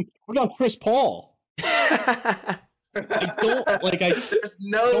have gotten? What about Chris Paul? There's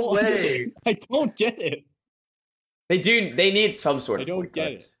no way. I don't get it. They do. They need some sort of. I don't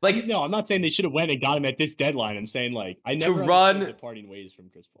get it. Like, no, I'm not saying they should have went and got him at this deadline. I'm saying I never run parting ways from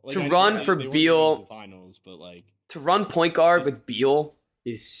Chris Paul. To run for Beal, finals, but to run point guard with Beal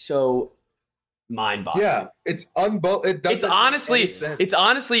is so mind-boggling. Yeah, it's It's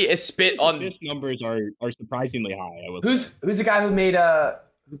honestly a spit on. His numbers are surprisingly high. Who's the guy who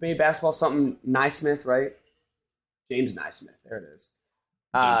made basketball something? Naismith, right? James Naismith. There it is.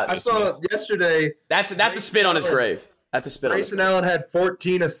 I saw yesterday. That's a spit on his grave. That's a spit. Grayson Allen had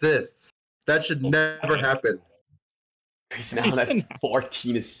 14 assists. That should never happen. Grayson Allen had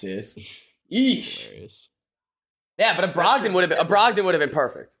 14 assists. Eesh. Yeah, but a Brogdon would have been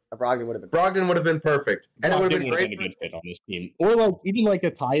perfect. Brogdon would have been perfect, and it would have been great. A good fit on this team, or like even like a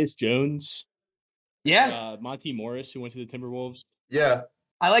Tyus Jones. Yeah, Monty Morris, who went to the Timberwolves. Yeah,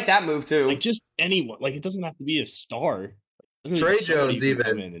 I like that move too. Like just anyone. Like it doesn't have to be a star. Trey Jones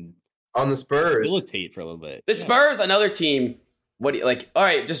even on the Spurs. Facilitate for a little bit. The Spurs, another team. What do you like? All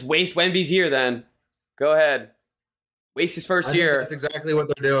right, just waste Wemby's here then. Go ahead. Waste his first year. That's exactly what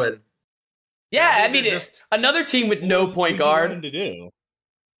they're doing. Yeah, I mean, another team with no point guard. To do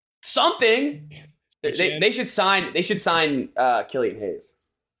something. They should sign. They should sign Killian Hayes.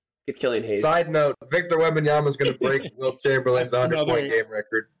 Get Killian Hayes. Side note: Victor Wembanyama is going to break Will Chamberlain's 100-point game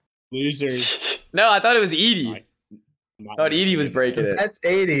record. Losers. No, I thought it was Edie. I thought Edie was breaking it. That's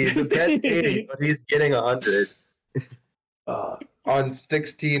 80. The bet's 80, but he's getting 100 on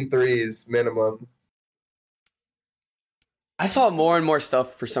 16 threes minimum. I saw more and more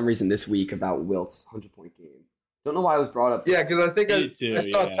stuff for some reason this week about Wilt's 100-point game. Don't know why it was brought up. Yeah, because I think I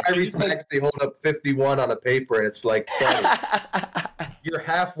saw Tyrese Maxey hold up 51 on a paper, and it's like, you're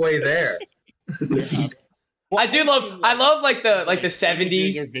halfway there. I love like the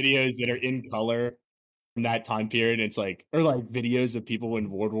 70s or videos that are in color from that time period. It's like, or like videos of people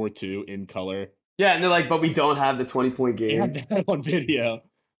in World War II in color. Yeah, and they're like, but we don't have the 20-point game. Yeah, that on video.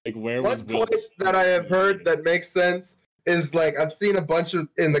 Like, where was One point that I have heard that makes sense is like I've seen a bunch of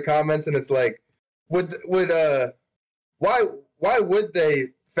in the comments, and it's like, why would they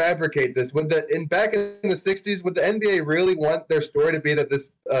fabricate this? Back in the 60s, would the NBA really want their story to be that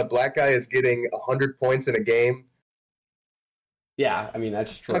this black guy is getting 100 points in a game? Yeah, I mean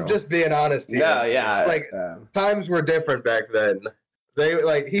that's true. I'm just being honest here. No, yeah, times were different back then.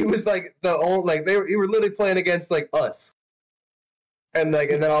 He was like the old you were literally playing against like us, and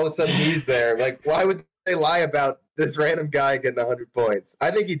then all of a sudden he's there. Like, why would they lie about this random guy getting 100 points?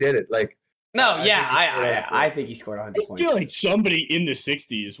 I think he did it. Like, no, I think he scored 100 points. I feel like somebody in the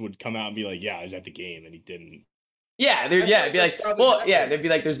 60s would come out and be like, "Yeah, I was at the game and he didn't." Yeah, it'd be like, well, yeah, they'd be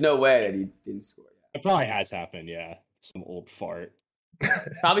like, "There's no way that he didn't score." It probably has happened. Yeah, some old fart.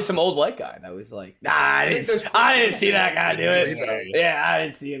 Probably some old white guy that was like, "Nah, I didn't see that guy do it." Yeah, I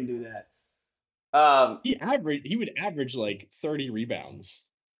didn't see him do that. He would average like 30 rebounds.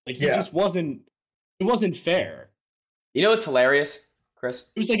 Like he just wasn't. It wasn't fair. You know what's hilarious, Chris?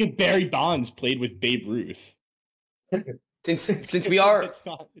 It was like if Barry Bonds played with Babe Ruth. Since we are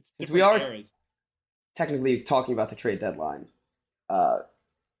eras. Technically talking about the trade deadline,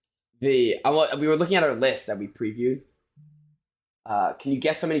 we were looking at our list that we previewed. Can you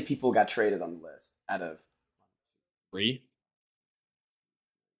guess how many people got traded on the list out of 3?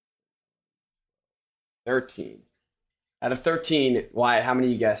 13. Out of 13, Wyatt, how many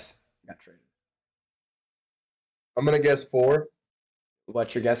you guess got traded? I'm gonna guess 4.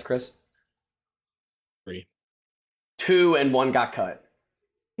 What's your guess, Chris? 3. 2 and 1 got cut.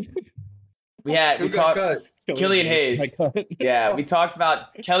 We talked Killian Hayes. Yeah, we talked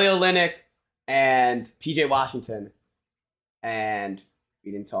about Kelly Olynyk and PJ Washington, and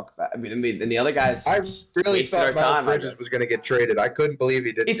we didn't talk about. and the other guys. I really thought Miles Bridges was going to get traded. I couldn't believe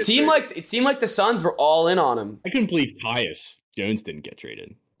he didn't. It seemed like the Suns were all in on him. I couldn't believe Tyus Jones didn't get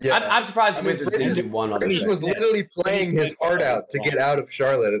traded. Yeah, I'm surprised the Wizards didn't do one. Bridges was literally playing his heart out to get out of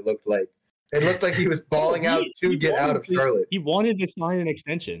Charlotte. It looked like he was balling out to get out of Charlotte. He wanted to sign an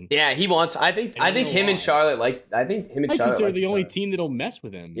extension. Yeah, he wants. I think him and Charlotte they're the only team that'll mess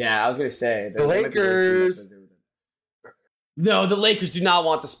with him. Yeah, I was gonna say the Lakers. No, the Lakers do not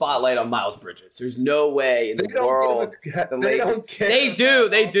want the spotlight on Miles Bridges. There's no way in the world. They don't care. They do.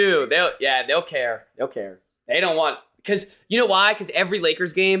 They'll care. They'll care. They don't want, because you know why? Because every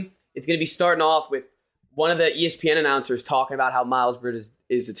Lakers game, it's going to be starting off with one of the ESPN announcers talking about how Miles Bridges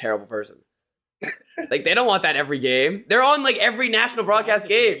is a terrible person. Like, they don't want that every game. They're on like every national broadcast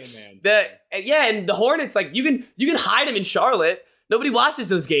game. And the Hornets, like you can hide him in Charlotte. Nobody watches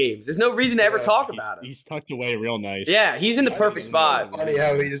those games. There's no reason to ever talk about him. He's tucked away real nice. Yeah, he's in the perfect spot. It's funny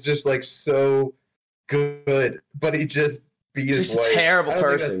how he's just like so good, but he just beat his wife. Just a terrible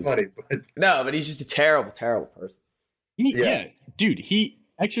person. Think that's funny, but no, but he's just a terrible, terrible person. Yeah, dude, he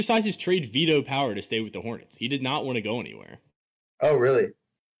exercises trade veto power to stay with the Hornets. He did not want to go anywhere. Oh, really?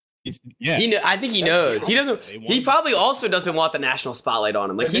 I think he knows. He doesn't. He probably also doesn't want the national spotlight on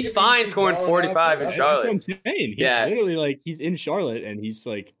him. Like, he's fine scoring 45 in Charlotte. That's what I'm saying. He's literally like, he's in Charlotte and he's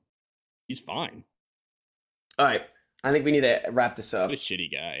like, he's fine. All right, I think we need to wrap this up. What a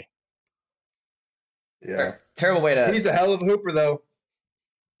shitty guy. Yeah, terrible way to. He's a hell of a hooper, though.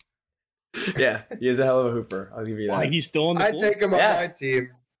 Yeah, he is a hell of a hooper. I'll give you that. Why, he's still on the floor? I'd take him on my team.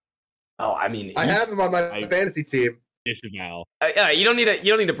 Oh, I mean, I have him on my fantasy team. Disavow. You don't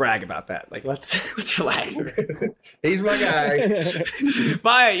need to brag about that. Like, let's relax. He's my guy.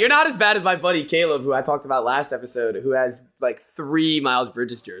 But you're not as bad as my buddy Caleb, who I talked about last episode, who has like 3 Miles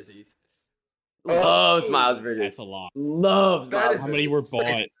Bridges jerseys. Loves Miles Bridges. That's a lot. Loves Miles. How many were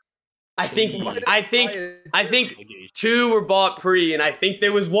bought? I think 2 were bought pre, and I think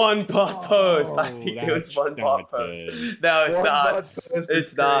there was 1 bought post. I think there was 1 bought post. No, it's not.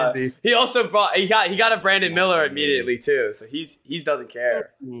 It's not. He also he got a Brandon Miller immediately too, so he doesn't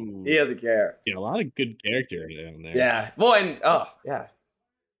care. He doesn't care. Yeah, a lot of good character down there. Yeah. Well, and yeah.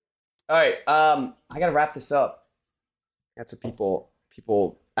 All right. I gotta wrap this up. Got some people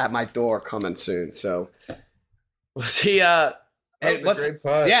at my door coming soon, so we'll see. That was a great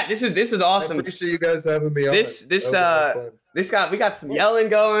pod. Yeah, this is awesome. I appreciate you guys having me on. We got some yelling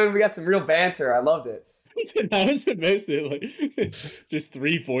going. We got some real banter. I loved it. That was the best. Like, just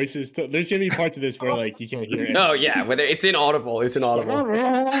 3 voices. There's gonna be parts of this where like you can't hear it. No, yeah, whether it's inaudible. It's inaudible.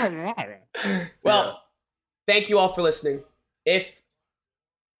 Well, thank you all for listening. If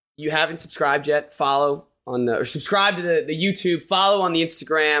you haven't subscribed yet, follow or subscribe to the YouTube. Follow on the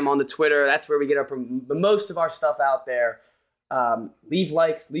Instagram, on the Twitter. That's where we get most of our stuff out there. Leave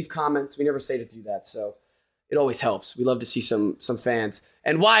likes, leave comments. We never say to do that, so it always helps. We love to see some fans,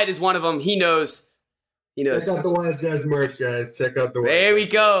 and Wyatt is one of them. He knows. Check out the Wyatt Jazz merch, guys. Check out the. There we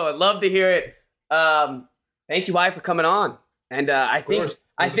go. I'd love to hear it. Thank you, Wyatt, for coming on. And I think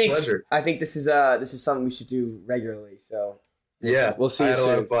this is something we should do regularly. So yeah, we'll see. I you had soon.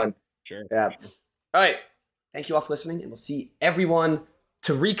 a lot of fun. Sure. Yeah. All right. Thank you all for listening, and we'll see everyone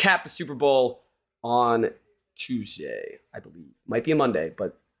to recap the Super Bowl on Tuesday, I believe. Might be a Monday,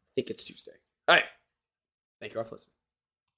 but I think it's Tuesday. All right. Thank you all for listening.